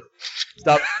 Good.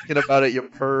 Stop thinking about it, you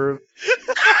perv.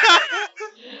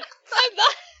 I'm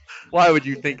not. Why would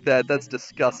you think that? That's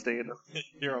disgusting.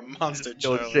 You're a monster, Feel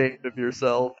Charlie. ashamed of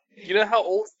yourself. You know how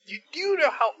old? Do you know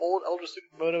how old Elder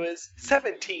Sugimoto is?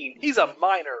 17. He's a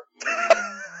minor.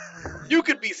 You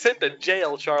could be sent to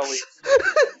jail, Charlie.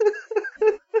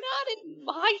 Not in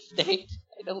my state,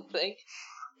 I don't think.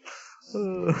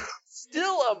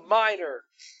 Still a minor.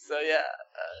 So yeah,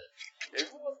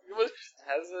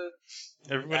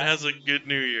 Everyone has a good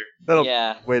New Year. That'll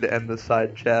Yeah. be a way to end the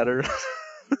side chatter.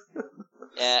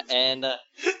 Yeah, and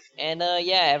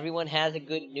everyone has a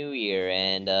good New Year,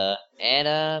 and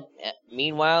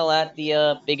meanwhile at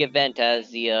the big event,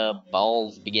 as the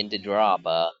balls begin to drop,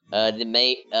 the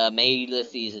May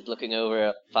Ulysses is looking over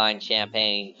a fine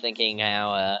champagne, thinking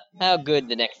how good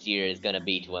the next year is gonna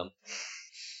be to him,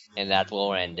 and that's where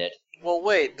we'll end it. Well,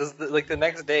 wait. Does the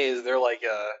next day is there like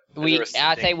a?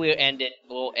 I'd say we'll end it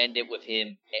it'll end it with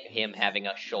him having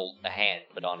a hand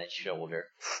put on his shoulder.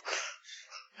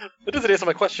 That doesn't answer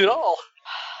my question at all.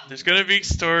 There's gonna be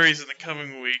stories in the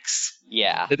coming weeks.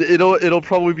 Yeah. It'll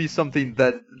probably be something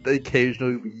that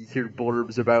occasionally we hear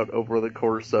blurbs about over the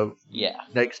course of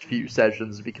next few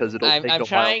sessions because it'll take a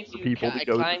while for people to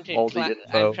go through all the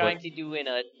info. I'm trying to do in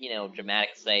a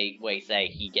dramatic say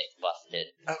he gets busted.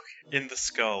 Okay. In the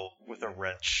skull with a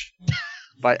wrench.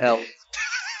 By elves.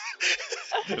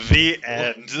 The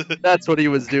end. That's what he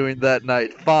was doing that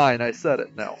night. Fine, I said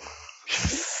it. No.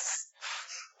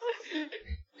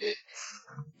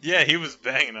 Yeah, he was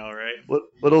banging all right.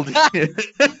 Little. Alright.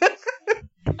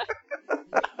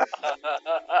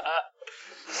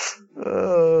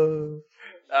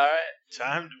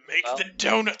 Time to make the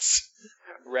donuts.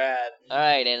 Rad.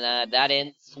 Alright, and that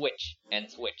ends Switch.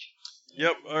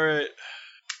 Yep, alright.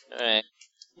 Alright.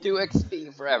 2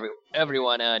 XP for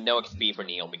everyone. No XP for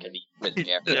Neil because he was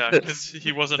there. Yeah, because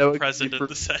he wasn't No present XP in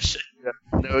the session.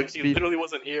 No XP. He literally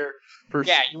wasn't here. For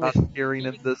Yeah, not hearing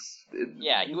of this.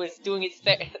 Yeah, he was doing his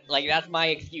that's my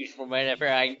excuse for whenever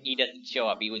he doesn't show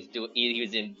up. He was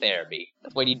in therapy.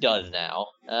 That's what he does now.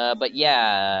 But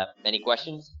yeah, any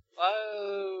questions?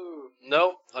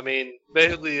 No. I mean,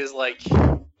 basically, is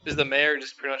the mayor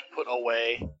just pretty much put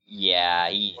away? Yeah,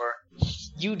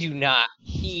 you do not.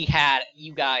 You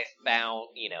guys found,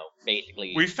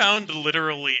 basically. We found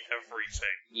literally everything.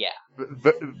 Yeah.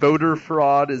 Voter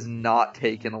fraud is not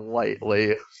taken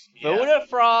lightly. Yeah. Voter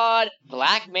fraud,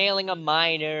 blackmailing a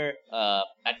minor,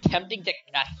 attempting to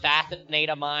assassinate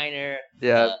a minor.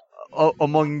 Yeah.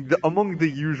 Among the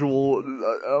usual,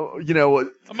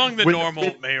 Among the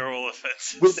normal mayoral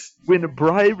offenses. when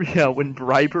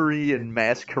bribery and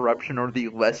mass corruption are the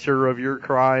lesser of your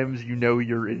crimes,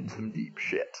 you're in some deep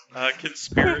shit.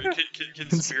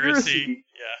 Conspiracy.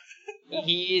 Yeah.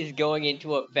 He is going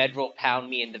into a federal pound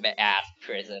me in the ass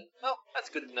prison. Oh, that's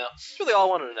good to know. That's really all I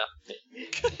wanted to know.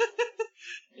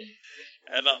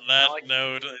 And on that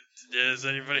note, does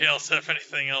anybody else have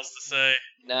anything else to say?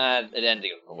 Nah, it ended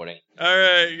the recording.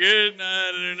 Alright, good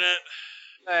night, Internet.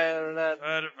 Bye, Internet.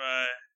 Bye-bye.